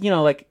middle. Like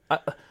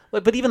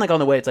but even like on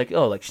the way, it's like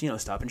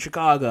stop in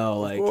Chicago,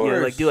 like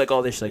like do like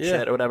all this like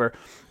shit or whatever.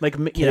 Like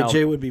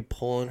KJ would be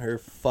pulling her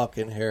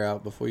fucking hair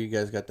out before you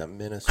guys got to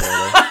Minnesota.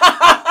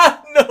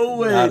 no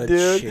way, Not a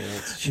dude.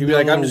 chance. She'd be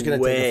like, "I'm just gonna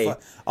take a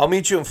I'll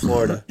meet you in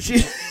Florida."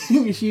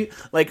 She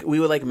like we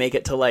would like make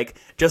it to like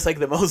just like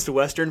the most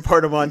western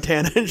part of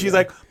Montana, and she's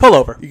like, pull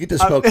over. You get to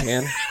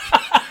Spokane.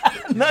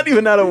 Not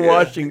even out of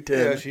Washington.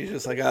 Yeah, she's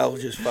just like, I'll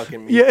just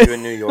fucking meet Yeah. you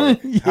in New York.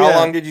 How Yeah.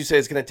 long did you say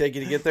it's going to take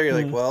you to get there? You're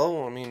like,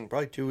 well, I mean,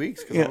 probably 2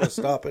 weeks because I'm going to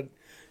stop and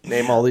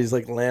name all these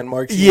like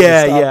landmarks. you need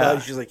to stop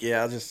at. She's like,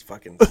 yeah, I'll just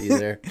fucking see you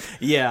there.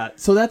 Yeah.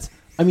 So that's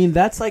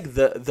like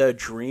the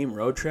dream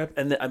road trip,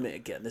 and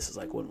again, this is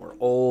like when we're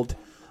old.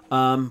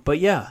 But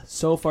yeah,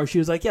 so far she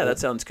was like, yeah, that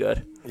sounds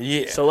good.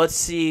 Yeah. So let's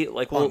see,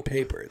 like On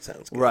paper, it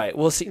sounds good. right,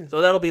 we'll see. So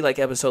that'll be like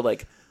episode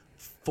like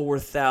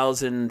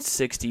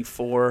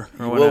 4064 or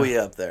whatever. We'll be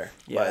up there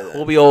by Yeah, then.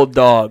 we'll be old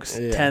dogs.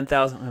 Yeah.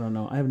 10,000. I don't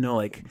know. I have no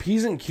like.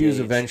 P's and Q's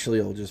Gauge.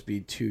 eventually will just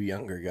be two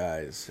younger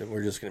guys, and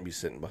we're just going to be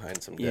sitting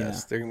behind some Yeah.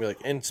 desks. They're going to be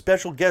like, and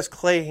special guest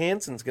Clay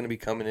Hansen's going to be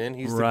coming in.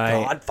 He's Right.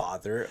 the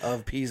godfather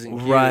of P's and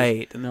Q's.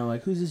 Right. and they're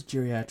like, "Who's this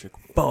geriatric?"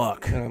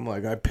 Fuck. And I'm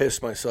like, I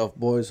pissed myself,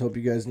 boys. Hope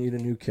you guys need a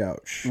new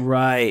couch.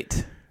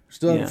 Right.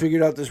 Still haven't Yeah.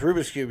 figured out this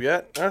Rubik's Cube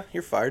yet.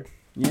 You're fired.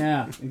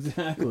 Yeah,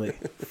 exactly.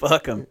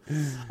 Fuck them.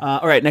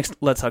 All right. Next,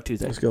 Let's Talk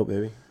Tuesday. Let's go,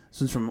 baby. This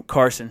one's from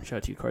Carson. Shout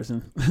out to you,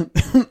 Carson.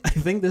 I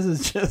think this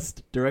is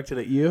just directed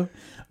at you,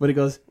 but it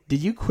goes, "Did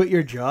you quit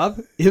your job?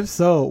 If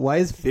so, why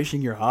is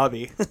fishing your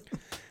hobby?"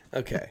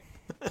 Okay.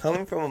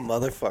 Coming from a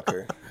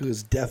motherfucker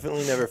who's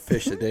definitely never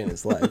fished a day in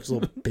his life, this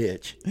little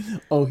bitch.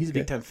 Oh, he's a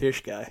big time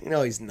fish guy.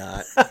 No, he's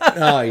not.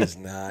 No, he's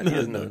not. He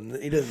doesn't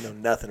know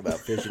nothing about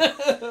fishing.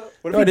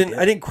 No, I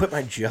didn't quit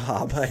my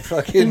job. I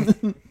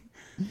fucking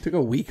Took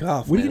a week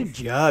off. What do man. you get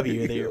a job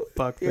here, there,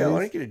 fuck? Yeah, why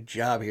don't you get a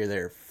job here,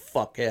 there,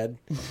 fuckhead?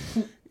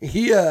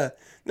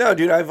 No,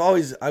 dude, I've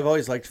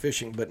always liked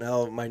fishing, but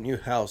now my new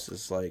house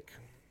is like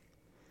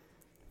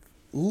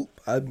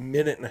a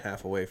minute and a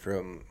half away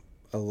from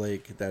a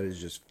lake that is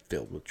just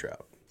filled with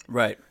trout.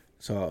 Right.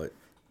 So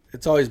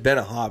it's always been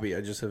a hobby.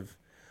 I just have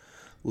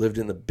lived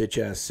in the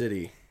bitch ass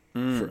city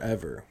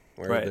forever,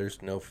 where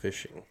there's no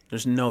fishing.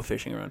 There's no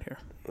fishing around here.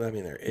 I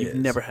mean, there is. You've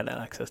never had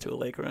access to a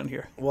lake around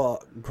here.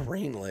 Well,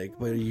 Green Lake,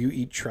 but you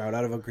eat trout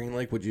out of a Green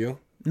Lake? Would you?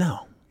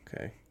 No.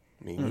 Okay,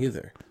 me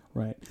neither.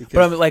 Right.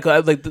 But I mean, like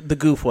the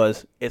goof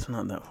was, it's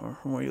not that far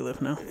from where you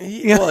live now.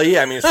 Well,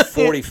 yeah, I mean, it's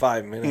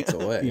 45 minutes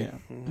away. Yeah.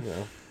 You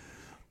know.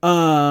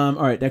 All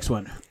right, next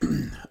one.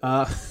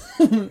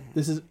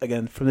 This is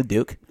again from the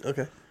Duke.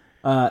 Okay.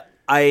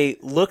 I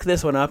looked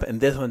this one up, and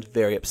this one's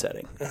very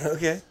upsetting.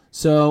 Okay.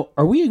 So,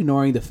 are we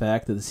ignoring the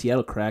fact that the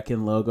Seattle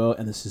Kraken logo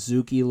and the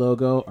Suzuki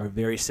logo are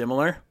very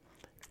similar?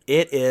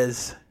 It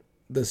is.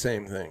 The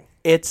same thing.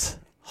 It's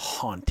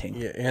haunting.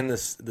 Yeah, and the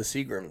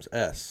Seagram's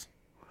S.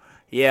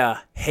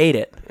 Yeah, hate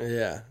it.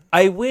 Yeah.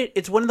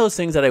 It's one of those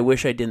things that I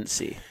wish I didn't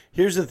see.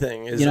 Here's the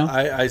thing: is You know?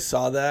 I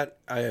saw that,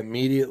 I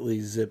immediately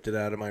zipped it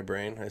out of my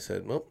brain. I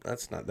said, "Well,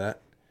 that's not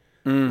that.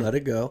 Let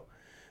it go."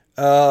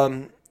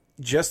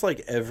 Just like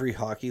every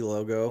hockey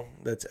logo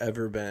that's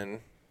ever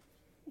been,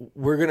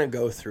 we're gonna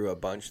go through a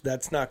bunch.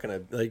 That's not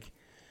gonna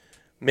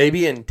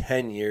maybe in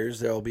 10 years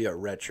there'll be a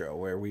retro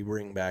where we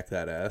bring back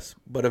that S,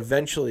 but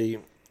eventually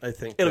I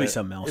think It'll be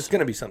something else. It's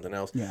gonna be something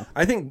else. Yeah.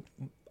 I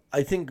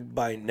think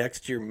by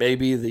next year,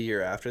 maybe the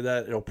year after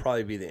that, it'll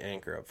probably be the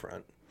anchor up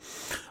front.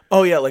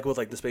 Oh yeah, like with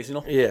the Space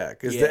Needle. Yeah,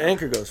 because the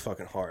anchor goes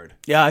fucking hard.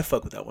 Yeah, I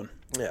fuck with that one.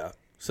 Yeah,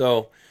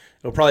 so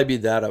it'll probably be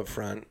that up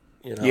front.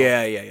 You know.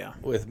 Yeah.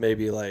 With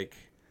maybe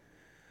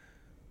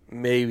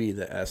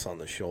the S on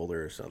the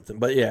shoulder or something.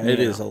 But yeah, it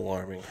is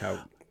alarming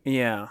how.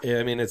 Yeah. Yeah,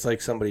 I mean, it's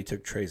like somebody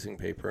took tracing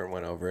paper and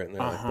went over it, and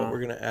they're like, "But we're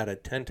gonna add a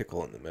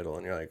tentacle in the middle,"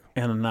 and you're like,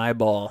 And an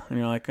eyeball, and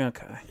you're like,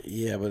 okay.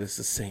 "Yeah, but it's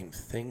the same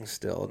thing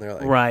still," and they're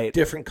like, Right.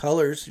 different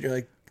colors." And you're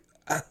like,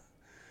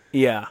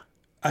 Yeah.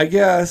 I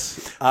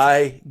guess.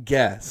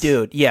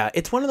 Dude, yeah,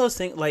 it's one of those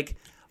things. Like,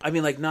 I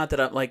mean, like, not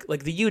that I'm like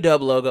the UW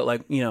logo,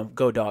 like, you know,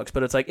 go Dogs,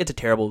 but it's like, it's a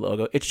terrible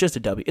logo. It's just a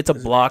W. It's a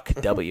block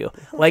W.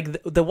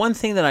 Like, the one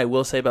thing that I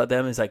will say about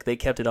them is like they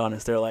kept it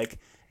honest. They're like,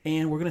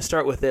 and we're gonna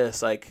start with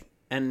this, like,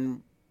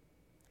 and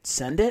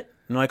send it.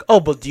 And they're like,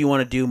 oh, but do you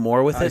want to do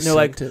more with it? And they're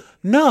like,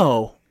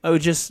 no, I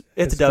would just,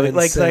 it's a W.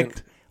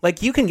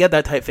 Like you can get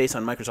that typeface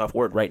on Microsoft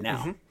Word right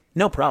now,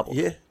 no problem.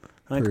 Yeah.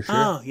 Like, For sure.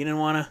 oh, you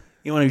want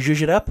to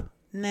zhuzh it up?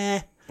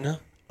 Nah. No.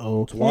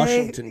 Okay. It's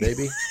Washington,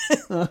 baby.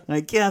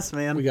 I guess,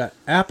 man. We got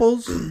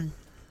apples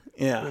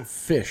Yeah. and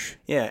fish.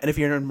 Yeah, and if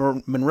you're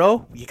in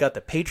Monroe, you got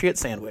the Patriot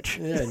sandwich.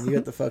 Yeah, and you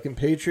got the fucking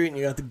Patriot and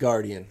you got the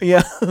Guardian.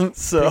 Yeah,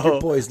 so Pick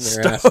your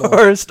poison there,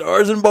 asshole.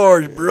 stars and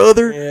bars,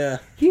 brother. Yeah.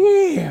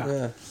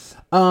 Yeah.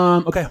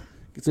 Okay.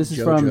 This is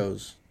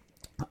JoJo's.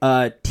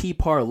 from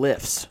T-Par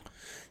Lifts.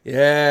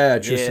 Yeah,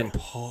 Tristan Yeah.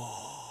 Paul.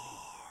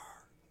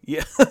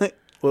 Yeah.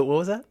 what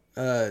was that?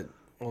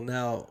 Well,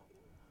 now,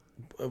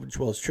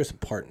 it's Tristan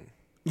Parton.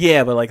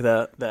 Yeah, but like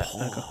that.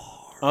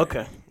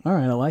 Okay. All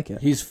right, I like it.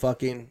 He's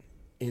fucking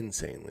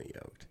insanely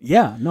yoked.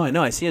 Yeah. No, I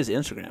know. I see his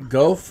Instagram.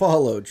 Go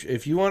follow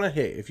if you want to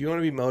hate. If you want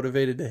to be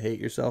motivated to hate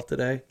yourself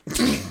today,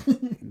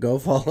 go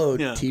follow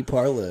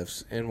T-Par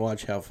Lifts and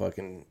watch how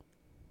fucking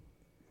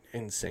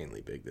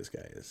insanely big this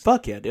guy is.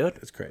 Fuck yeah, dude.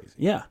 It's crazy.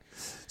 Yeah.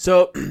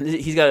 So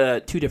he's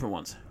got two different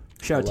ones.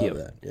 Shout out to you.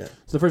 That. Yeah.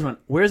 So the first one,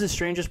 where's the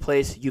strangest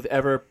place you've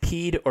ever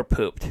peed or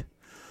pooped?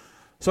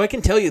 So I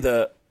can tell you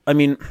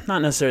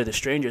not necessarily the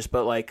strangest,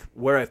 but like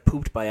where I've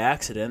pooped by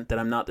accident that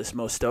I'm not the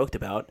most stoked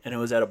about. And it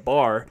was at a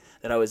bar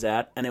that I was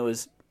at, and it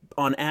was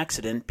on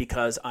accident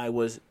because I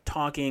was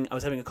having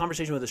a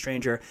conversation with a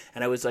stranger,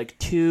 and I was like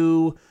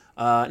too,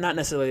 not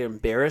necessarily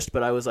embarrassed,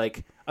 but I was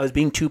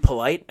being too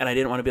polite, and I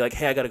didn't want to be like,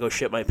 hey, I got to go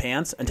shit my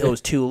pants until it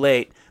was too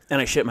late,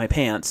 and I shit my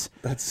pants.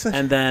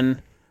 And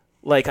then,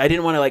 like, I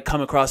didn't want to like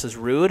come across as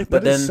rude,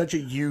 but that then is such a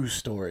you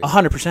story.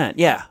 100%,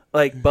 yeah.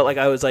 Like, but like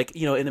I was like,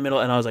 in the middle,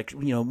 and I was like,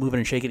 moving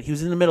and shaking. He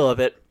was in the middle of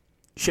it,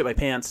 shit my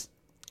pants,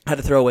 had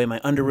to throw away my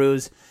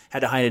underoos, had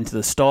to hide into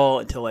the stall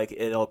until like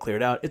it all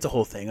cleared out. It's a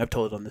whole thing. I've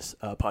told it on this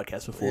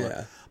podcast before.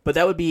 Yeah. But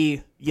that would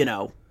be,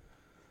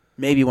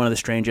 maybe one of the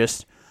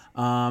strangest.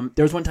 There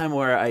was one time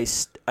where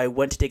I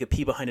went to take a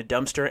pee behind a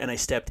dumpster, and I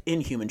stepped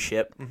in human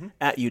shit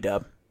at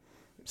UW.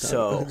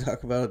 So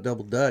talk about a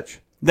double Dutch.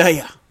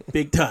 yeah,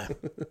 big time.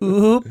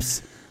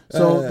 Oops.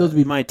 So those would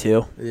be my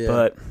two. Yeah.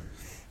 But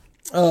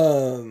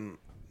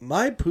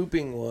my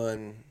pooping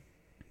one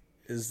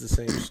is the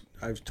same.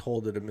 I've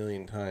told it a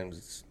million times.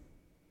 It's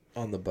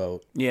on the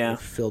boat. Yeah. I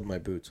filled my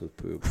boots with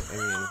poop.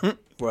 I mean,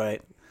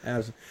 right.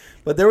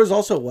 but there was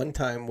also one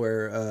time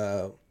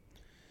where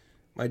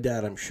My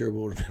dad, I'm sure,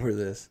 will remember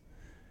this.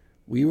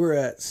 We were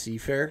at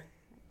Seafair,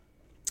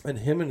 and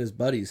him and his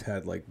buddies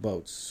had, like,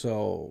 boats.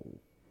 So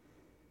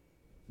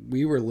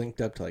we were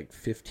linked up to, like,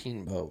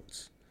 15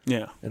 boats.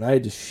 Yeah. And I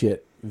had to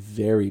shit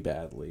very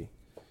badly.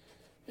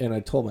 And I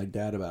told my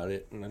dad about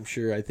it, and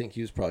I think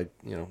he was probably,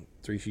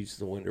 3 sheets to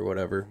the wind or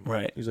whatever.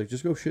 Right. He's like,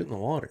 just go shit in the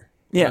water.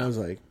 Yeah. And I was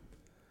like,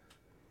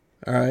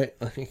 all right.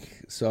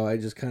 So I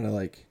just kind of,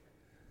 like,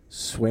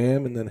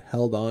 swam and then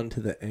held on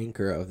to the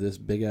anchor of this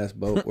big-ass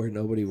boat where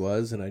nobody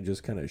was, and I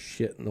just kind of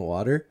shit in the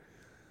water.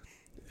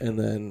 And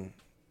then,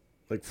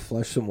 like,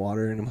 flushed some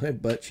water into my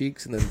butt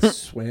cheeks and then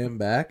swam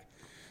back.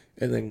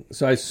 And then,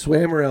 so I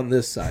swam around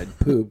this side,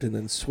 pooped, and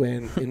then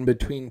swam in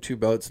between 2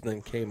 boats and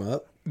then came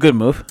up. Good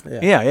move.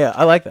 Yeah,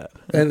 I like that.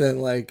 And then,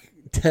 like,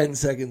 10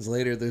 seconds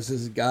later, there's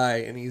this guy,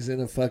 and he's in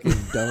a fucking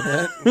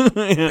donut,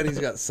 and he's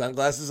got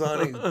sunglasses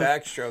on, and he's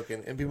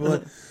backstroking, and people are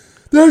like,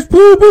 there's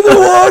poop in the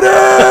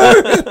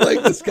water!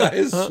 Like, this guy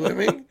is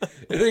swimming,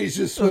 and then he's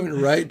just swimming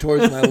right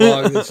towards my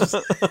log. It's just,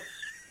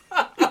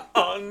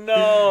 Oh,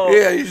 no.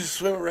 yeah, he's just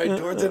swimming right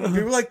towards it, and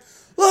people are like,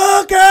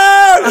 look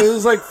out! It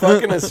was like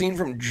fucking a scene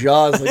from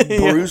Jaws, like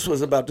Bruce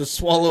was about to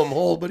swallow him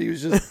whole, but he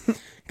was just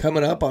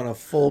coming up on a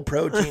full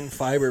protein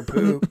fiber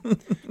poop.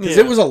 Because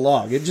it was a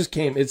log. It just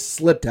it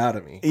slipped out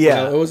of me.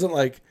 Yeah. It wasn't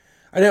like,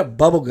 I didn't have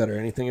bubble gut or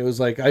anything. It was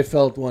like, I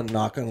felt one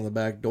knocking on the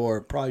back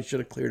door. Probably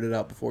should have cleared it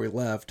out before we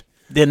left.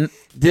 Didn't,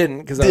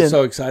 because I was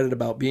so excited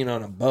about being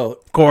on a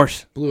boat. of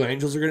course. Blue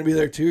Angels are going to be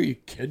there too. Are you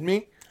kidding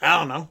me? I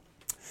don't know.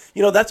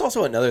 That's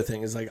also another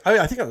thing is like,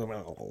 I think I was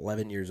about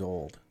 11 years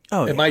old.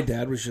 Oh, and my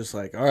dad was just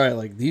like, all right,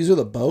 like, these are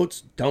the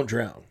boats. Don't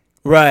drown.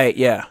 Right,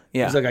 yeah.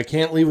 He's like, I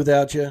can't leave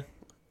without you.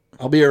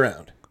 I'll be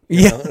around.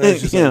 Yeah, And I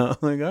was just all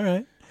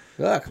right.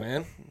 fuck,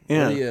 man.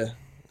 Yeah. What do you,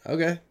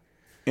 okay.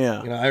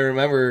 Yeah. I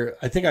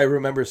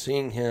remember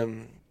seeing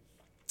him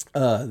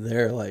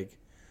there, like,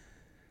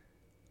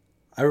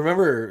 I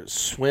remember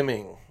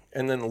swimming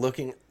and then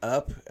looking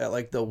up at,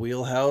 like, the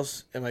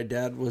wheelhouse, and my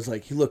dad was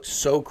like, he looked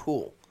so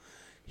cool.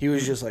 He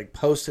was just, like,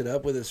 posted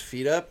up with his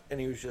feet up, and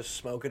he was just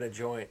smoking a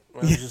joint.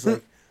 And I was just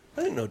like,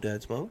 I didn't know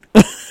Dad smoked.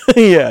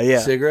 yeah.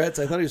 Cigarettes?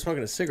 I thought he was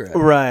smoking a cigarette.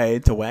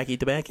 Right, to wacky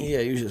tobacco. Yeah,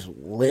 he was just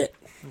lit.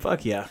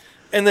 Fuck yeah.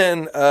 And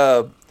then,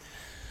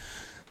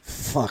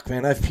 fuck,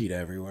 man, I've peed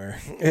everywhere.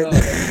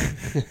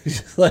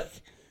 Just like,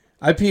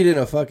 I peed in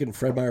a fucking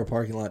Fred Meyer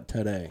parking lot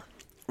today.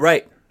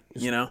 Right.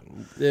 It's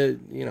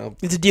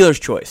a dealer's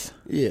choice.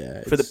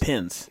 Yeah. For the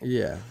pins.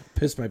 Yeah.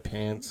 Pissed my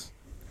pants.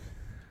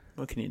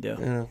 What can you do?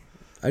 Yeah.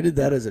 I did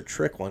that as a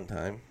trick one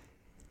time.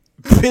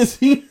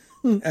 Busy?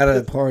 At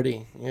a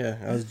party. Yeah.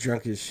 I was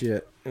drunk as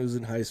shit. It was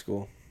in high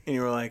school. And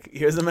you were like,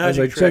 here's the I was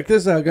magic like, trick. check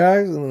this out,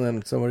 guys. And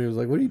then somebody was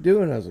like, what are you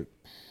doing? I was like,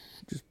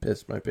 just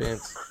pissed my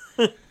pants.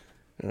 And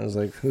I was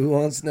like, who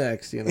wants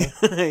next, yeah, Get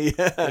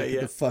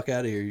the fuck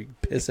out of here. You can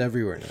piss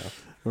everywhere now.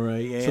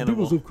 Right, yeah. Some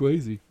people are so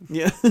crazy.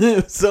 Yeah,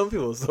 some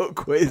people are so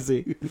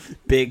crazy.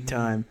 Big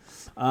time.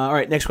 All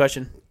right, next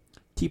question.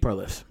 T-Par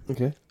lifts.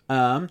 Okay.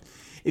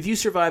 If you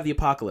survive the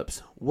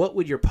apocalypse, what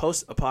would your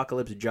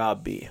post-apocalypse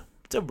job be?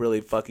 It's a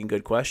really fucking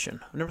good question.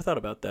 I've never thought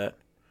about that.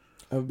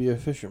 I would be a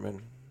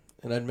fisherman,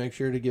 and I'd make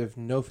sure to give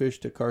no fish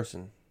to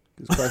Carson,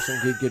 because Carson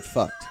could get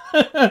fucked.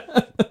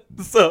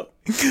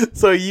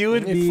 So you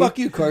would be... Fuck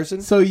you,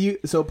 Carson. So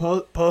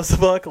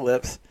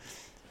post-apocalypse,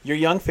 you're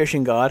young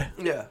fishing god.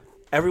 Yeah.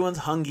 Everyone's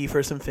hungry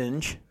for some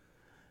finge.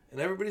 And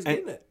everybody's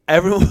getting it.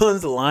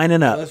 Everyone's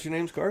lining up. Unless your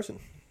name's Carson.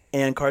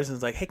 And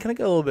Carson's like, hey, can I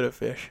get a little bit of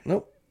fish?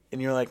 Nope.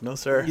 And you're like, no,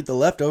 sir. Get the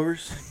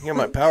leftovers. Get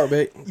my power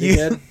bait. You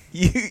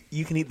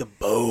can eat the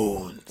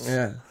bones.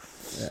 Yeah.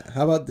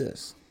 How about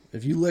this?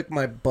 If you lick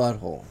my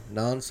butthole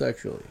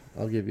non-sexually,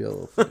 I'll give you a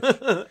little fish.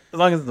 As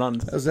long as it's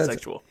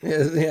non-sexual.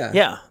 Yeah.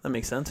 Yeah, that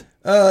makes sense.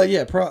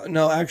 Yeah.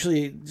 No,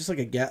 actually, just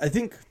like I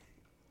think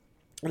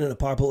in an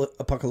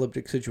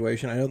apocalyptic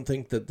situation, I don't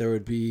think that there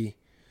would be,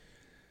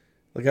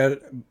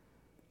 like,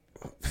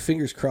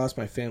 fingers crossed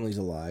my family's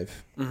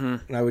alive. Mm-hmm.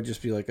 And I would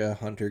just be like a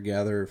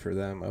hunter-gatherer for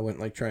them. I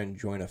wouldn't, like, try and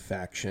join a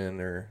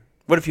faction or...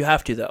 What if you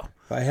have to, though?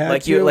 If I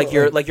had to,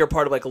 you're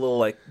part of, like, a little,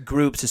 like,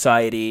 group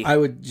society. I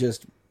would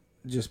just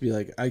be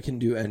like, I can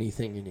do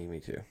anything you need me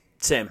to.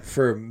 Same.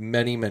 For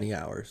many, many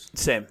hours.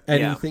 Same.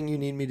 Anything you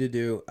need me to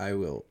do, I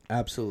will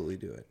absolutely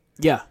do it.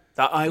 Yeah.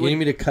 You need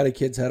me to cut a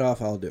kid's head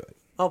off, I'll do it.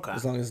 Okay.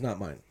 As long as it's not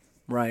mine.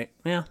 Right.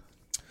 Yeah.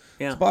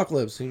 It's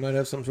apocalypse. He might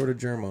have some sort of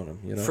germ on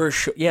him, For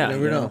sure. Yeah. You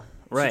never know.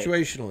 Right.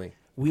 Situationally.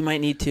 We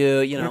might need to,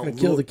 We're not going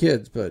to kill the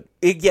kids, but...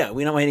 we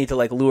might need to,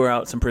 like, lure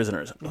out some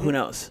prisoners. Mm-hmm. Who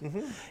knows?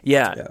 Mm-hmm.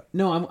 Yeah.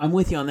 No, I'm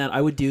with you on that.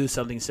 I would do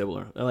something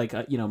similar. Like,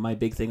 my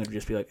big thing would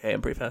just be like, hey,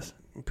 I'm pretty fast.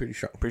 I'm pretty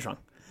strong.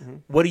 Mm-hmm.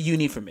 What do you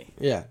need from me?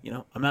 Yeah.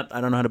 I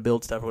don't know how to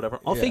build stuff or whatever.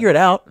 I'll figure it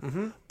out.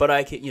 Mm-hmm. But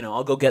I can,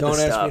 I'll go get the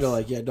stuff.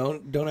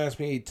 Don't ask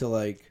me to,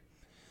 like,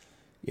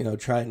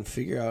 try and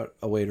figure out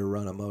a way to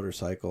run a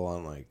motorcycle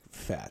on, like,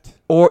 fat.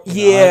 Or,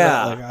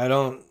 yeah. I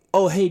don't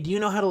oh, hey, do you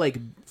know how to like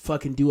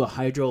fucking do a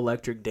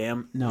hydroelectric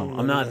dam? No,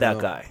 I'm not that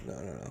guy.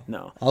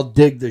 No. I'll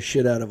dig the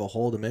shit out of a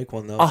hole to make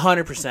one though.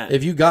 100%.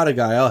 If you got a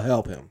guy, I'll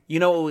help him. You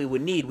know what we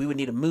would need? We would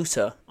need a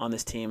Musa on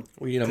this team.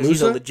 We need a 'cause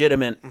he's a Musa?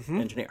 legitimate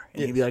engineer.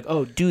 And he'd be like,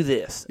 oh, do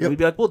this. And Yep. we'd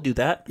be like, we'll do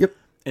that. Yep.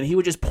 And he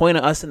would just point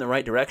at us in the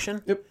right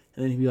direction. Yep.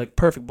 And then he'd be like,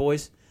 perfect,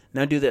 boys.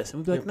 Now do this. And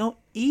we'd be like, no,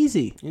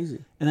 easy.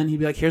 Easy. And then he'd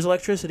be like, here's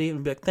electricity. And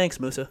we'd be like, thanks,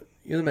 Musa.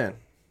 You're the man.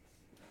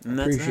 And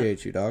that's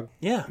Appreciate you, dog.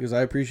 Yeah. Because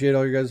I appreciate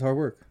all your guys' hard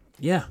work.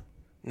 Yeah.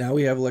 Now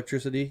we have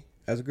electricity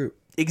as a group.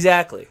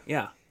 Exactly.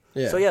 Yeah.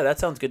 Yeah. So, yeah, that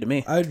sounds good to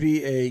me. I'd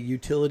be a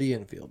utility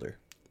infielder.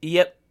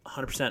 Yep.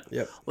 100%.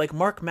 Yep. Like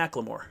Mark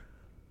McLemore.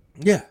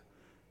 Yeah.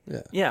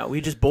 Yeah,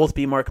 we just both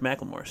be Mark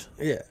McLemores.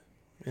 Yeah.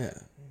 Yeah.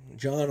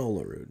 John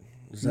Olerud.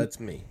 That's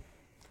me.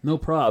 No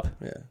prob.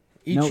 Yeah.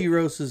 No.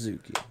 Ichiro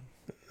Suzuki.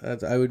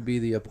 I would be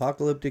the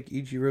apocalyptic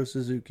Ichiro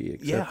Suzuki,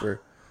 except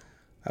for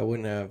I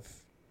wouldn't have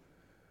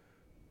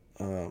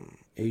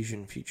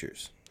Asian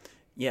features.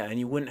 Yeah, and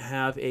you wouldn't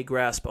have a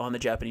grasp on the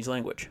Japanese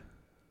language.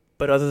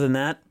 But other than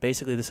that,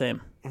 basically the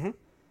same. Mm-hmm.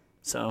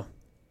 So.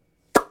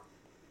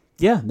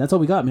 Yeah, that's all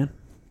we got, man.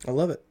 I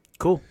love it.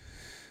 Cool.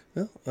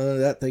 Well, other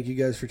than that, thank you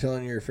guys for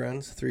telling your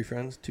friends, 3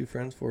 friends, 2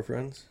 friends, 4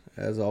 friends.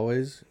 As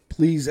always,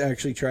 please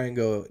actually try and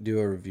go do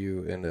a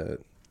review and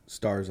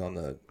stars on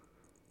the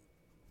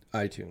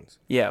iTunes.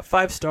 Yeah,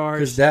 5 stars.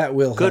 Because that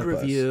will good help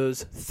us.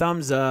 reviews,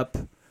 thumbs up,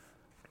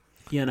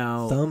 you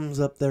know. Thumbs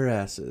up their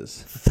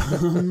asses.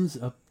 Thumbs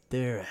up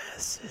their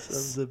asses.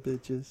 Sons of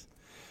bitches.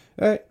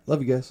 All right.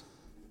 Love you guys.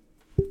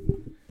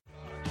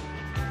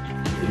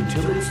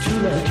 Until it's too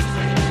late.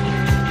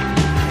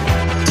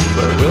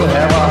 But we'll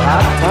have a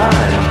hot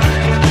time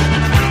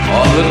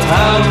on the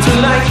town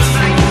tonight.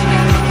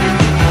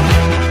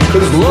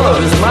 'Cause love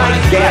is my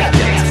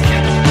gadget,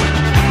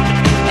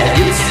 and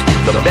it's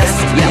the best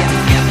yet.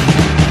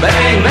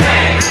 Bang,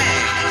 bang,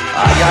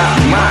 I got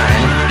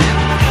mine.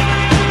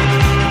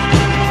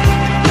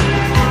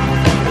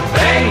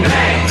 Bang,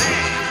 bang,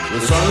 the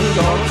sun's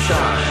gonna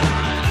shine.